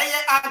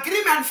eye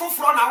agreement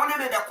foforo na wo ne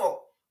me beko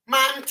ma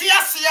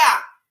ntiase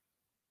a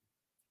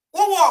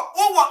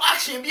wo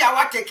action bi a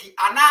wa take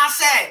ana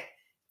say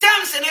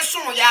terms ne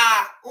so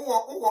ya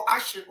wo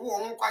action wo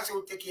nkwa se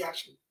wo take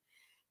action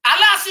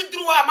ala si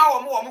duru ma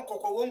wo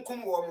kokko wo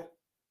nkum wo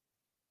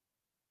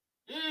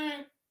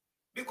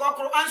because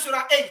Quran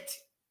surah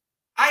 8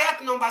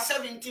 ayat number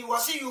 17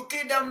 was see you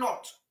kill them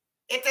not,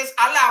 it is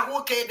Allah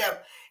who kill them.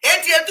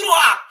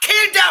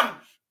 Kill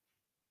them.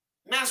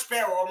 Men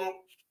spare woman.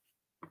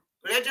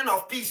 Religion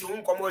of peace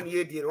won't come on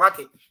here, dear. What?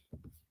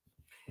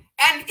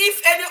 And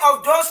if any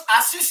of those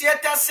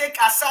associated seek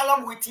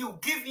asylum with you,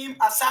 give him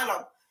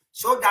asylum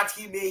so that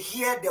he may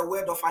hear the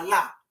word of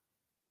Allah.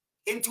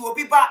 Into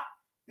obiba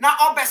na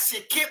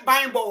obese keep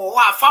Bible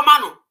wa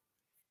famano.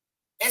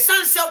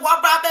 Esanse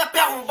wa ba be pe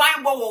ho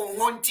Bible wo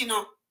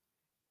hontino.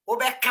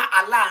 Obeka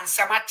Allah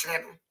ansam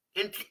akyere no.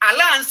 Enti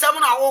Allah ansam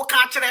na wo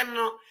ka akyere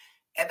no.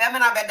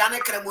 Ebemena bedane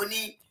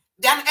kremoni.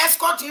 Then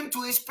escort him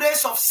to his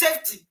place of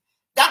safety.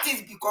 That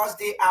is because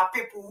they are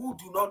people who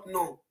do not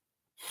know.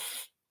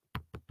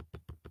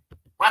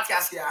 What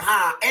you say?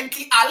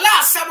 Enti Allah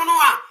ansam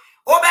no a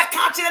obeka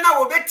akyere na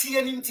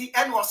obetie nti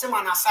en wo se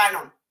man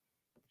asylum.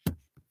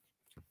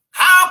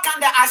 How can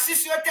the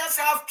associates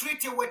have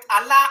treaty with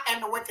Allah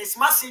and with his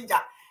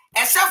messenger,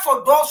 except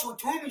for those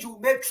with whom you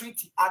make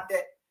treaty at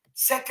the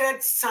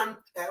sacred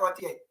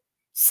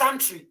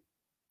sanctuary?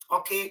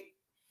 Okay.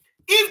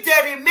 If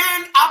they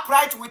remain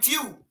upright with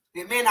you,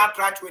 remain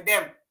upright with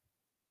them.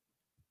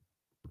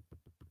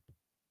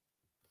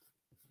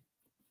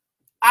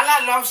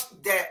 Allah loves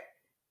the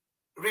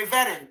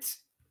reverent.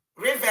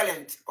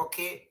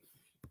 Okay.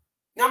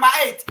 Number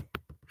 8.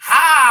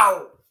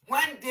 How,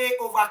 when they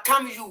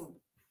overcome you,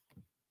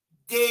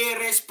 they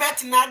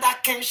respect neither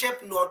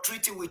kinship nor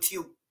treaty with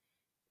you.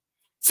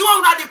 So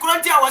when the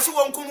Korintia was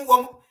wonkum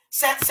wom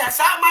sa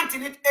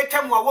man it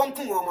etem wa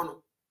wonkum wom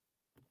no.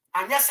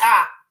 And yes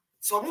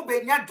so mu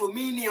benya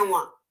dominion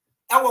wa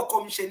e wo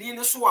commissioni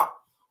no so a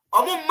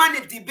omo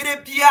man di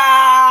bere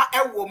bia e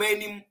wo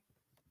manim.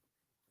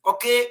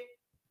 Okay,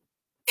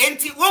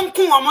 enti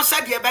wonkum wom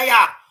sa de be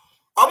ya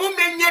omo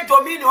menye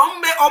dominion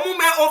omo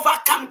me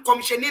overcome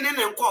commissioni ne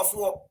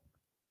nkofo.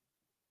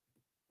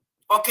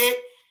 Okay,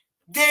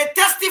 they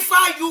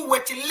testify you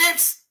with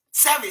lips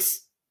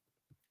service,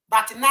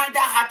 but neither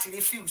heart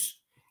refuse.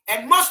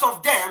 And most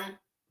of them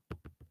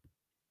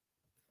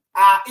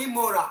are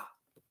immoral.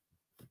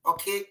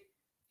 Okay.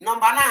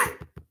 Number 9.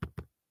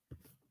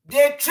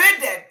 They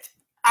traded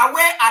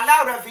away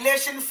Allah's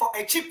revelation for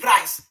a cheap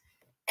price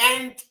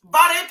and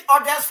buried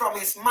others from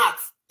his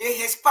mouth, in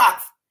his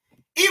path.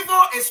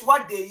 Evil is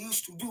what they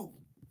used to do.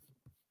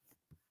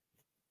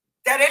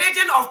 The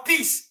religion of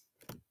peace.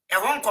 A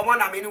one common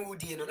amenu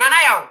wudi no. Nana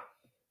yao.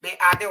 They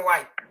are the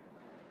white.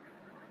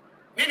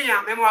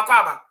 Minia memo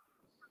akwaba.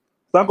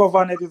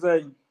 Sankofanokware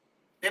say.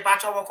 Me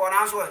pacho woko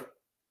na so.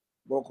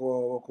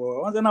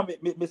 Woko. Once na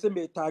me say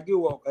me tag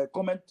you a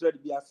comment thread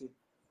bi ase.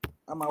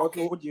 Ama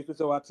woko oji so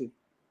say what.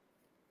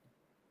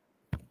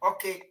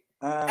 Okay.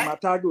 Ma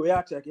tag you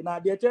ya check. Na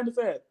dey trend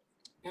say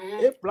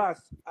A+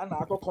 ana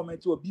akọ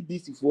comment o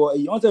BBC for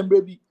e on say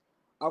mbre bi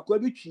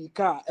akọ bi twi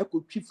ka e ko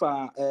twi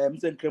fa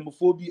say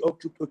nkremofo bi o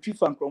twi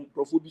fa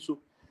nkremofo bi so.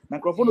 Na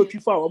nkremofo no twi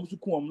fa o musu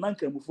ku na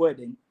nkremofo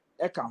eden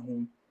e ka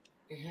ho.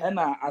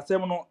 Na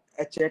asem no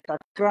e check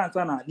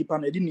kakra na nipa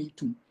na edi ni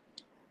tu.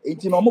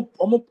 Enti no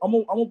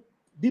omo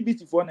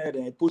BBC for na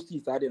eden post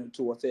is ade no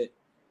to say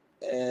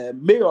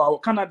mayor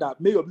of Canada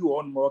mayor bi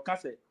won mo ka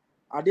say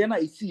ade na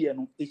esi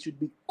no it should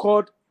be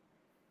called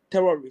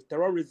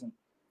terrorism.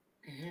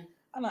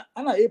 Ana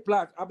A+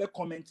 abe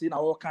commenting na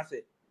o ka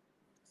say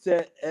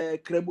se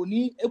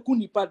kremoni eku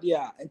nipa de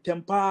a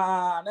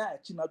ntempa na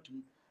achi na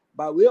tum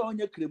ba we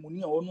onye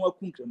kremoni ono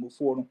aku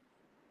kremofo no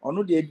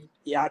ono de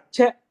ya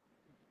che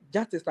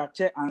justice a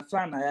che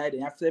ansa na ya de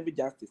ya serve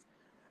justice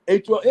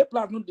eto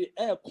A+ no de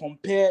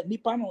compare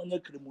nipa na onye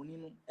kremoni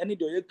no ene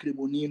de onye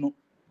kremoni no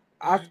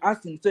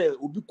as in say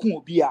obi ku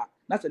obi a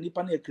na se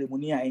nipa na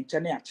kremoni a enche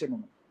na achi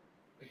no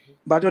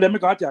but dem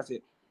make what you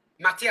say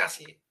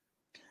Matthias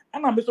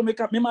ana me so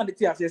make me man de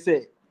ti ase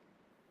say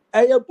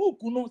eye book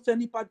no se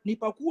nipa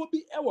ku obi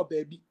e wo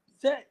baabi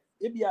se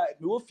ebia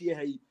me wo fie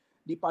ha yi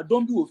nipa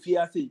don bi wo fie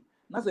ase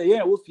na se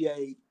ye wo fie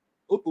yi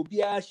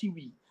obi a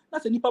shiwi na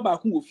se nipa ba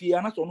ku wo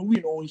fie na so no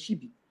wi no on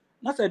shibi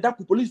na se da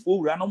ku police for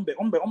wura no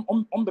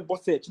ombe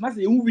boss search na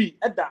se wi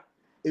eda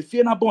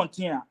efie na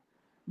bonten a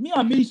me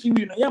a me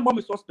shiwi no ye mo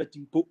me suspect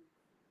impo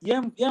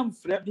yem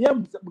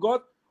frem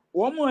because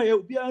wo mo e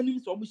obi a ni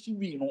so mo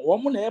shiwi no wo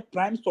mo na e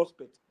prime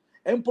suspect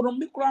empono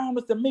me kra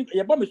no se me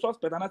ye bo me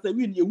suspect na se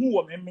wi ni ehu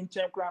wo me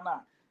nchen kra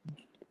na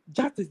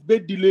justice be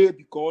delay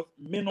because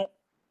me no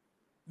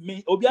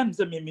me obi an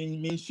se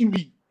me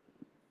shiwi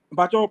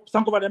but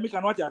Sankofanokware make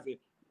an what you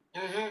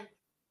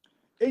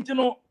say you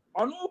know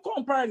onu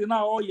compare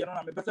na all year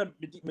na me person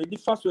me di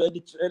fast way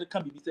edit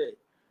can be say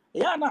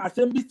ya na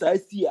assembly sa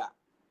si a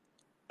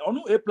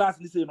onu A+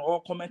 ni say no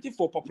commenting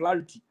for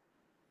popularity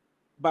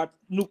but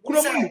no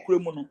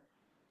kuremu no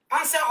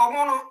answer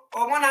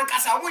omo na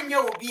nkasa wonye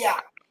obi a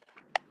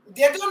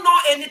they don't know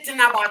anything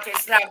about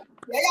Islam.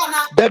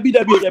 Debbie.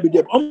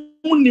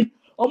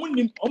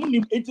 Omunim.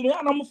 Enti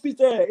no na mo fi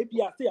say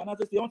ebia say na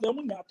say on say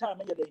omunya time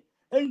me dey.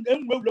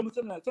 En wura mu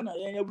say na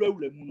ye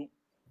wura mu no.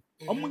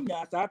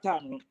 Omunya sa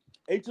time no.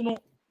 Enti no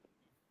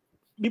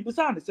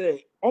bibusa ne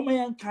say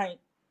omoyan kan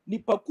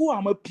nipa ku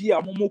amapia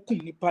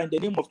amomokum nipa in the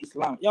name of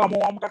Islam. Ya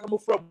mo kaka mo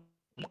from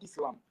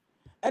Islam.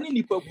 Any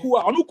nipa ku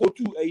a onu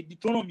kotu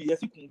Deuteronomy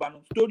yesikumba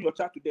no stone your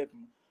child to death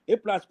no.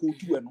 A+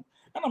 kotu e no.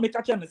 Na me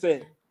ka che ne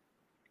say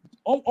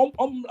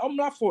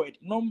not for it.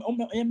 No,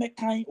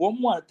 kind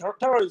one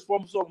terrorist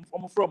from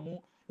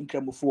in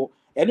Kremofo.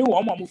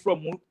 Anyone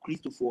from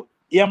Christopher.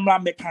 Yamra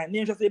mekan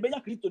name say be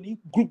Christo ni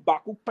group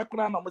back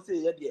pekra na mo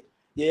say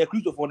ye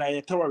Christopher na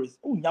ye terrorist.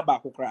 Unya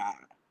back kra.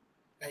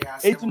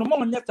 It's no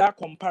more nyata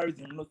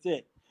comparison no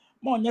say.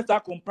 More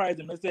nyata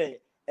comparison no say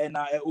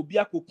na obi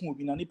akokun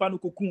obi na nipa no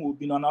kokun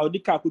obi na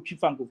odika akotwi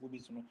fankofo bi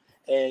so no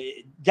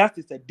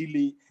justice a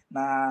delay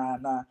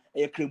na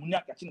kremuni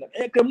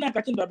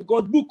akachinda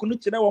because book no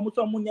kire wo mo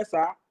so mo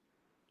nyesa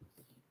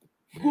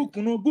book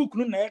no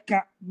na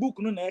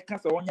eka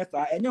se wo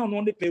nyesa enye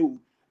ono de pe o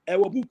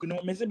wo book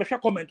no me se be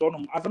hwe comment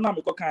ono afana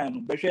me ko kan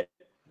no be hwe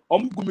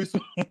omugumi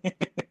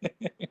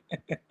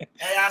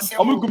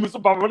so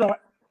papa na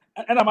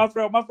and my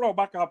friend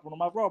backup no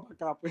my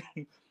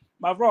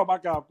friend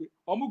backup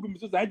omugumi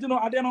so say no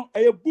ade no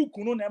e book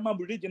no na ma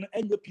religion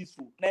enye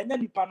peaceful na enye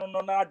nipa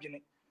no na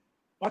adwene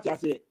what I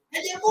say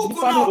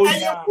nipa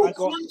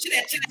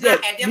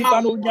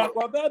no onya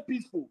ko be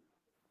peaceful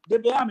de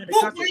be am me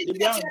ka say de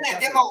be am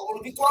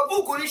because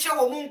book ni she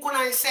wo mu nko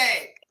na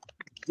say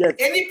yes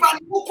enipa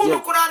book no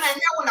kura na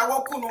enye wo na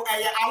woku no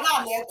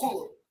ala na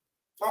eku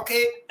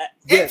okay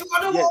etu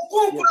no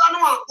woku kura no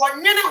a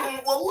onyene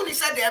ho wo ni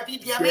say da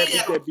bibia me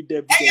ye no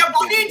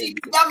boni di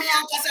da me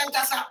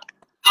ankasa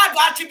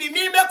aga chi bi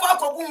mi be ko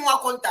akobu nwa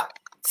konta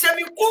se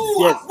mi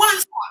ku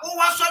once wo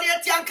wa sori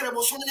eti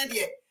ankrebo so ne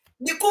de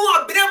ni ku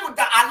obremu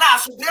da ala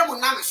so bremu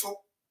na me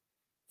so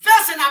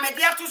verse na me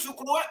dia to su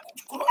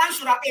Quran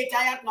sura 8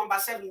 ayat number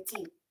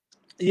 17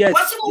 yes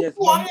yes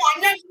omo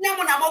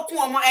nyemu na moku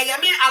omo eye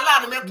me ala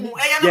no meku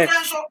eye no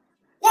friend so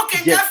wo ke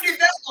just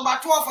verse number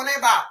 12 na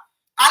ba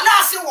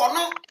ala se wo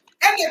no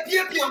e ge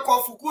piepie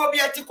nkofuku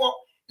obi atiko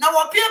na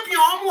wo piepie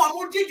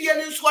omo didie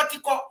ni nso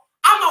atiko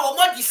ama wo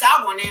mo di sa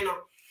abone no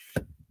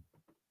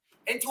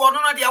enti wo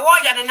no de wo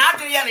ya na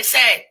adu ye ne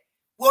say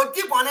wo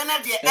di bone na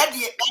de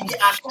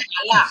aso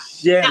ala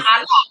na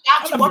ala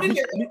that body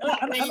de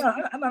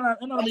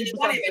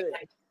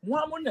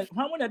How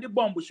many the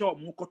bomb show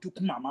mu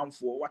kotukum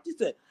amanfo what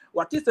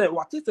is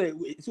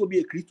so be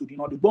a Christo di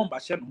no the bomb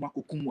share no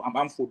makokum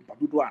amanfo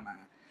badodo ana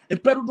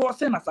empedodo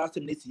say na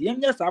asem na si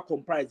yemnya sa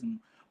comprise no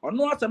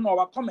ono asem na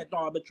wa comment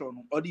na wa betro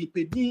no or the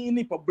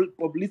pedini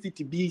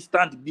publicity be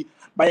stand be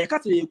by ye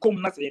kase ye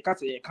kom na say ye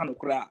kase ye kan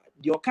kra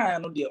the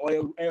okan no the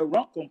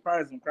wrong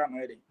comparison kra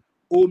no dey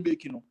o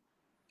make no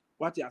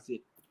what you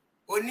say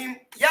onim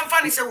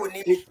yamfa ni say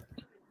onim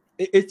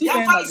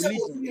yamfa ni say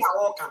onim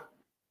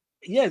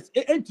yes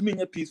it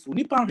mean peaceful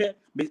nipa hwe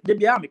de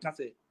bia me ka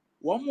say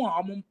wo mo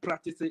a mo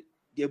practice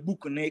the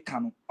book na e ka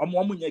no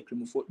mo nya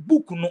kremofo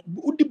book no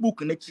udi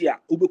book na chi a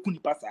obeku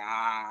nipa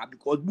saa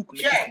because book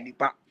na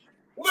nipa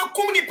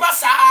obeku nipa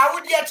saa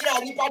udi a chi a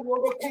nipa do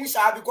obeku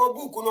saa because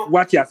book no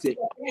what you say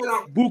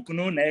book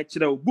no na e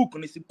kire book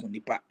no si ku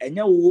nipa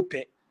enya wo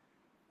pe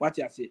what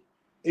you say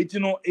it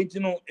no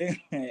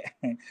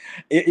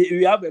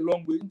we have a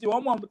long way nti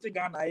wo mo am te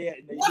Ghana here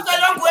what a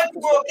long way to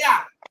go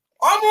there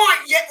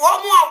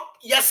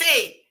omo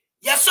say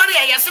yes sorry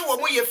yes wo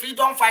mo ye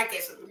freedom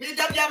fighters me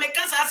da bia me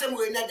kan sa asem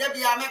we na da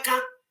bia me kan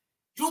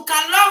You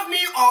can love me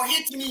or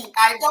hate me.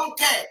 I don't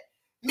care.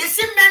 Me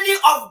see many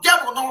of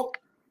them no.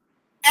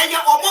 And you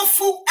almost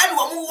fool and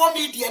one more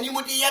media and you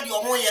would hear the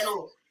omo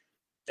yeno.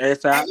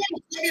 Yes, sir. And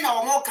you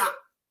know more can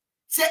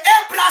say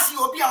A+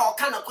 you be our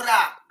kind of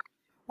cry.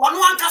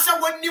 One casa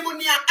when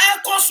pneumonia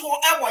air cost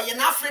whatever in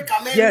Africa,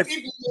 man.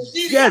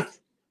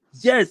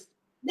 Yes.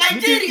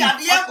 Nigeria,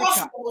 the air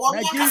cost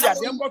Nigeria,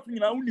 the air cost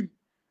only.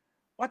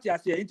 What you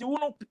say? It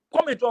won't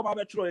comment over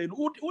the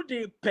who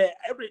they pay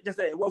every just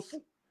say, well,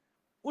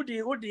 who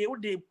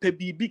they pay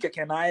big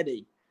can I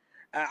day?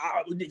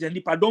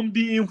 The don't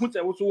be in who's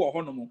also a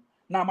honomo.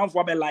 Now, I'm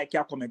for like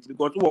your comment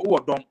because who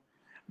are done.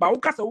 But who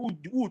casa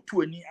who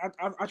to any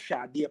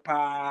share dear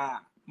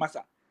pa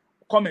massa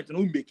comment and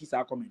who make his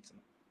comment.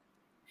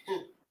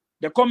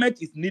 The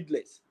comment is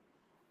needless.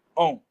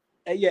 Oh,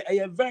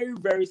 a very,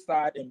 very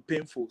sad and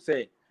painful.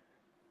 Say,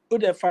 oh,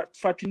 the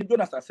Fatini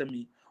Jonas as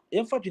me.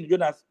 Fatini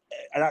Jonas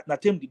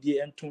attempt the day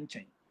and tone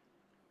chain.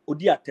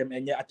 Odi attempt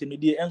and yet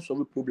attempt the end solve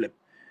a problem.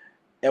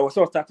 It was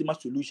all starting a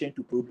solution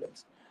to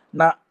problems.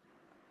 Now,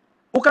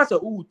 Okasa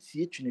who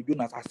see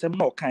Jonas as some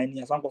more kind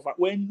as Sankofa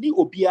when ni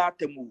obia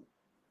temu.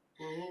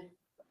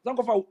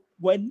 Sankofa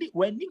when ni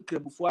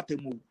claim before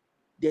temu.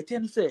 The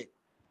ten say,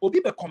 Obi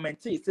be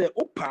comment say,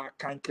 Opa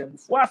can claim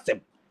before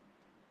them.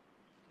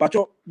 But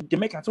the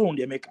make so on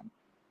the make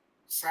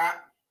sir.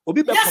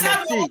 Obi be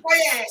comment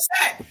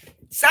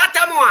say,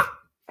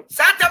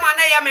 Satama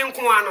na ya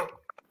menkuano.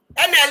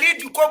 And I lead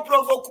to co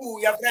provoke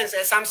your friends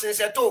as Samson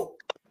Seto.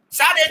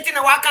 Sadenti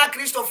na waka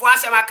Christopher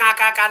Asema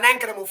kaka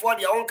nankre for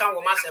the own can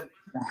womasem.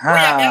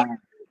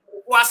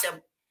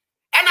 Wasem.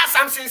 And as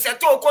Samson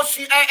Seto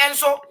kosi and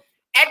so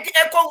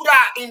echo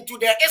into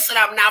the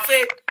Islam na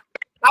fe.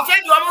 I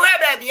feel you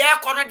are baby air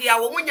corner dia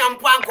womunyam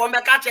pan ko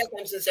meka che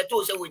Samson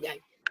Seto se wonya.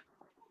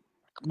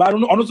 But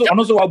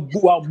also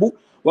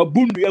wa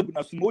bundu yagu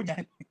na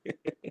sumonya.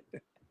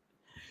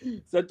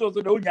 Seto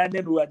so no nya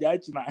nenu wa dia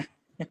china.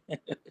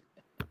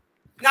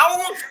 Now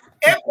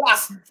A+.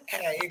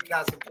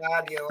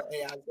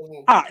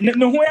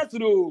 No who has to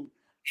do.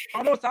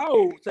 Almost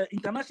how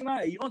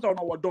international you don't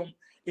know what done.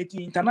 It's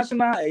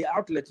international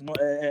outlet no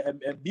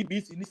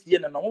BBC this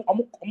year and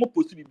I'm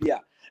post to be here.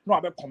 No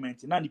about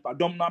comment. Now if I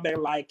don't know about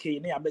like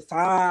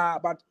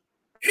but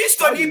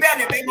Christo ni be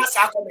na be ma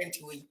comment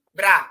we.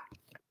 Bra.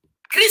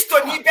 Christo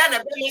ni be na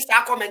be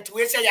ma comment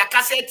we say ya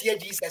cassette here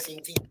Jesus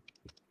inti.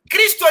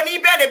 Christo ni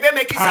be na be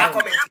make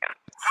comment.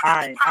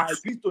 I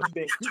Christo ni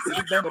be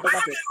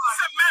better.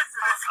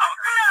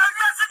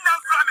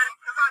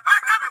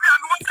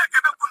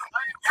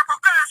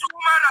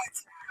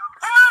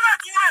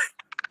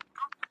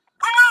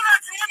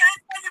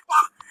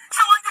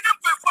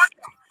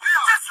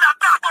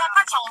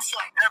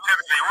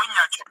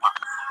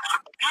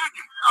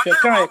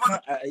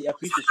 I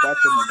appreciate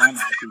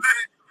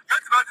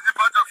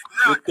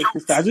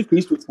what you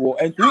Christ for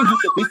and to use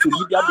the Christ to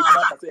media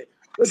beginner say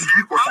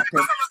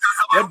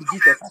what did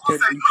Jesus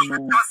attend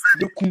into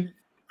look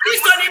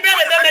Christ only make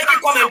a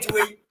comment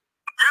way.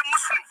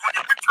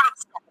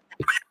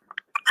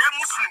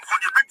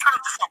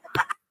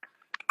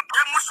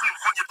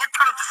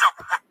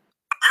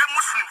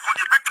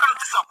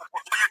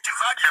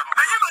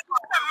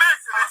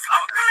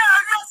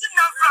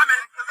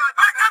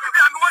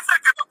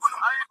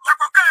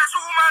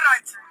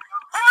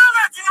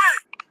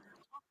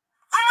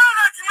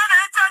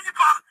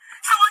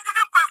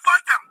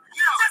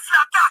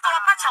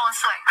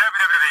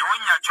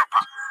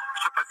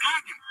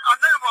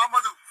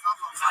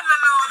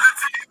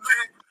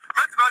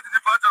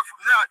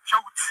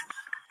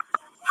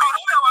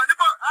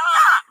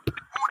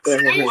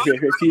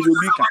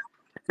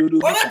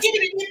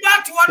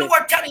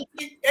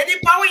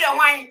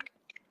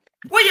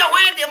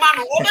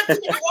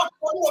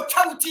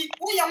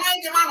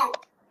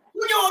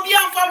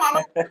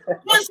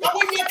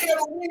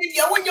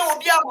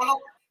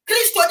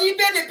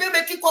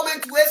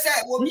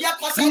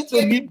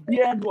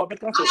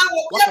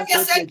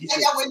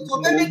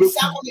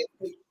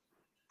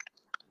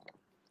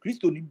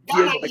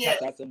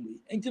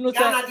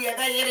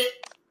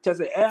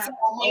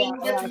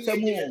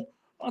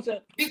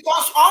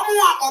 Because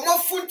omo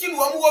funtin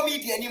wo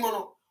media ni mo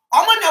no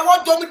omo na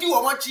wo dom di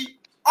wo mochi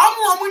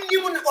omo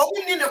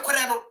ni ne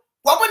kwere no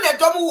wo mo na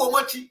dom wo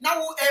mochi na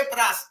wo A+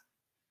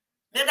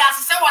 me da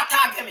se wata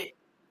ageme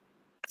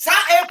sa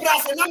A+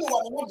 na mo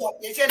wo do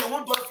ye se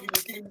no do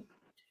firi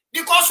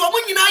because omo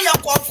nyina ya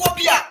nkofo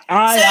bia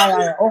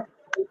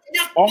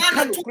on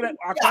kan kure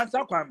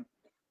akansa kwan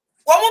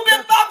omo be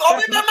ba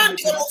omo be man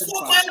de wo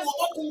fo kwan wo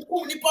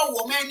kunkum nipa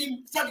wo manim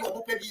se de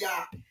wo pe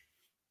bia.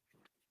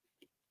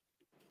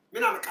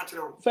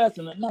 First,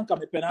 and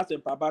come a penance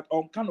about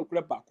on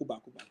canocre baku.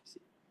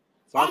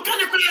 On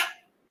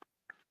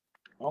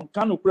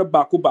canocre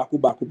baku.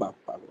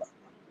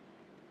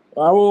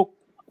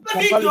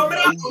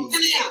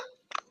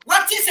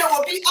 What is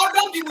will be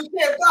other people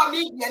say about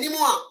me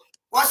anymore?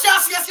 What shall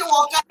say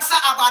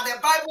about the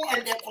Bible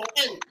and the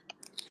Quran?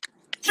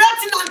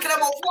 Threatening and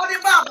claim of what the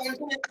Bible and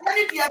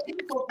any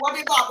people what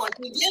the Bible and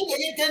the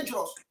end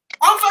dangerous.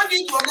 I'm for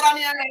you to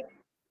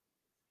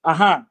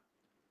Aha.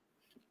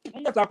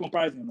 That's a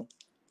comparison, no.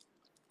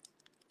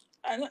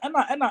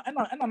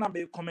 And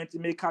be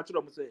commenting, make catch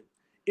them say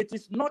it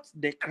is not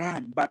the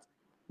crime, but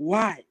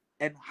why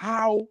and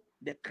how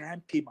the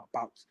crime came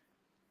about.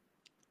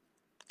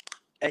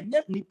 And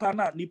yet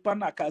nipa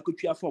na ka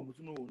akotwa form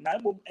no na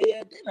mom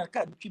den na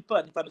ka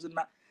nipa nipa no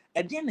na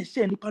e den na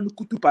share nipa no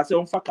kutu pa se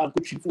on fa ka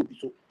akotwa fo bi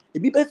so e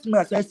bi betumi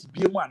asansi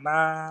bie mu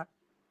ana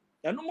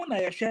eno mo na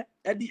ye hwe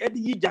e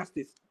di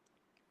justice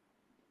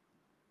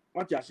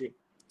what you say.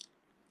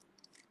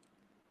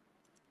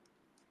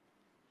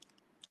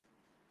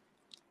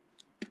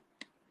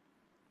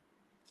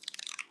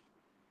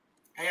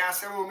 I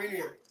say mo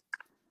menu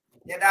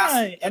yeah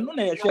that's eno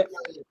na ye hwe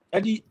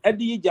e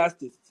di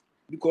justice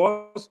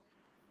because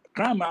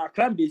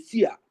crime dey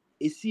see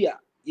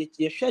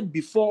you shed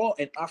before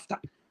and after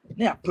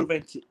na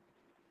prevent it.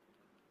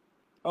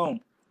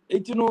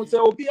 You know, say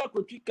obi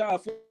akotwika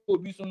for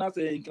obi so na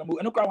say nkramo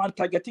eno kwa one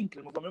targeting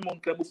nkramo for me mo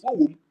nkramo fo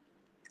wom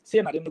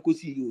say na dem no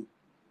kosi you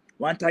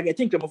one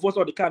targeting nkramo for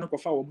so the car no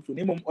kofa wom so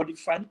nemo or the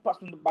find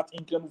person but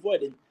nkramo for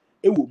dem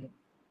e wom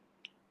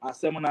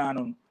asem na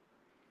no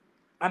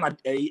ana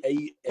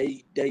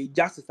the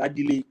justice a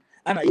delay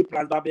ana e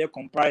plus ba be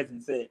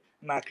comparison say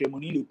na nkramo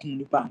ni le kun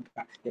ni bank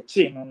e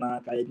che no na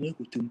ka e ni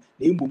kutum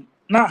na embom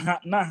na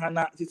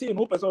say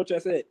no person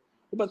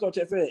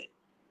say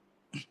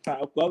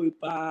akwa we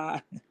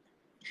pa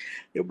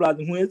you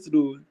blood who is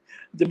to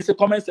the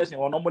comment section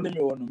or no money me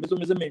no me so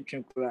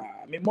mention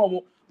kra me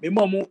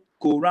mom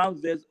go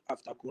round verse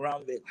after go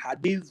round verse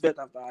hadith verse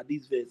after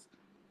hadith verse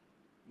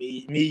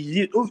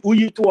me who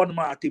you to one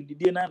ma atem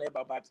di na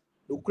na but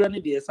no kra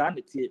ne de sa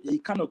na tie e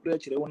ka no kra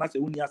kire wona se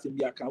woni asem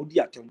bi aka odi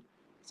atem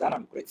sa na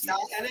kra tie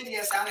ene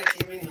de sa na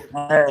tie me ni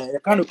e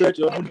ka no kra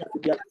kire woni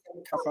asem bi aka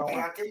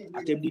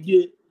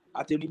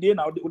atem di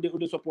na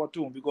odi support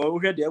too because we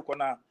hear de e ko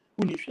na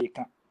uni hwe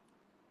ka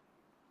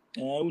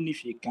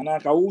unifi kana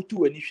ka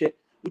utu ani hwe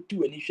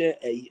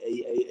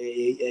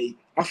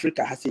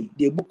Africa has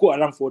the Boko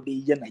Haram for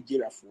the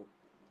Nigeria for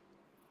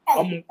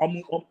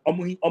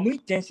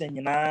intention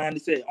nyina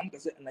say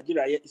say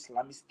Nigeria is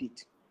Islamic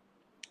state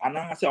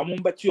ana say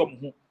beti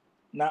ho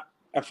na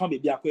afa be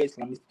bia akwa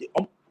Islamic state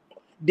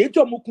de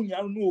to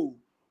kunya no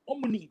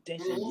ni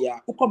intention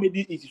ya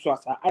ukomedi is so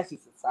asa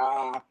ISIS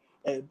sa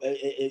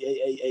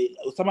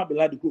Osama bin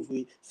Laden go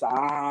for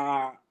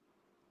sa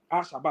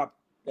Al-Shabaab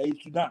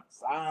Sudan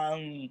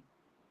sang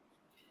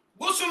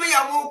Busumi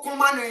ya mu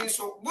kuma no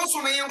nso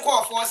busumi yin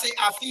ko fo se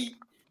afi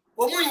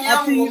wo mu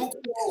nyam wo mu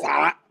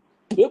sa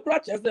we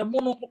practice them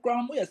no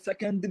kra mo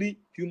secondary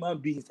human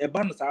beings e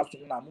ban sa so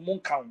na mo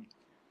count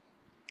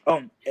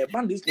e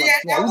ban this one e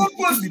wo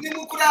post ni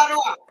mu kra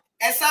no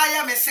e sa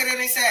ya me sere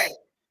ni say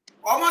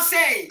omo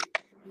say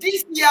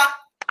this year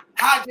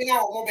ha de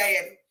na omo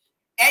be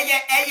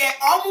eye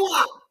omo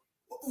a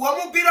wo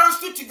mu belongs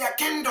to the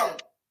kingdom.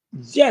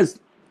 Yes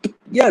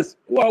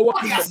what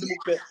kingdom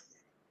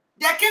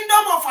the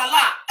kingdom of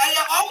Allah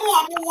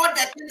omo what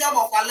the kingdom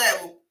of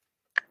Allah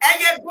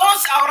eye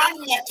those around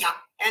Mecca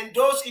and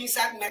those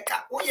inside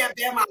Mecca o ye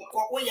be man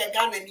ko o ye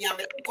Ghana ni am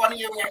ko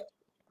ni we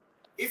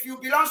if you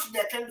belong to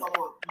the kingdom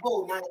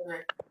go na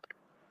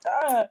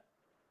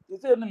you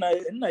say na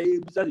e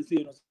bisa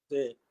say no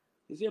say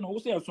you say no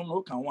say so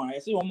no kan one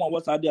you say omo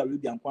what Saudi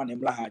Arabia kwa na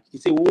mla ha you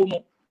say wo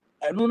no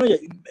no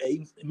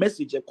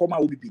message e come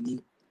out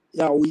bibini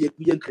ya o ye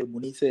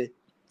nkremoni say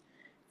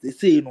they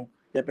say no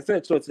the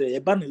person say e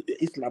ban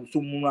Islam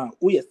so mu a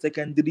o ye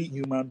secondary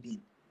human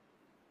being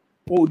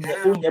o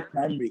nye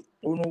primary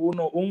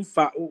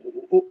onfa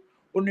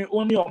oni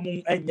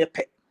omun enye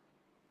pe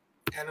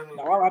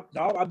na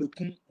wa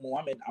bekum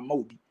Muhammad ama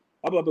obi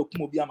wa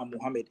bekum obi ama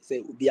Muhammad say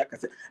obi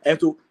akase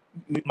so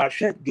my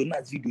share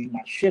Jonas video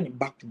my share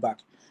back to back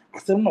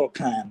asem na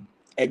okan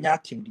enya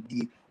atem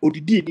didi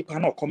odidi nipa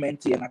na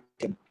comment ye na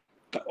tem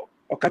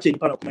o ka che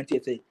nipa na comment ye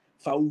say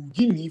fa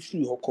ugi ni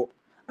free hoko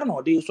ana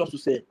o dey so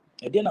say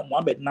e dey na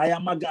Muhammad na ya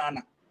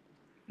magana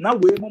na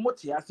we mo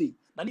tie ase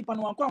na nipa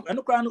no akwa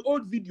eno kra no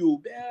old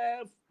video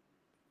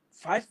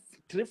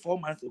 3-4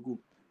 months ago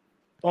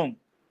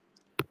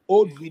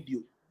old video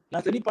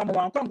na se nipa no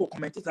akwa go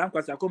comment sa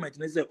ankwasa comment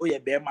na say oye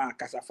be ma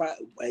kasafa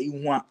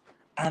ihu a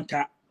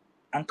anka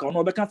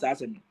ono be kan sa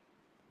asem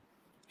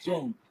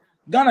so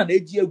Ghana na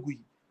eji egui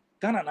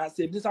Ghana na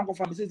say this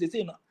Sankofa me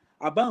say no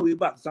aban we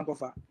back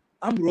Sankofa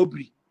am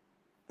robbery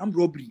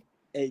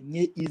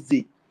enye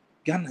easy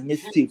Ghana nye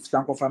safe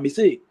Sankofa me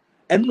say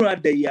enu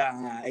ada ya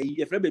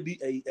efre baby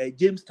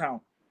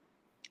Jamestown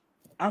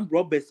am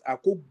robbers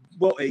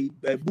akogbo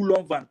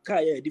bullion van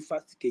car ya di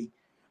fast key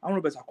am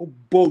robbers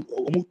akogbo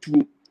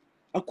omutuo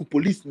aku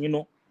police ni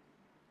no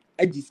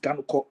agis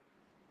kan ko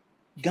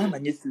Ghana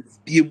nye safe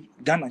biem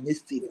Ghana nye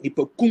safe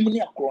ipa kum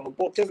ni akro no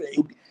bo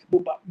tese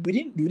boba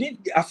within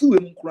afiwe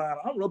mu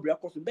kura am robbery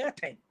akoso be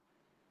time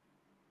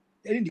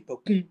eri ipa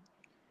kum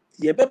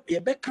ye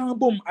be kan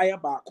bom aya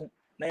ba ko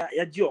na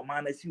ya gi o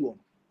ma na si wo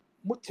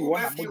moti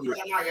wona mo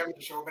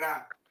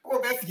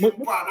ye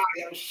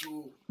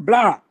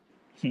bla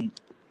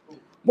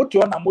moti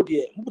ona mo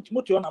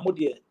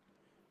de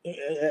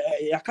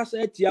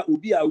yakasa etia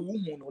obi a wu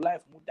hu no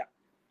life mu da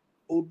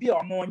obi a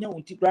ono nya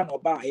wonti kra na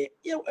oba ye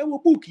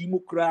ewo book yi mu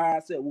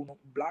kra say wo no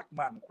black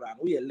man kra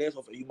no ye less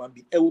of a human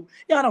being ewo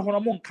ya na hono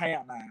mo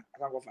nkan ana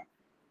akakofa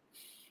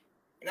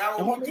na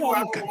wo mu wa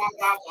mo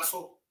ba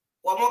so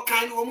wo mo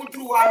kan wo mu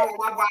duru wa no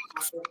ma ba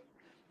so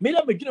me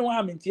na medwene wa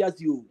amenti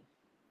asi o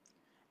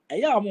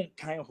eya mo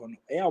nkan ho no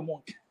eya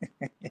mo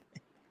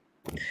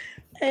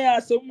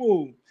eya so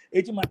mo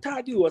eti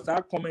matadi was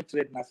our comment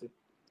thread na se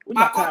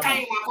unya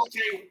time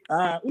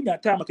unya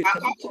time ke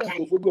kan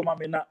ko fo bi o ma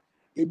me na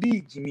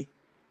ebi jimi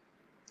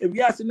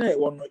ebi ase na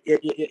won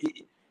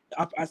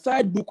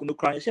aside book no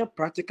cry share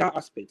practical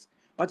aspects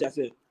what I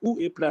say who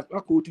a plus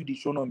go to the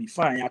shonomy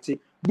fine ate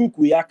book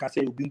we aka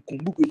say obi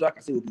nkum book we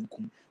aka say obi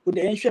nkum o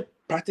dey share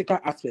practical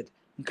aspect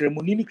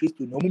nkremoni ni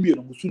Kristo no mu bi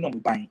no musu no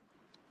ban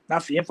na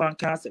fe fan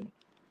kan asem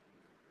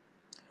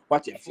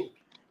what I say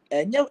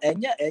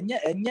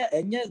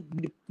enye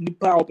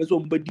nipa opeso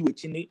mbadi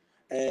wechi ni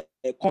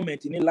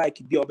comment ni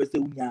like bi obese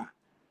unya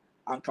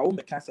anka wo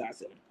meka sa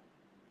asem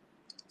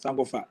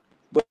sangofa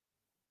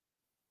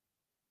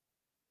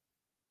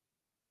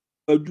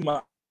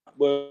aduma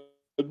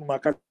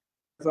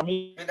kasa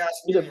me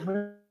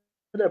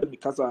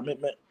kasa me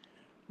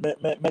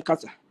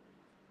kasa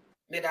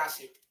me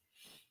dasi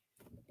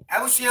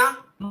abusia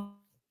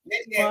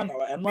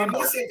me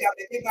message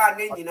abebe ba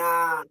na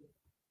nyina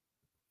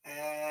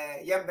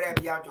yembre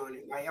bia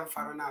jole ma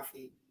yemfaro na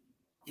afi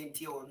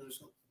yenti wonu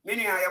so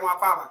menu ya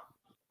yemakwaba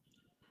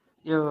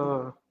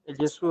yo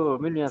ejesu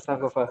menu ya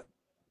Sankofa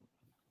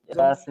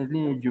ya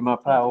sini juma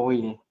pa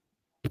oye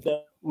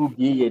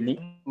ubie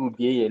yeni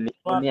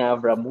oni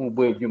Abraham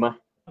ubo ejuma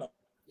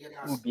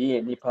ubie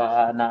yeni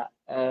pa na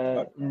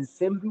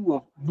nsem bi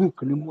wo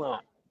book ni mu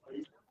a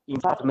in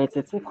fact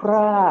metete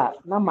kra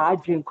na ma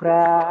adwen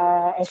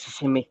kra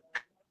ehihime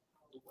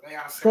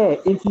say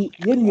enti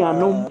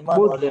yenuanom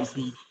Muslims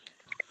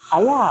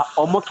aya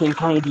omo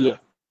kenkan die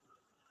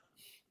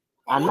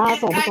ana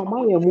so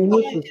omo ya mu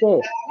hu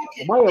se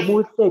omo ya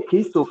mu se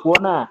Kristofo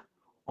na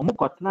omo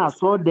kotna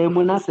so dan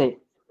mu na se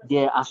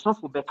de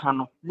asofo beka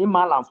no ni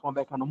malamfo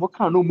beka no mo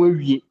kan no mo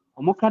awie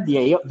omo ka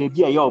de ya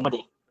bebi ya omo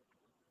de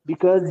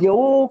because the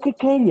o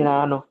kekan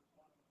nyina no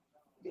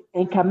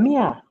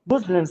enkamia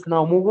Muslims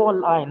na omo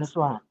wall line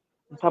so a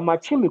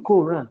ntamachi me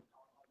ko ran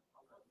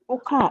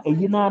oka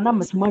eyina na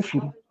mesma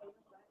hwim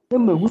na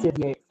mahu se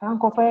de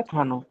Sankofa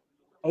ka no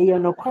eye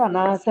no kwa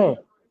na se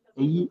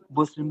eyi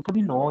Muslim ka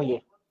bi no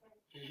ye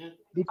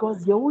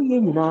because the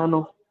oye nyina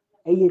no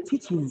eye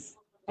teachings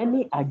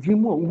any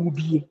adwemu a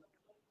wubie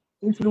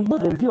into the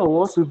modern view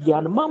also be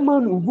an mama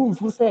no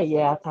fu say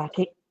ye attack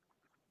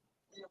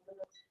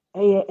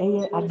eye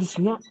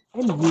adisua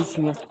any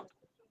yesua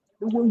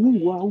the way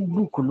you wa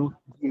book no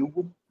ye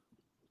wo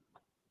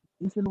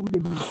into no the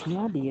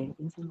yesua de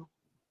into no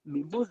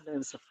me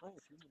Muslims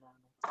friends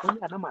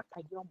nyina no na ma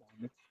tagi omo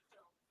me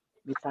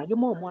me tagi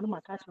mo na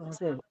ma ka che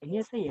say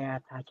eye say ye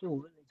attack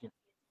o religion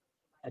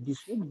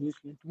adisua ni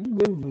yesua tu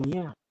we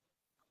nwia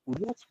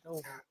uri a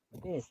chiro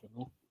bese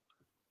no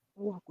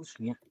wo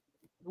akusua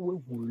no we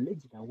hu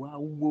religion wa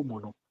wo mo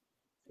no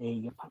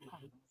ye papa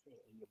say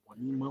ye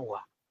boni ma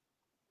wa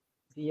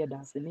see ya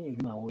dance ne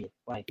ma wo ye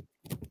why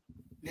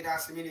me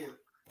dasi menu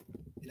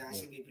me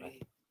dasi bebre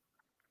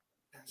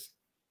das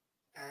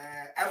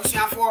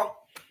abusiafo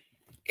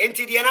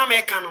enti de na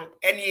me ka no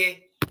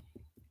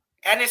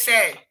ene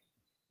say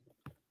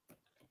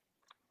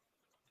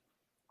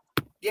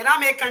de na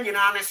me ka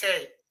nyina ne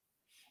say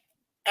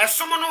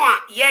esom no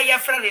a ye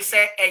frɛ ne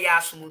say eya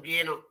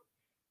asomdue no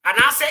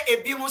ana say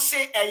ebi mu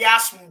say eya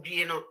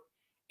asomdue no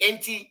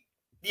enti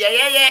de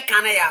ye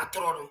ka na ya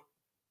atoro no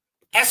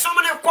esom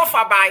ne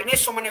kofa bai ne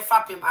som ne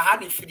fapem aha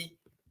ne firi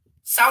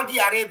Saudi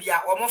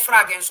Arabia omo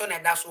frag enso na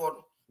da so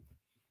no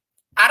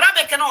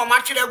Arabic na o ma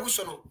twere gu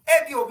so no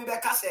ebi obi be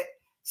ka se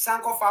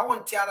Sankofa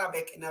wonti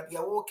Arabic na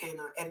bia wo ken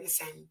na ene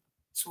sen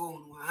so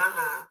no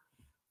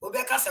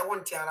obi ka se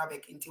wonti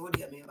Arabic nti wo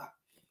de meba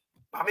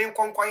ma me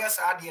nkonkoye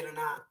sa de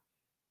na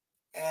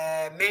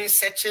me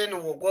search no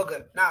wo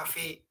Google na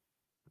afi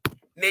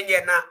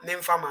menye na me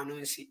mfa ma no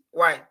nsi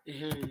why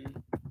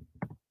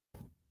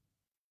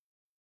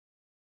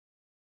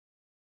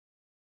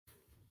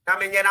na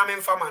menye na me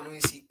mfa ma no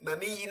nsi ma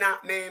me yi na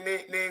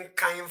me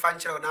kan mfa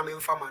nkyere na me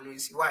mfa ma no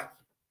nsi why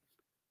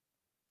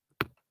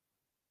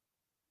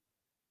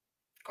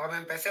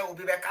Come pese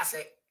obi be ka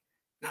se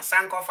na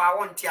Sankofa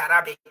wonti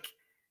Arabic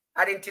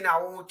adenti na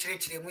wo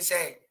chire mu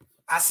se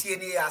asie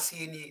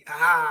ni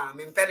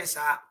me mpele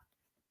sa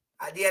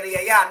ade ere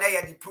ya na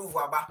ya di prove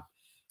aba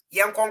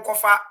yen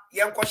konkofa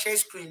yen ko share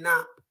screen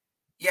na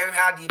yen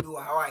ha di do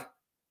why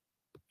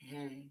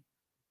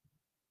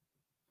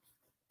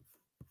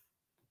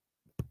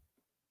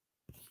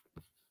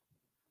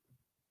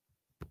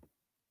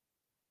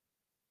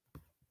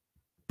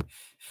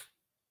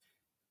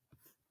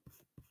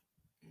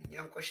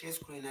yen ko share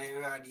screen na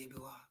yen ha di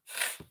do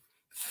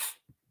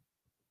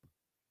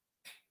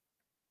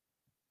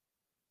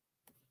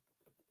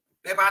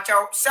be ba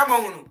chaw semo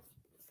hunu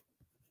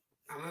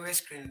am we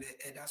screen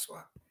that's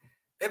why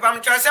be ba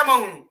mcha semo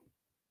hunu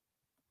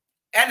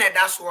And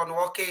that's one,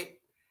 okay.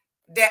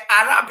 The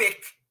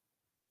Arabic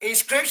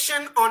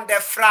inscription on the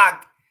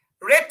flag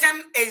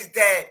written is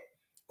the,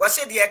 what's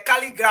it, the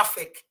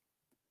calligraphic.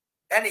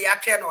 And the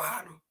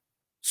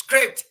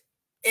script.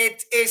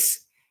 It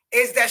is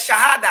the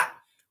Shahada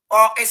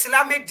or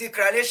Islamic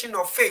declaration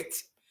of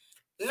faith.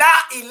 La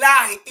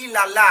ilaha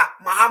illallah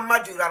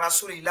Muhammadur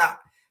Rasulullah.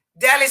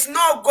 There is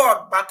no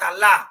God but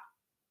Allah.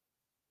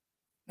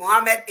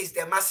 Muhammad is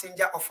the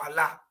messenger of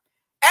Allah.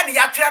 And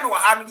yatran wa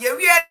hanu ye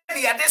wi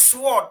e de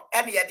sword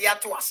and ye de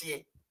ato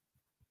ase.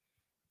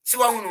 Si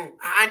wa hunu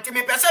anti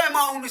me pese me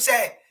ma hunu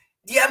say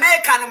the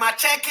American ma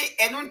check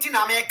enu nti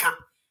na American.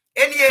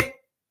 Enie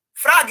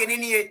frag ni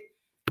nie.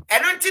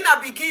 Enu nti na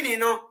beginning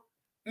no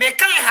me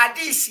kan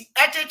hadisi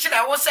e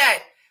kire wo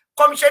say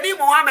Commissioner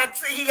Muhammad,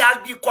 he has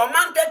been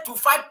commanded to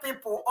fight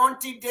people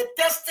until they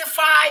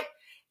testify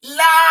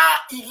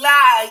La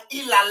ilaha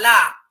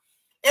illallah.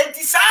 And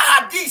this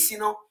hadith,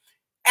 and no,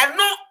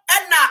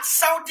 and not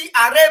Saudi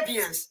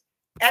Arabians,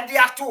 and they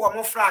are two or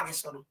more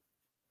flags,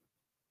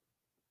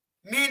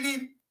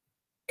 meaning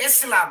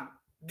Islam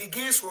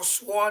begins with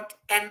sword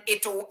and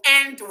it will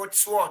end with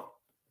sword.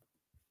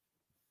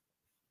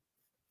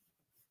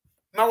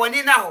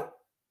 Mawani now.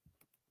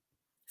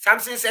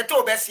 Something said to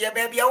Bessia,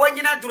 baby, I want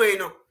you not doing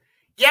no.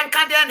 Yan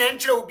can then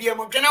enter will be a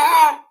mugana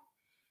home.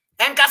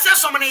 And Cassa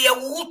so many a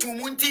woo to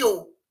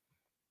Muntio.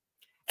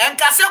 And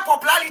Cassa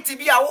popularity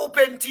be a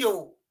open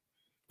tio.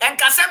 And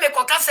Cassa me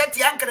cocaset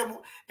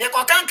yankremo, me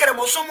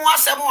cocancremo somewhat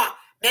samoa,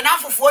 then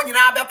half of one in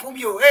Abba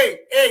Pumio.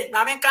 Hey,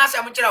 Namen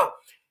Casa Mucho.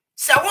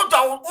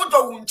 Sawudo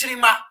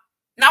Untrima,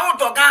 now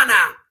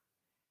Dogana.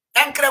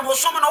 And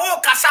cremosomon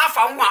all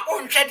Cassafa,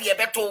 own shady a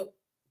beto.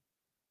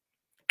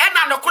 And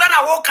on the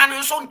Kurana walk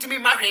and son to me,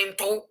 Marin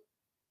too.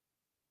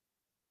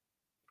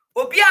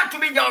 Obia to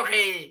me your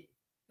hay,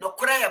 no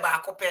cray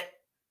about cope.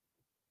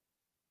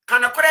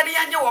 Can a credit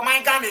and you or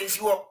my gun is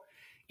you?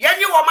 Yan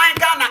you or my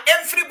gun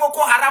every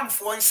Boko Haram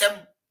for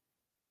some.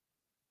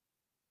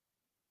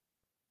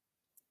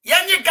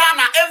 Yan you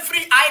Ghana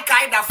every I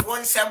Qaeda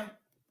for some.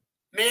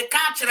 May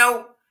catch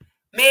row,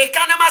 may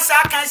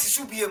Kanamasa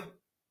Subium.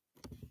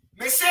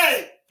 May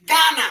say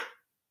Ghana.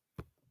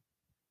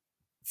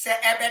 Say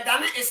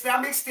Ebedana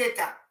Islamic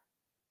State.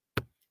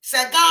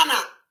 Say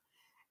Ghana.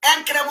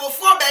 And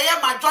cremophobe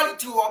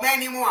majority or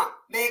many more.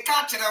 May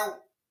catch row.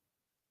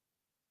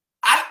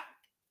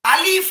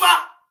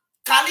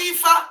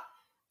 Khalifa,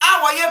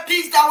 our ye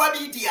peace that will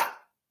be dear.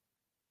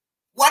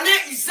 One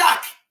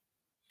Isaac.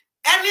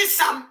 Any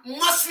some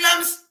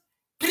Muslims,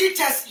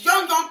 preachers,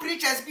 young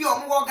preachers be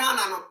on more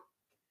Ghana.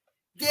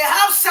 They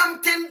have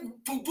something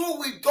to do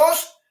with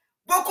those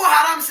Boko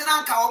Haram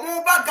Sinanka or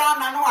Moba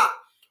Ghana Noa.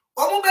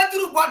 Or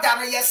Mubedru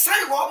Bodana, yes,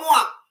 say one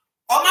more.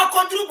 Or my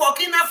country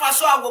Burkina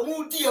Faso, I will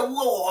move dear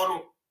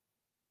war.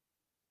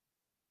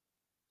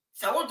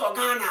 So what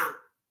Ghana?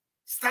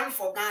 Stand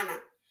for Ghana.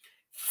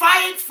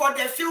 Fight for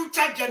the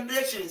future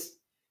generations.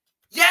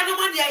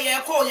 Yanuman ya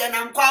yako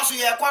yanam kwasu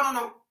ya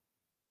kwano.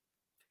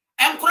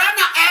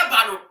 Enkurana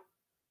ebano.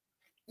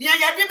 Nya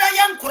yadiba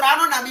yan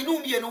kurano na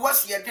minumbi enu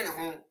wasi yadine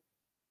hon.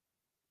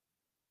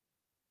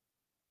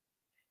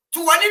 To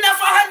wanina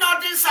faha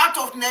northern south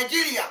of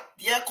Nigeria,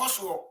 the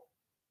Koswo.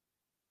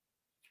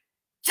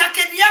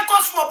 Chake the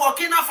Koswo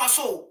Burkina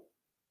Faso.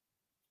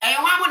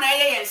 Ewamu na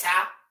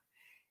yensa.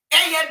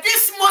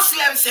 These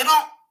Muslims, they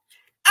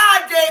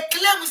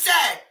claim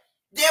say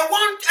they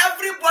want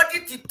everybody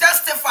to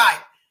testify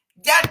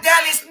that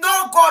there is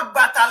no God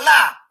but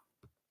Allah.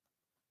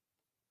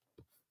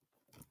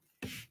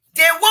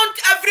 They want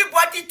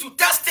everybody to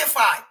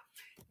testify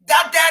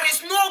that there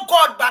is no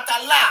God but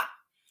Allah.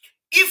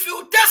 If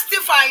you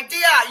testify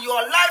there,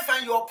 your life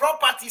and your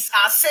properties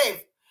are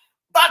safe.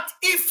 But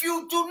if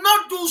you do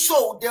not do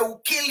so, they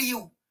will kill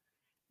you.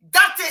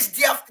 That is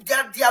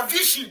their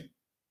vision.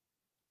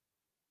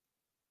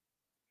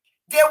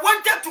 They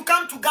wanted to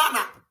come to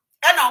Ghana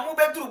and I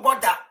move through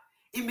border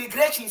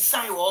immigration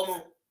sign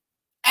woman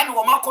and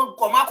Wamako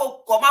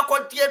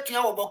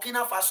Tietia or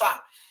Burkina Faso.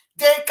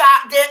 They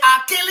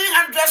are killing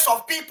hundreds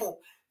of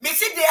people. Me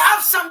see they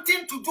have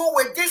something to do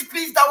with this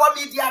please that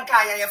media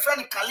guy and your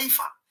friend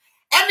Khalifa.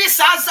 Any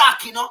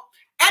Sazak,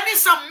 any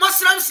some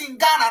Muslims in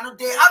Ghana,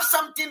 they have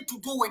something to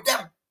do with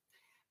them.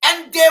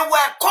 And they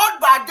were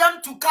called by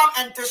them to come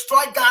and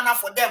destroy Ghana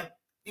for them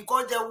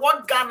because they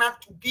want Ghana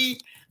to be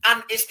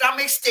an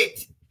Islamic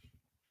state.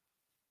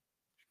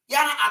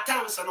 Yana at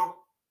times,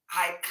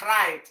 I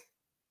cried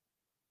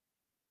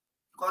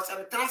because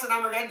I'm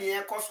transnational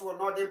air cost was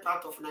northern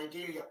part of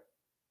Nigeria.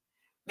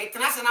 The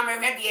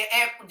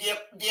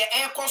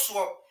air cost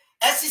was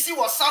SCC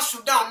was South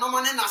Sudan, no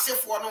one in a safe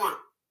for no one.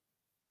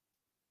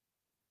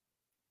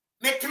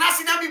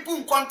 Metrasina be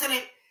boom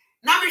continent.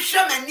 Nami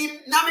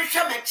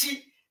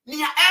Shamechi,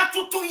 near air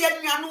to 2 years,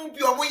 Yanu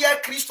be a year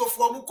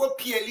Christopher Muko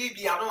Pia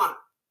Libya no one.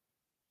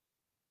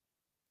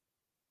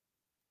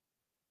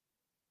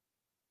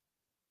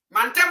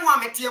 Mantemo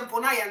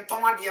Metiempona and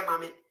Toma dear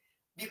mammy,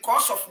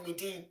 because of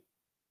Medin.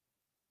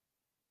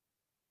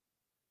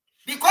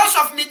 Because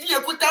of Medin,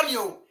 I could tell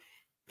you.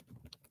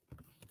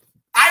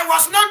 I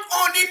was not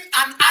owning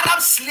an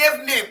Arab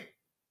slave name.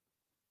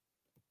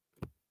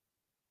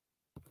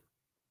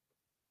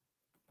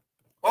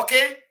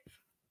 Okay?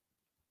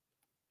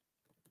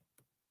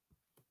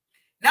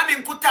 Nami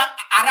nkuta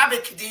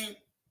Arabic din.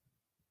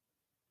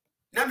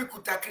 Nami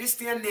kuta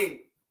Christian name.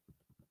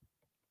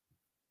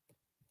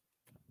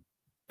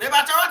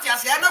 Bebata what ya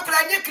say? I no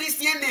kura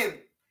Christian name.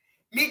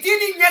 Mi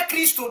dini nye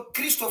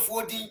Christo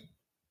for din.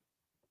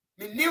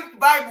 Mi nim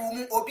Bible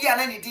mu obi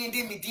ana ni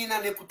din mi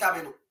dina ne kuta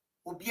me no.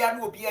 Obi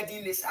anu obi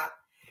din ne sa.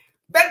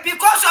 But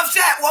because of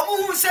say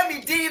wo mu say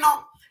mi din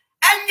no,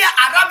 enye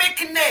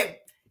Arabic name.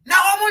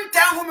 Now woman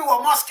tell who me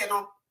wa mosque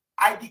no,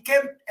 I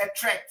became a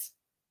threat.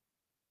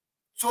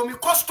 So me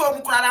costo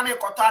mu kura na me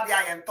kota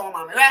dia yenton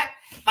ma me.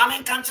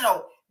 Mama country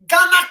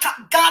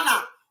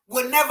Ghana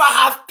will never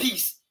have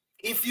peace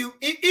if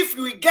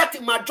we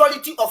get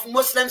majority of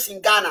Muslims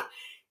in Ghana.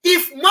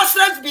 If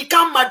Muslims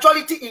become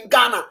majority in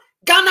Ghana,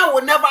 Ghana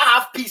will never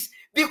have peace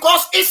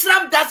because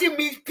Islam doesn't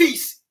mean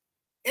peace.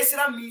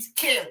 Islam means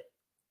kill,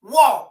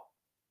 war.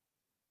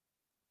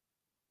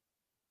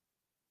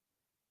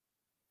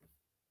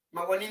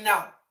 Mawani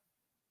now.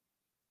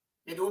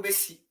 Me do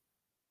besi.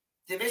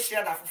 Je be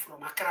share da fufuro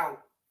makra o.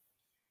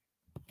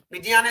 Me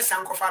diane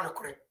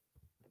Sankofanokware.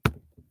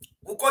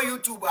 Uko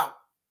YouTube a.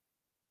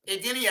 E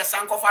dini ya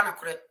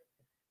Sankofanokware.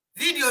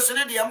 Videos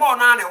ne de mo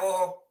na ne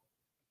wo.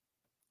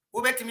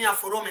 Wo betimi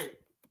aforo me.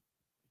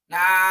 Na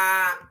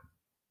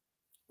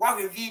wa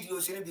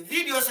videos ne be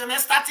videos me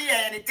start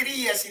here in 3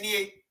 years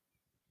ni.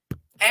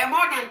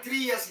 More than 3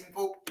 years in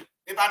book.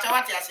 Me ba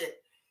what you say.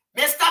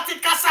 Me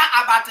started kasa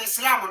about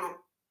Islam no.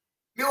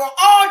 Me were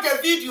all the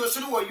videos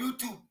on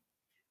YouTube.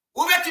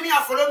 Who bet me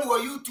a follow me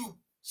on YouTube?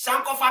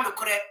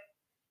 Sankofanokware.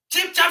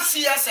 Chip Chap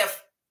CSF.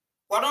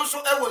 What also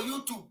on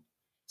YouTube?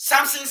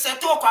 Samson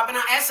Seto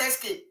Kwabena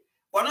SSK.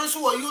 What also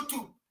on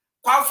YouTube?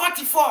 Kwa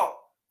 44.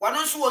 What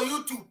also on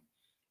YouTube?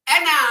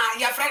 And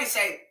your friend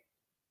say,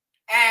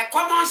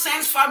 Common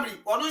Sense Family.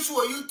 What also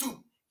on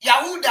YouTube?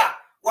 Yahuda.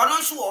 What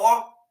also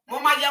on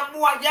Mama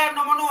Yamua ya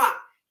no manoa.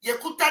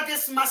 Yekuta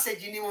this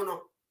message in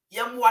mono.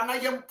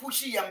 Yamwana yam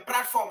pushy yam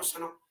platforms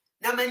no.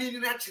 Na many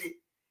naturally.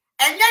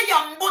 And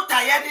ya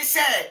mbota ya they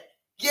say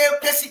ye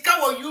pesika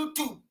on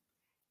YouTube.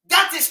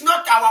 That is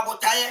not our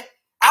botaye.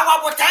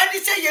 Our botaye they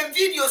say ye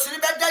videos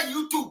better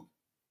YouTube.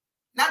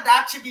 Not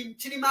that chibin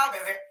chinima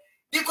bebe.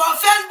 Because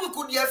Facebook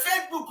would your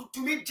Facebook to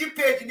me deep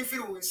page in the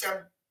film with some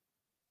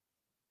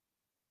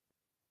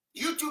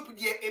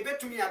YouTube ye ebe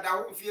to me at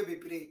that fear be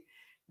play.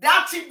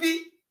 That should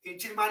be in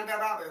Chiliman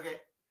bebe.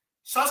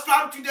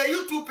 Subscribe to the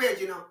YouTube page,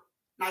 you know.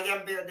 Na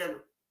yam be then.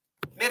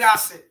 Made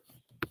us say.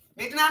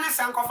 Midnane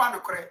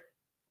Sankofanokware.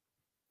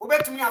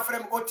 Ubetumi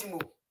afrem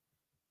otimo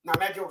na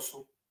mejo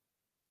so.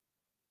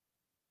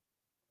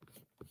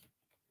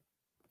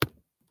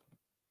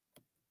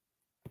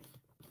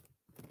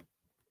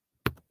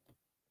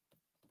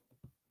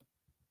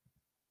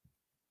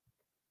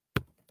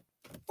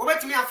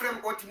 Ubetumi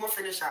afrem otimo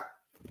finisher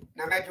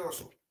na mejo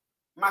so.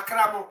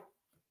 Makramo.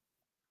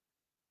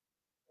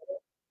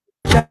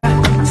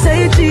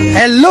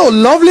 Hello,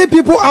 lovely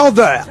people out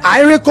there.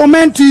 I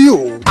recommend to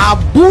you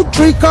Abu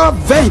Trika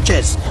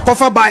Ventures,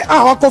 offered by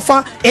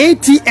Awakofa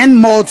ATN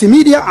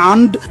Multimedia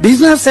and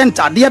Business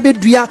Center,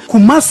 Diabedria,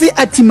 Kumasi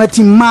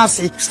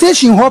Atimatimasi,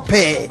 Station Hope,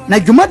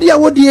 Najumadia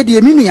Wodie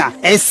Minia,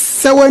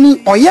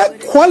 Esewani, Oya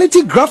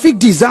quality graphic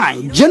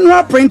design,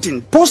 general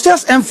printing,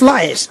 posters and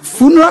flyers,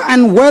 funeral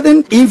and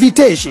wedding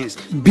invitations,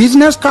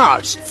 business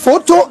cards,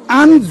 photo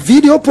and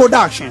video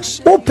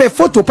productions. Ope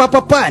photo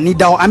papa ni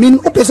daw,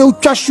 ope se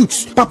ucha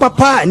shoots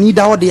papa ni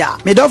daw dia.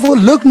 Medofo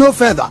look no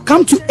further.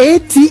 Come to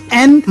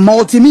ATN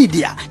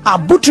Multimedia,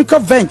 Abu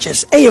Trika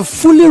Ventures, a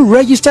fully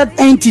registered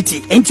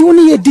entity. Enti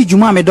woni ye di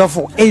juma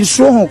medofo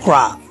enso ho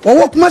kra.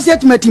 Work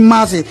must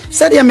mati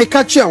said ya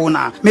mekache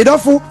una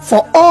medofo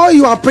for all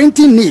your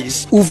printing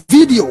needs of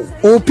video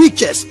or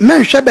pictures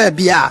men shebe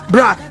bia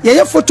bra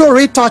ye photo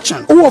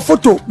retouching or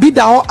photo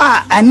bida o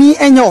ani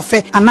enya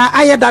ofe ana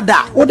aye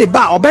dada wo de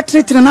ba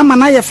obetretre na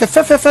mana ye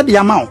fefefefe the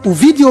amount o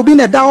video bi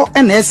na da o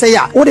na ese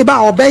ya wo de ba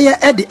obeye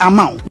e the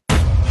amount.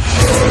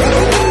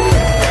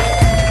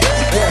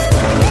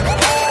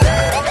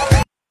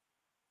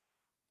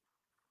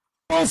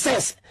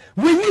 Says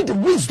we need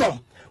wisdom.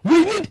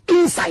 We need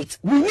insight.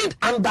 We need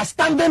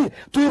understanding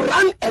to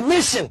run a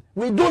nation.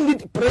 We don't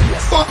need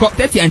prayers.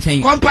 Koteti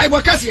anchen. Kompai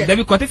bokasi.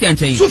 David koteti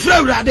anchen. Sufre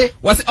urade.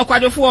 Was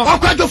okwadofo.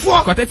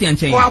 Okwadofo. Koteti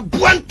anchen. Wa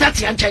buan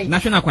tati anchen.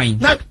 National coin.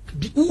 Na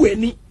di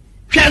uweni.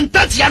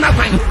 Hwentati ana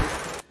kwan.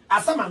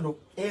 Asamando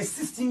a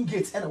 16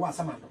 gates and one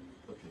asamando.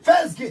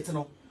 First gate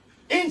no.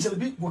 Angel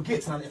be go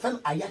gate na efen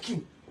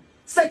ayakim.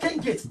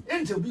 Second gate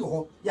angel be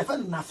ho.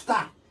 Yefen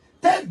nafta.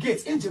 Third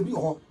gate angel be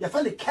ho.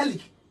 Yefen the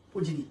Kelly.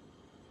 Ojidi.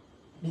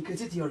 Ni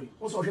create theory.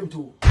 Also him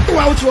too.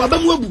 Wa uti wa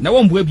bamu abu. Na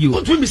won bu abi o.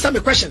 What me say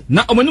me question.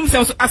 Na omonum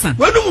sem so asan.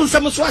 Wonum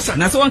nsem so asan.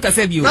 Na so won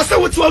kasa bi o. Na say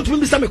what you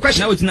me say me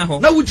question. Na wojina ho.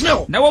 Na wojina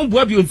ho. Na won bu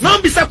abi o.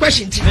 Na be say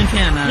question ti. Mentwe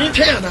ana.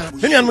 Mentwe ana.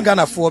 Nenu an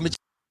Ghana for me